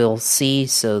open wheel C,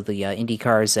 so the Indy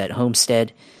cars at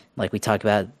Homestead. Like we talked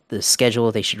about the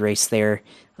schedule, they should race there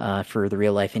for the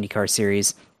real life IndyCar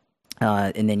series.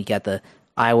 And then you got the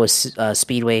Iowa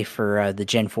Speedway for the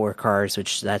Gen 4 cars,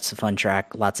 which that's a fun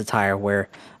track. Lots of tire wear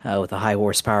with a high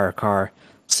horsepower car.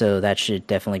 So that should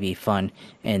definitely be fun.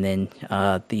 And then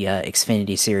the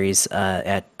Xfinity Series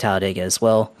at Talladega as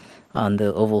well on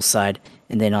the oval side.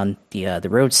 And then on the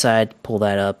road side, pull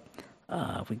that up.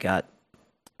 We got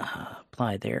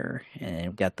apply there, and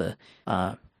we got the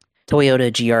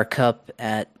Toyota GR Cup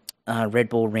at Red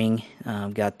Bull Ring.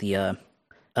 Got the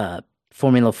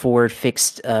Formula Ford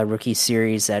Fixed Rookie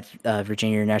Series at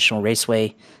Virginia International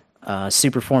Raceway.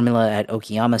 Super Formula at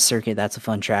Okayama Circuit. That's a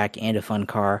fun track and a fun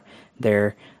car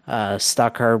there.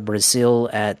 Stock Car Brazil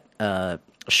at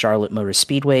Charlotte Motor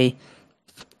Speedway.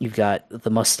 You've got the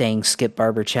Mustang Skip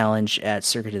Barber Challenge at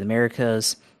Circuit of the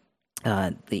Americas.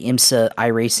 The IMSA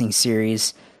iRacing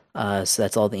Series. So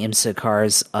that's all the IMSA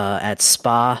cars at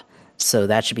Spa. So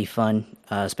that should be fun,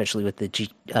 especially with the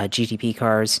GTP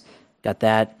cars. Got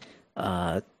that.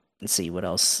 Let's see what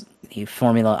else. The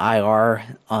Formula IR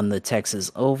on the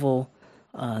Texas Oval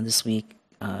this week.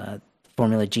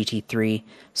 Formula GT3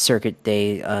 Circuit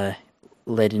Day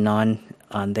leading on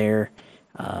there.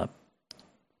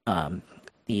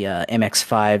 The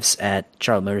MX5s at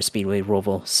Charlotte Motor Speedway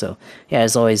Roval. So yeah,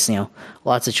 as always,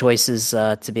 lots of choices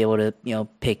to be able to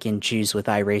pick and choose with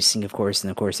iRacing, of course,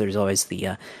 and of course there's always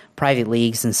the private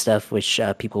leagues and stuff, which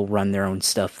people run their own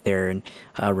stuff there and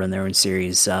run their own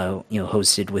series,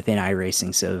 hosted within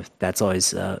iRacing. So that's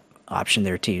always option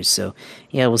there too. So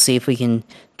yeah, we'll see if we can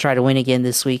try to win again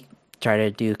this week. Try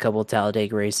to do a couple of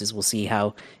Talladega races. We'll see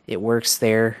how it works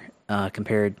there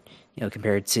compared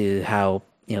to how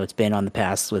it's been on the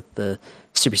past with the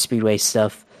super speedway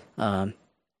stuff. Kind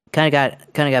of got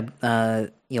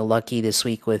lucky this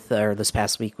week this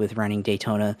past week with running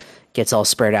Daytona. Gets all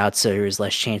spread out, so there was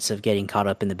less chance of getting caught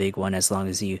up in the big one as long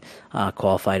as you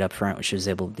qualified up front, which I was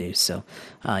able to do. So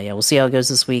we'll see how it goes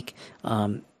this week.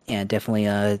 And definitely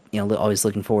always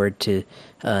looking forward to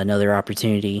another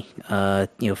opportunity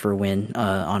for a win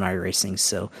on iRacing.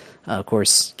 So of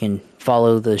course can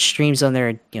follow the streams on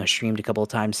there. Streamed a couple of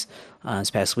times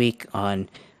this past week on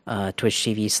Twitch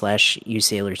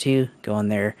TV/usailor2. Go on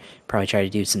there. Probably try to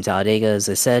do some Talladega, as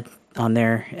I said, on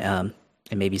there, and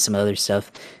maybe some other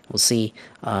stuff. We'll see.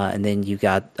 And then you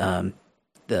got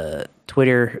the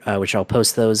Twitter, which I'll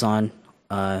post those on,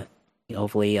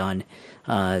 hopefully on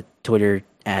Twitter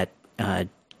at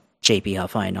JP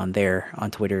Huffine on there on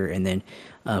Twitter. And then,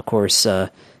 of course,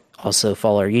 also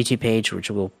follow our YouTube page, which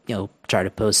we'll try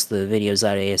to post the videos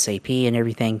out ASAP and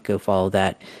everything. Go follow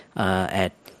that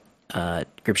at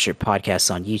Gripstrip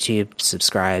Podcasts on YouTube.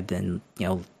 Subscribe and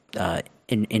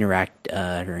interact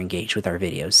or engage with our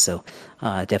videos. So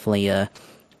definitely,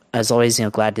 as always,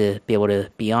 glad to be able to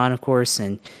be on, of course.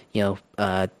 And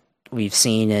we've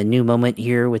seen a new moment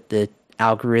here with the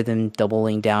algorithm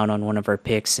doubling down on one of our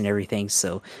picks and everything.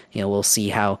 So we'll see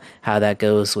how that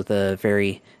goes with a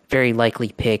very, very likely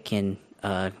pick in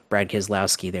Brad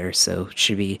Keselowski there. So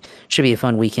should be a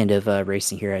fun weekend of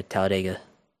racing here at Talladega.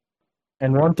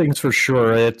 And one thing's for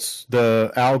sure, it's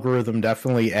the algorithm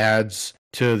definitely adds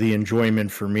to the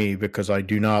enjoyment for me, because I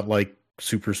do not like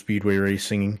super speedway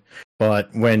racing.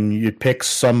 But when you pick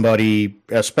somebody,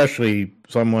 especially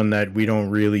someone that we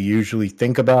don't really usually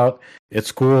think about,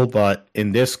 it's cool. But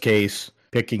in this case,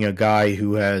 picking a guy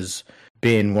who has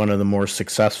been one of the more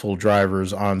successful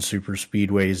drivers on super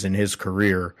speedways in his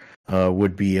career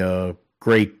would be a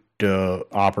great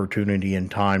opportunity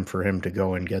and time for him to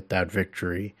go and get that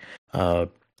victory. You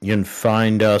can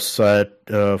find us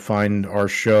find our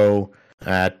show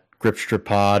at Gripstrip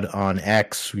Pod on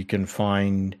X. We can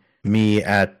find me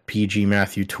at PG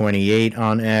Matthew 28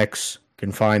 on X. You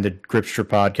can find the Gripstrip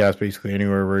Podcast basically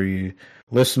anywhere where you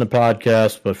listen to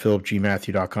podcasts, but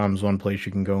philipgmatthew.com is one place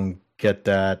you can go and get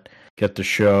that, get the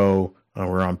show.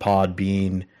 We're on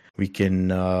Podbean. We can,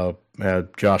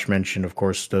 Josh mentioned, of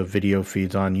course, the video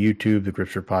feeds on YouTube, the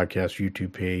Gripstrip Podcast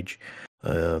YouTube page.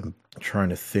 Trying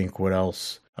to think what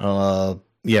else. So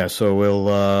we'll,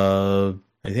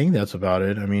 I think that's about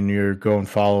it. I mean, you're go and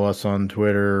follow us on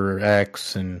Twitter or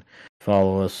X, and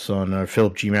follow us on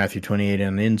Philip G. Matthew 28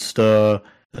 on Insta.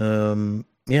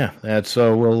 That's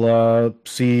we'll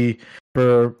see.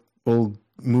 We'll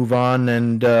move on,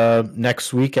 and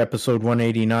next week, episode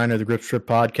 189 of the Gripstrip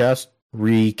Podcast,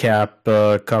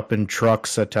 recap Cup and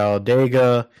Trucks at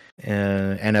Talladega,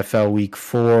 NFL Week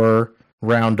 4.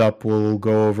 Roundup, we'll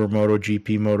go over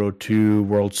MotoGP, Moto2,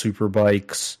 World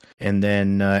Superbikes, and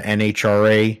then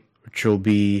NHRA, which will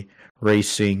be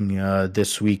racing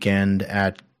this weekend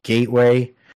at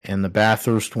Gateway, and the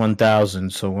Bathurst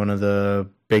 1000, so one of the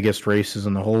biggest races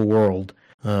in the whole world.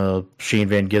 Shane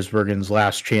Van Gisbergen's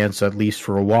last chance, at least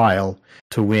for a while,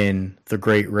 to win the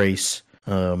great race.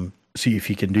 See if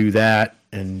he can do that,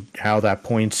 and how that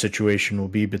point situation will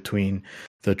be between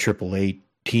the Triple Eight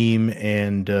team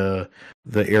and the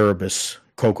Erebus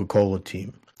Coca-Cola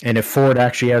team. And if Ford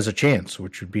actually has a chance,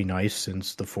 which would be nice,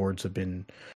 since the Fords have been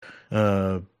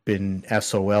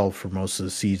SOL for most of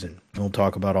the season. We'll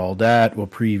talk about all that. We'll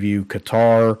preview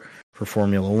Qatar. for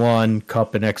Formula One,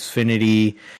 Cup and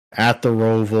Xfinity at the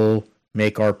Roval,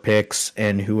 make our picks,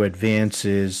 and who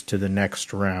advances to the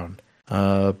next round.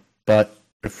 But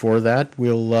before that,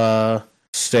 we'll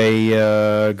say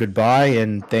goodbye,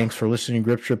 and thanks for listening to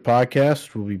Grip Strip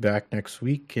Podcast. We'll be back next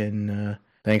week, and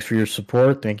thanks for your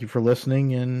support. Thank you for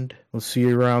listening, and we'll see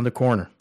you around the corner.